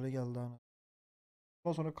bomboş bir hale geldi hani.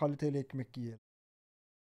 Ondan sonra kaliteli ekmek yiyelim.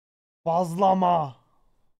 Bazlama.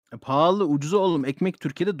 Pahalı, ucuza oğlum. Ekmek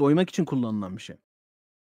Türkiye'de doymak için kullanılan bir şey.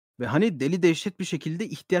 Ve hani deli dehşet bir şekilde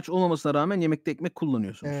ihtiyaç olmamasına rağmen yemekte ekmek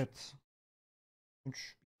kullanıyorsunuz. Evet.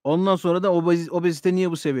 Ondan sonra da obezite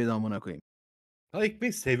niye bu seviyede amına koyayım? Ha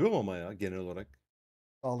ekmek seviyorum ama ya genel olarak.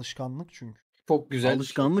 Alışkanlık çünkü. Çok güzel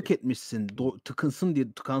Alışkanlık etmişsin. Tıkansın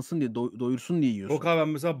diye, doyursun diye yiyorsun. Yok abi ben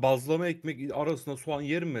mesela bazlama ekmek arasında soğan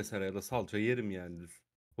yerim mesela ya da salça yerim yani.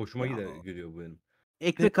 Hoşuma Ya. gidiyor bu benim.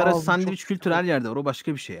 Ekmek arası sandviç kültürü her yerde var. O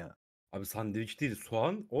başka bir şey ya. Abi sandviç değil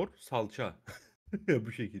soğan salça.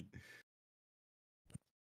 Bu şekilde.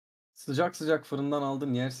 Sıcak sıcak fırından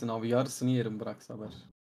aldın yersin abi. Yarısını yerim bıraksalar.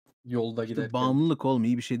 Yolda İşte giderken. bağımlılık oğlum.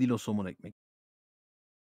 İyi bir şey değil o somun ekmek.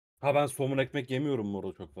 Ha ben somun ekmek yemiyorum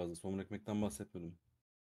orada çok fazla. Somun ekmekten bahsetmedim.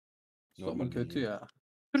 Somun Normal kötü bildiğin. ya.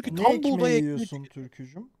 Türkü Ne tam ekmeği buğday ekmeği yiyorsun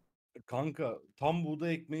Türkücüm? Kanka tam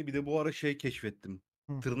buğday ekmeği bir de bu ara şey keşfettim.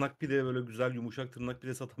 Hı. Tırnak pide böyle güzel yumuşak tırnak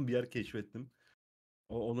pide satan bir yer keşfettim.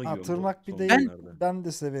 Onu Ha, yiyorum tırnak son pideyi günlerde. ben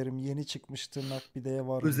de severim. Yeni çıkmış tırnak pideye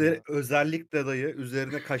varım ya. Özellikle dayı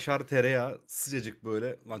üzerine kaşar tereyağı sıcacık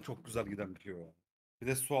böyle. Lan çok güzel giden bir şey o. Bir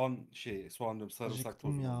de soğan diyorum sarımsak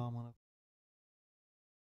Acıktım tozu. ya var. amına.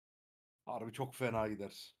 Harbi çok fena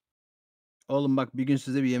gider. Oğlum bak bir gün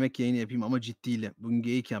size bir yemek yayını yapayım ama ciddiyle. Bugün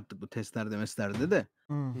geyik yaptık bu testlerde meslerde de.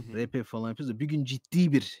 Hı. RP falan yapıyoruz da bir gün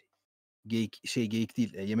ciddi bir geyik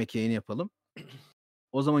değil yemek yayını yapalım.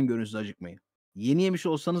 O zaman görürsünüz acıkmayı. Yeni yemiş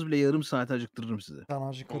olsanız bile yarım saat acıktırırım sizi. Ben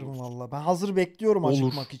acıkırım valla. Ben hazır bekliyorum Olur.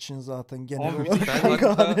 acıkmak için zaten genel Abi olarak. ben Kanka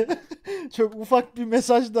hatta- hani çok ufak bir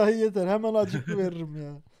mesaj dahi yeter. Hemen acıkıveririm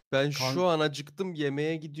ya. Ben şu an acıktım,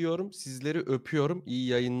 yemeğe gidiyorum. Sizleri öpüyorum. İyi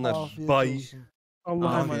yayınlar. Afiyet olsun.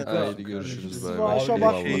 Allah'a Afiyet emanet olsun. Haydi görüşürüz. Bay bay. Sivayş'a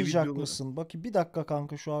Eyvallah. bakmayacak mısın? Bakayım bir dakika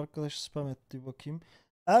kanka şu arkadaşı spam etti bakayım.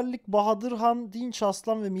 Erlik Bahadırhan Dinç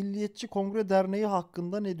Aslan ve Milliyetçi Kongre Derneği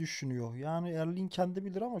hakkında ne düşünüyor? Yani Erlik'in kendi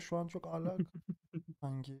bilir ama şu an çok alakalı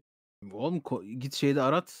sanki. Oğlum git şeyde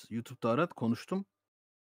arat. YouTube'da arat. Konuştum.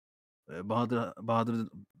 Bahadır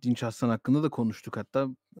Dinç Aslan hakkında da konuştuk hatta.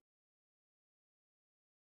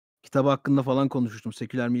 Kitabı hakkında falan konuşmuştum.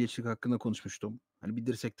 Seküler milliyetçilik hakkında konuşmuştum. Hani bir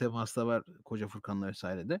dirsek teması da var Koca Furkan'la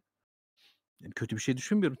vesairede. Yani kötü bir şey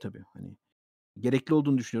düşünmüyorum tabii. Hani gerekli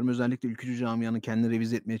olduğunu düşünüyorum. Özellikle ülkücü camianın kendini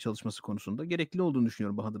revize etmeye çalışması konusunda gerekli olduğunu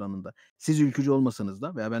düşünüyorum Bahadır Han'ın da. Siz ülkücü olmasanız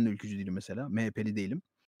da veya ben de ülkücü değilim mesela. MHP'li değilim.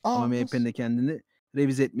 Ama MHP'nin de kendini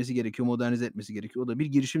revize etmesi gerekiyor, modernize etmesi gerekiyor. O da bir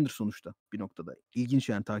girişimdir sonuçta bir noktada. İlginç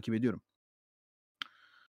yani takip ediyorum.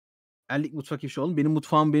 Erlik mutfak ifşa olun. Benim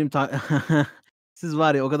mutfağım Siz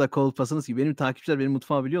var ya o kadar kolpasınız ki benim takipçiler benim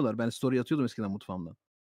mutfağı biliyorlar. Ben story atıyordum eskiden mutfağımdan.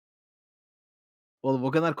 Oğlum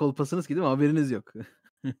o kadar kolpasınız ki değil mi? Haberiniz yok.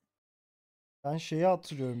 Ben şeyi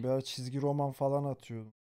hatırlıyorum. Bir ara çizgi roman falan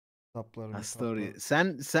atıyordum. Kitapları. Story.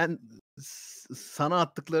 Sana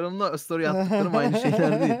attıklarımla story attıklarım aynı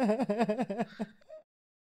şeyler değil.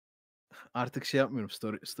 Artık şey yapmıyorum.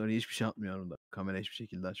 Story hiçbir şey atmıyorum da. Kamera hiçbir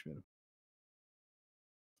şekilde açmıyorum.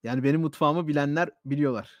 Yani benim mutfağımı bilenler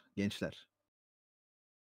biliyorlar gençler.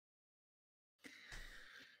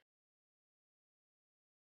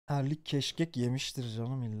 Erlik keşkek yemiştir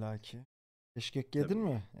canım illaki. Keşkek yedin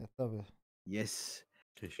mi? Tabii. Yes.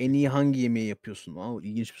 En iyi hangi yemeği yapıyorsun? Aa,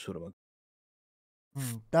 ilginç bir soru bak.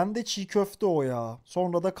 Ben de çiğ köfte o ya.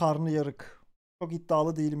 Sonra da karnıyarık. Çok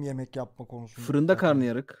iddialı değilim yemek yapma konusunda. Fırında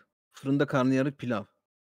karnıyarık. Fırında karnıyarık pilav.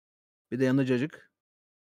 Bir de yanına cacık.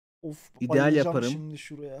 Of, İdeal bayılacağım yaparım. şimdi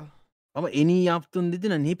şuraya. Ama en iyi yaptın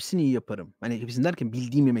dedin hani hepsini iyi yaparım. Hani hepsini derken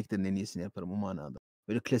bildiğim yemeklerin en iyisini yaparım o manada.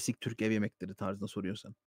 Böyle klasik Türk ev yemekleri tarzında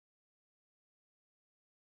soruyorsan.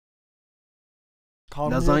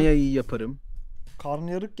 Lazanya iyi yaparım.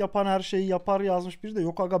 Karnıyarık yapan her şeyi yapar yazmış biri de.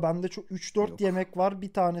 Yok aga bende çok 3-4 yemek var.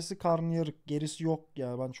 Bir tanesi karnıyarık. Gerisi yok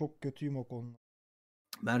ya. Ben çok kötüyüm o konuda.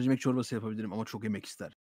 Mercimek çorbası yapabilirim ama çok yemek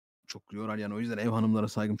ister. Çok yorar yani o yüzden ev hanımlara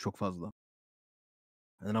saygım çok fazla.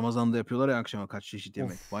 Yani Ramazan'da yapıyorlar ya akşama kaç çeşit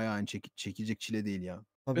yemek. Bayağı hani çekilecek çile değil ya.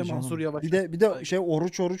 Tabii canım. Bir de şey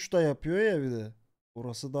oruç da yapıyor ya bir de.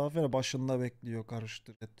 Orası daha fena. Başında bekliyor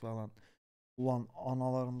karıştır et falan. Ulan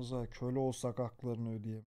analarımıza köle olsak haklarını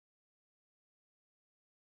ödeyeyim.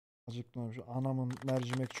 Acıkmamış. Anamın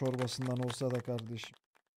mercimek çorbasından olsa da kardeşim.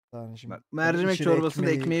 Yani şimdi Bak, mercimek içine çorbasında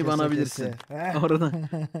ekmeği bana kese bilirsin.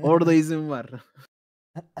 kese. Orada izin var.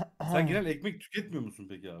 Sen genel ekmek tüketmiyor musun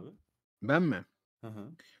peki abi? Ben mi? Hı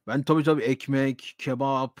hı. Ben tabii ekmek,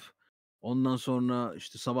 kebap, ondan sonra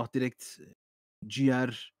işte sabah direkt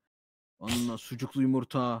ciğer, ondan sucuklu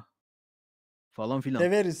yumurta. falan filan.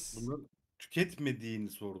 Severiz. Bunları tüketmediğini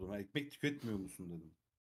sordum. Ha, ekmek tüketmiyor musun dedim.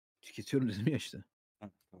 Tüketiyorum dedim ya işte. Ha,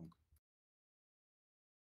 tamam.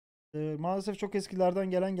 Maalesef çok eskilerden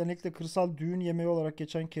gelen genellikle kırsal düğün yemeği olarak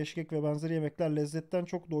geçen keşkek ve benzeri yemekler lezzetten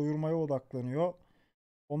çok doyurmaya odaklanıyor.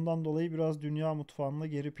 Ondan dolayı biraz dünya mutfağında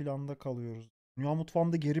geri planda kalıyoruz. Dünya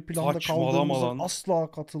mutfağında geri planda Saçmalama kaldığımıza lan.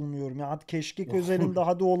 asla katılmıyorum. Yani hadi keşkek özelinde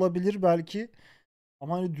hadi olabilir belki.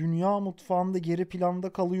 Ama hani dünya mutfağında geri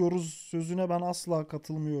planda kalıyoruz sözüne ben asla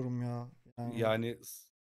katılmıyorum ya. Yani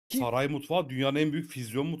saray mutfağı dünyanın en büyük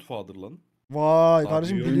füzyon mutfağıdır lan. Vay Abi,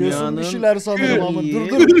 kardeşim biliyorsun bir dünyanın şeyler sanırım ama. en Dur iyi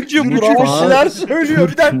dur. Türkü bir mutfağı şeyler söylüyor bir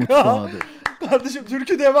Türk dakika. mutfağıdır. Kardeşim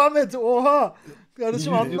türkü devam et. Oha.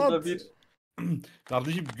 Kardeşim Yüzyılda anlat. bir.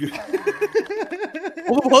 Kardeşim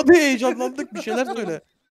Oğlum hadi heyecanlandık bir şeyler söyle.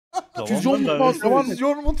 Füzyon mutfağı devam et.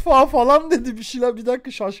 Füzyon mutfağı falan dedi bir şeyler. Bir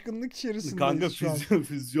dakika şaşkınlık içerisindeyiz Kanka şu an.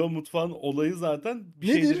 füzyon mutfağın olayı zaten bir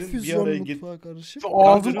Nedir şeylerin bir füzyon araya mutfağı kardeşim?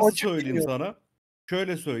 Ağzım nasıl açık söyleyeyim geliyor. sana?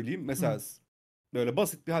 Şöyle söyleyeyim. Mesela böyle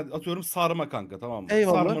basit bir atıyorum sarma kanka, tamam mı?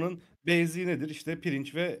 Eyvallah. Sarmanın basiği nedir? İşte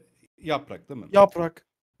pirinç ve yaprak değil mi? Yaprak.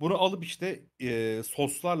 Bunu alıp işte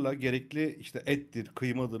soslarla gerekli işte ettir,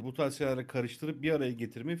 kıymadır bu tarz şeylerle karıştırıp bir araya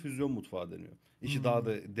getirmeye füzyon mutfağı deniyor. İşi daha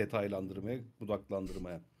da detaylandırmaya,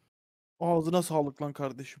 budaklandırmaya. Ağzına sağlık lan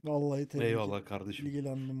kardeşim. Vallahi tebrik Eyvallah kardeşim.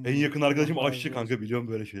 İlgilendim. En yakın arkadaşım Allah aşçı razı kanka, biliyorum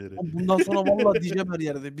böyle şeyleri. Bundan sonra vallahi diyeceğim her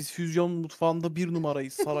yerde. Biz füzyon mutfağında 1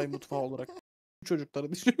 numarayız saray mutfağı olarak.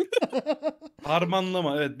 Çocukları diyeceğim.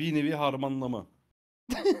 Harmanlama, evet, bir nevi harmanlama.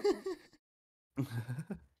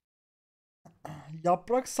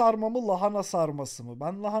 Yaprak sarma mı lahana sarması mı?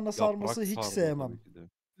 Ben lahana sarması hiç sarma sevmem. tabii ki de.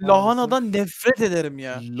 Lahanadan nefret ederim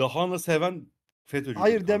ya. Lahana seven FETÖ'cüdür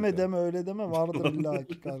Hayır deme kanka. deme öyle deme vardır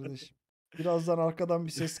illaki kardeşim. Birazdan arkadan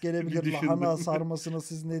bir ses gelebilir düşündüm. lahana sarmasına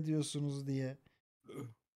siz ne diyorsunuz diye.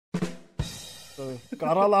 Tabii.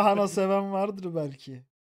 Kara lahana seven vardır belki.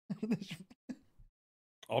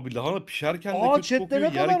 Abi lahana pişerken de Aa kötü chatte kokuyor, ne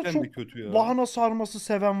kadar yerken çok de kötü ya. lahana sarması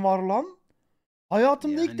seven var lan.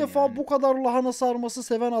 Hayatımda ilk Yani defa bu kadar lahana sarması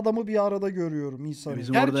seven adamı bir arada görüyorum insanı.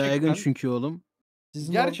 Bizim orada yaygın Gerçekten- çünkü oğlum.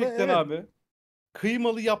 Sizin orada Gerçekten evet. abi.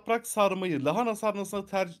 Kıymalı yaprak sarmayı lahana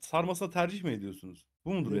sarmasına tercih mi ediyorsunuz?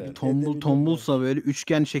 Bu mudur yani? Tombulsa böyle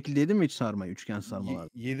üçgen şekilde yedin mi hiç sarmayı? Üçgen sarmalar.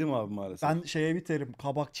 Yedim abi maalesef. Ben şeye biterim.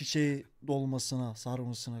 Kabak çiçeği dolmasına,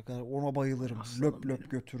 sarmasına kadar. Ona bayılırım. Löp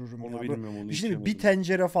löp götürürüm Onu ya. bilmiyorum, onu Bir hiç şey diyeyim mi? Bir yemedim.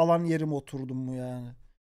 tencere falan yerim oturdum mu yani.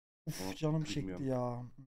 Uf Onu canım çekti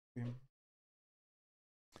bilmiyorum. ya.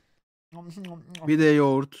 Bir de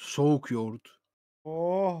yoğurt, soğuk yoğurt.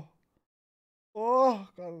 Oh.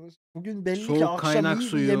 Oh kardeş. Bugün belli ki Soğuk akşam kaynak iyi bir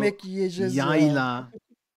suyu, yemek yiyeceğiz ya. yayla.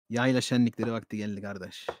 Yayla şenlikleri vakti geldi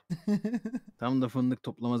kardeş. Tam da fındık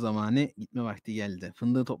toplama zamanı, gitme vakti geldi.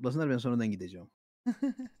 Fındığı toplasınlar, ben sonradan gideceğim.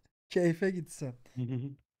 Keyfe gitsen.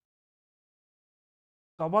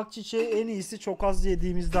 Kabak çiçeği en iyisi çok az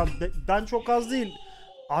yediğimizden. Ben çok az değil.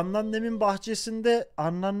 Anneannemin bahçesinde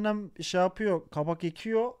anneannem şey yapıyor, kabak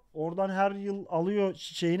ekiyor. Oradan her yıl alıyor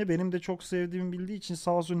çiçeğini. Benim de çok sevdiğimi bildiği için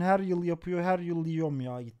sağ olsun her yıl yapıyor. Her yıl yiyorum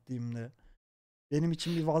ya gittiğimde. Benim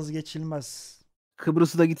için bir vazgeçilmez.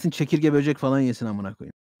 Kıbrıs'ı da gitsin çekirge böcek falan yesin amına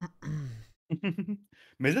koyayım.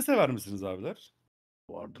 Meze sever misiniz abiler?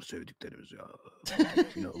 Vardır sevdiklerimiz ya.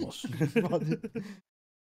 İnanılmaz. Hadi.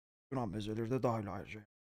 Yunan mezeleri de dahil ayrıca.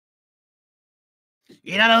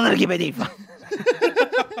 İnanılır gibi değil falan.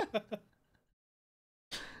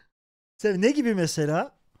 Ne gibi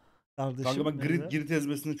mesela? Kardeşim Kanka ben meze? girit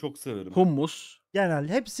ezmesini çok severim. Hummus. Genel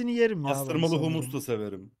hepsini yerim ya. ben Pastırmalı sanırım. humus da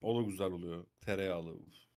severim. O da güzel oluyor. Tereyağlı.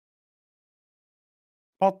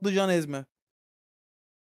 Patlıcan ezme.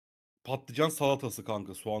 Patlıcan salatası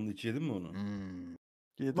kanka. Soğanlı hiç yedin mi onu?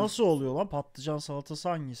 Nasıl oluyor lan patlıcan salatası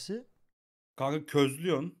hangisi? Kanka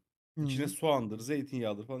közlüyorsun. Hı. İçine soğandır,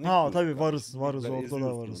 zeytinyağıdır falan. Ha ekliyorsun tabii kardeşim. varız Biber orada da eziyorsun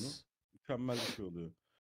varız. onu. Mükemmel bir şey oluyor.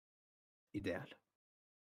 İdeal.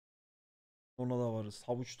 Ona da varız.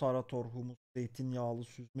 Havuç tarator, humus, zeytinyağlı,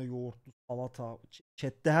 süzme, yoğurtlu, salata.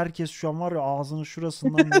 Chat'te herkes şu an var ya ağzının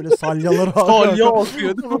şurasından böyle salyalar Salya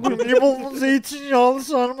akıyor. Limonlu zeytinyağlı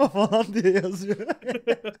sarma falan diye yazıyor.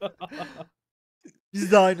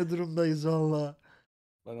 Biz de aynı durumdayız valla.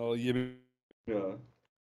 Ben o yemek ya.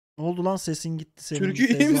 Ne oldu lan sesin gitti senin. Türkü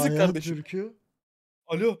iyi misin Sezai kardeşim? Türkü.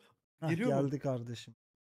 Alo. Hah, Geliyor mu? geldi kardeşim.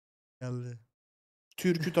 Geldi.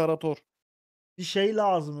 Türkü tarator. Bir şey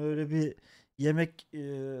lazım öyle bir yemek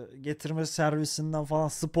getirme servisinden falan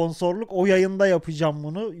sponsorluk. O yayında yapacağım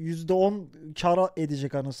bunu. %10 kara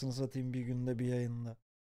edecek anasını satayım bir günde bir yayında.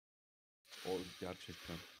 O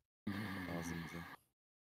gerçekten lazım bize.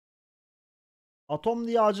 Atom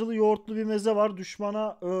diye acılı yoğurtlu bir meze var.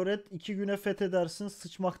 Düşmana öğret 2 güne fethedersin.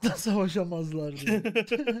 Sıçmaktan savaşamazlar diye.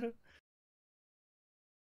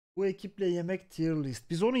 Bu ekiple yemek tier list.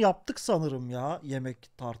 Biz onu yaptık sanırım ya,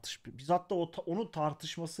 yemek Biz hatta onun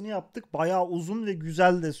tartışmasını yaptık. Bayağı uzun ve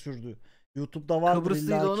güzel de sürdü. YouTube'da vardır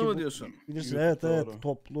Kıbrıslıydı illaki onu mu bu- diyorsun? Bilirsin. YouTube Evet evet, doğru.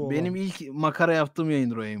 toplu olan. Benim ilk makara yaptığım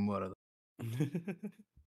yayındır o yayın bu arada.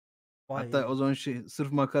 Vay Hatta ya. o zaman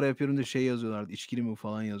sırf makara yapıyorum da şey yazıyorlardı. İçkili mi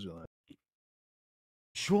falan yazıyorlar.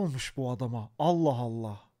 Bir şey olmuş bu adama. Allah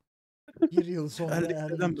Allah. Bir yıl sonra Erlik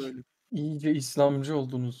neden erlik. böyle? İyice İslamcı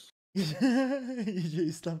oldunuz. İyice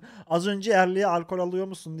İslam. Az önce Erlik'e alkol alıyor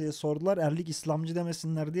musun diye sordular. Erlik İslamcı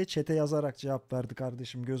demesinler diye çete yazarak cevap verdi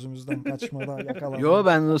kardeşim. Gözümüzden kaçmadan yakalandı. Yo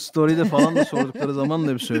ben o story'de falan da sordukları zaman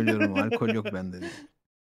da hep söylüyorum. Alkol yok bende diye.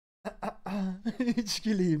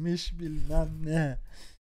 İçkiliymiş bilmem ne.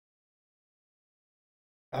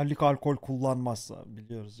 Erlik alkol kullanmazsa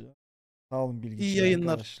biliyoruz ya. Sağ olun bilgi İyi için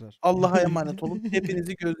yayınlar. arkadaşlar. Allah'a emanet olun.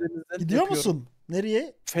 Hepinizi gözlerinizden Gidiyor öpüyorum. musun?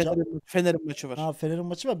 Nereye? Fener'in maçı var. Ha, Fener'in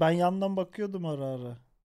maçı var. Ben yandan bakıyordum ara ara.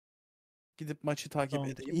 Gidip maçı takip Tamam.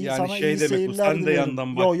 edeyim. İyi, Yani sana şey iyi demek bu, seyirler sen de dilerim.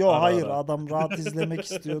 yandan bak Yo ara hayır, ara. adam rahat izlemek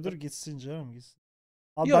istiyordur, gitsin canım gitsin.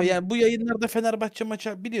 Yo Adam yani bu yayınlarda Fenerbahçe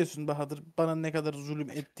maçı biliyorsun Bahadır bana ne kadar zulüm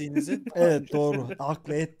ettiğinizi. evet doğru,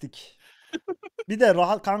 haklı ettik. Bir de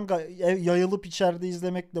rahat kanka, yayılıp içeride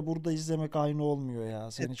izlemekle burada izlemek aynı olmuyor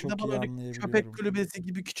ya. Seni Bir de çok bana iyi öyle anlayabiliyorum. köpek kulübesi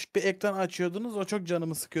gibi küçük bir ekran açıyordunuz. O çok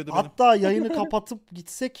canımı sıkıyordu benim. Hatta yayını kapatıp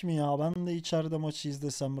gitsek mi ya? Ben de içeride maçı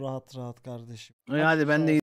izlesem rahat rahat kardeşim. Hadi ben de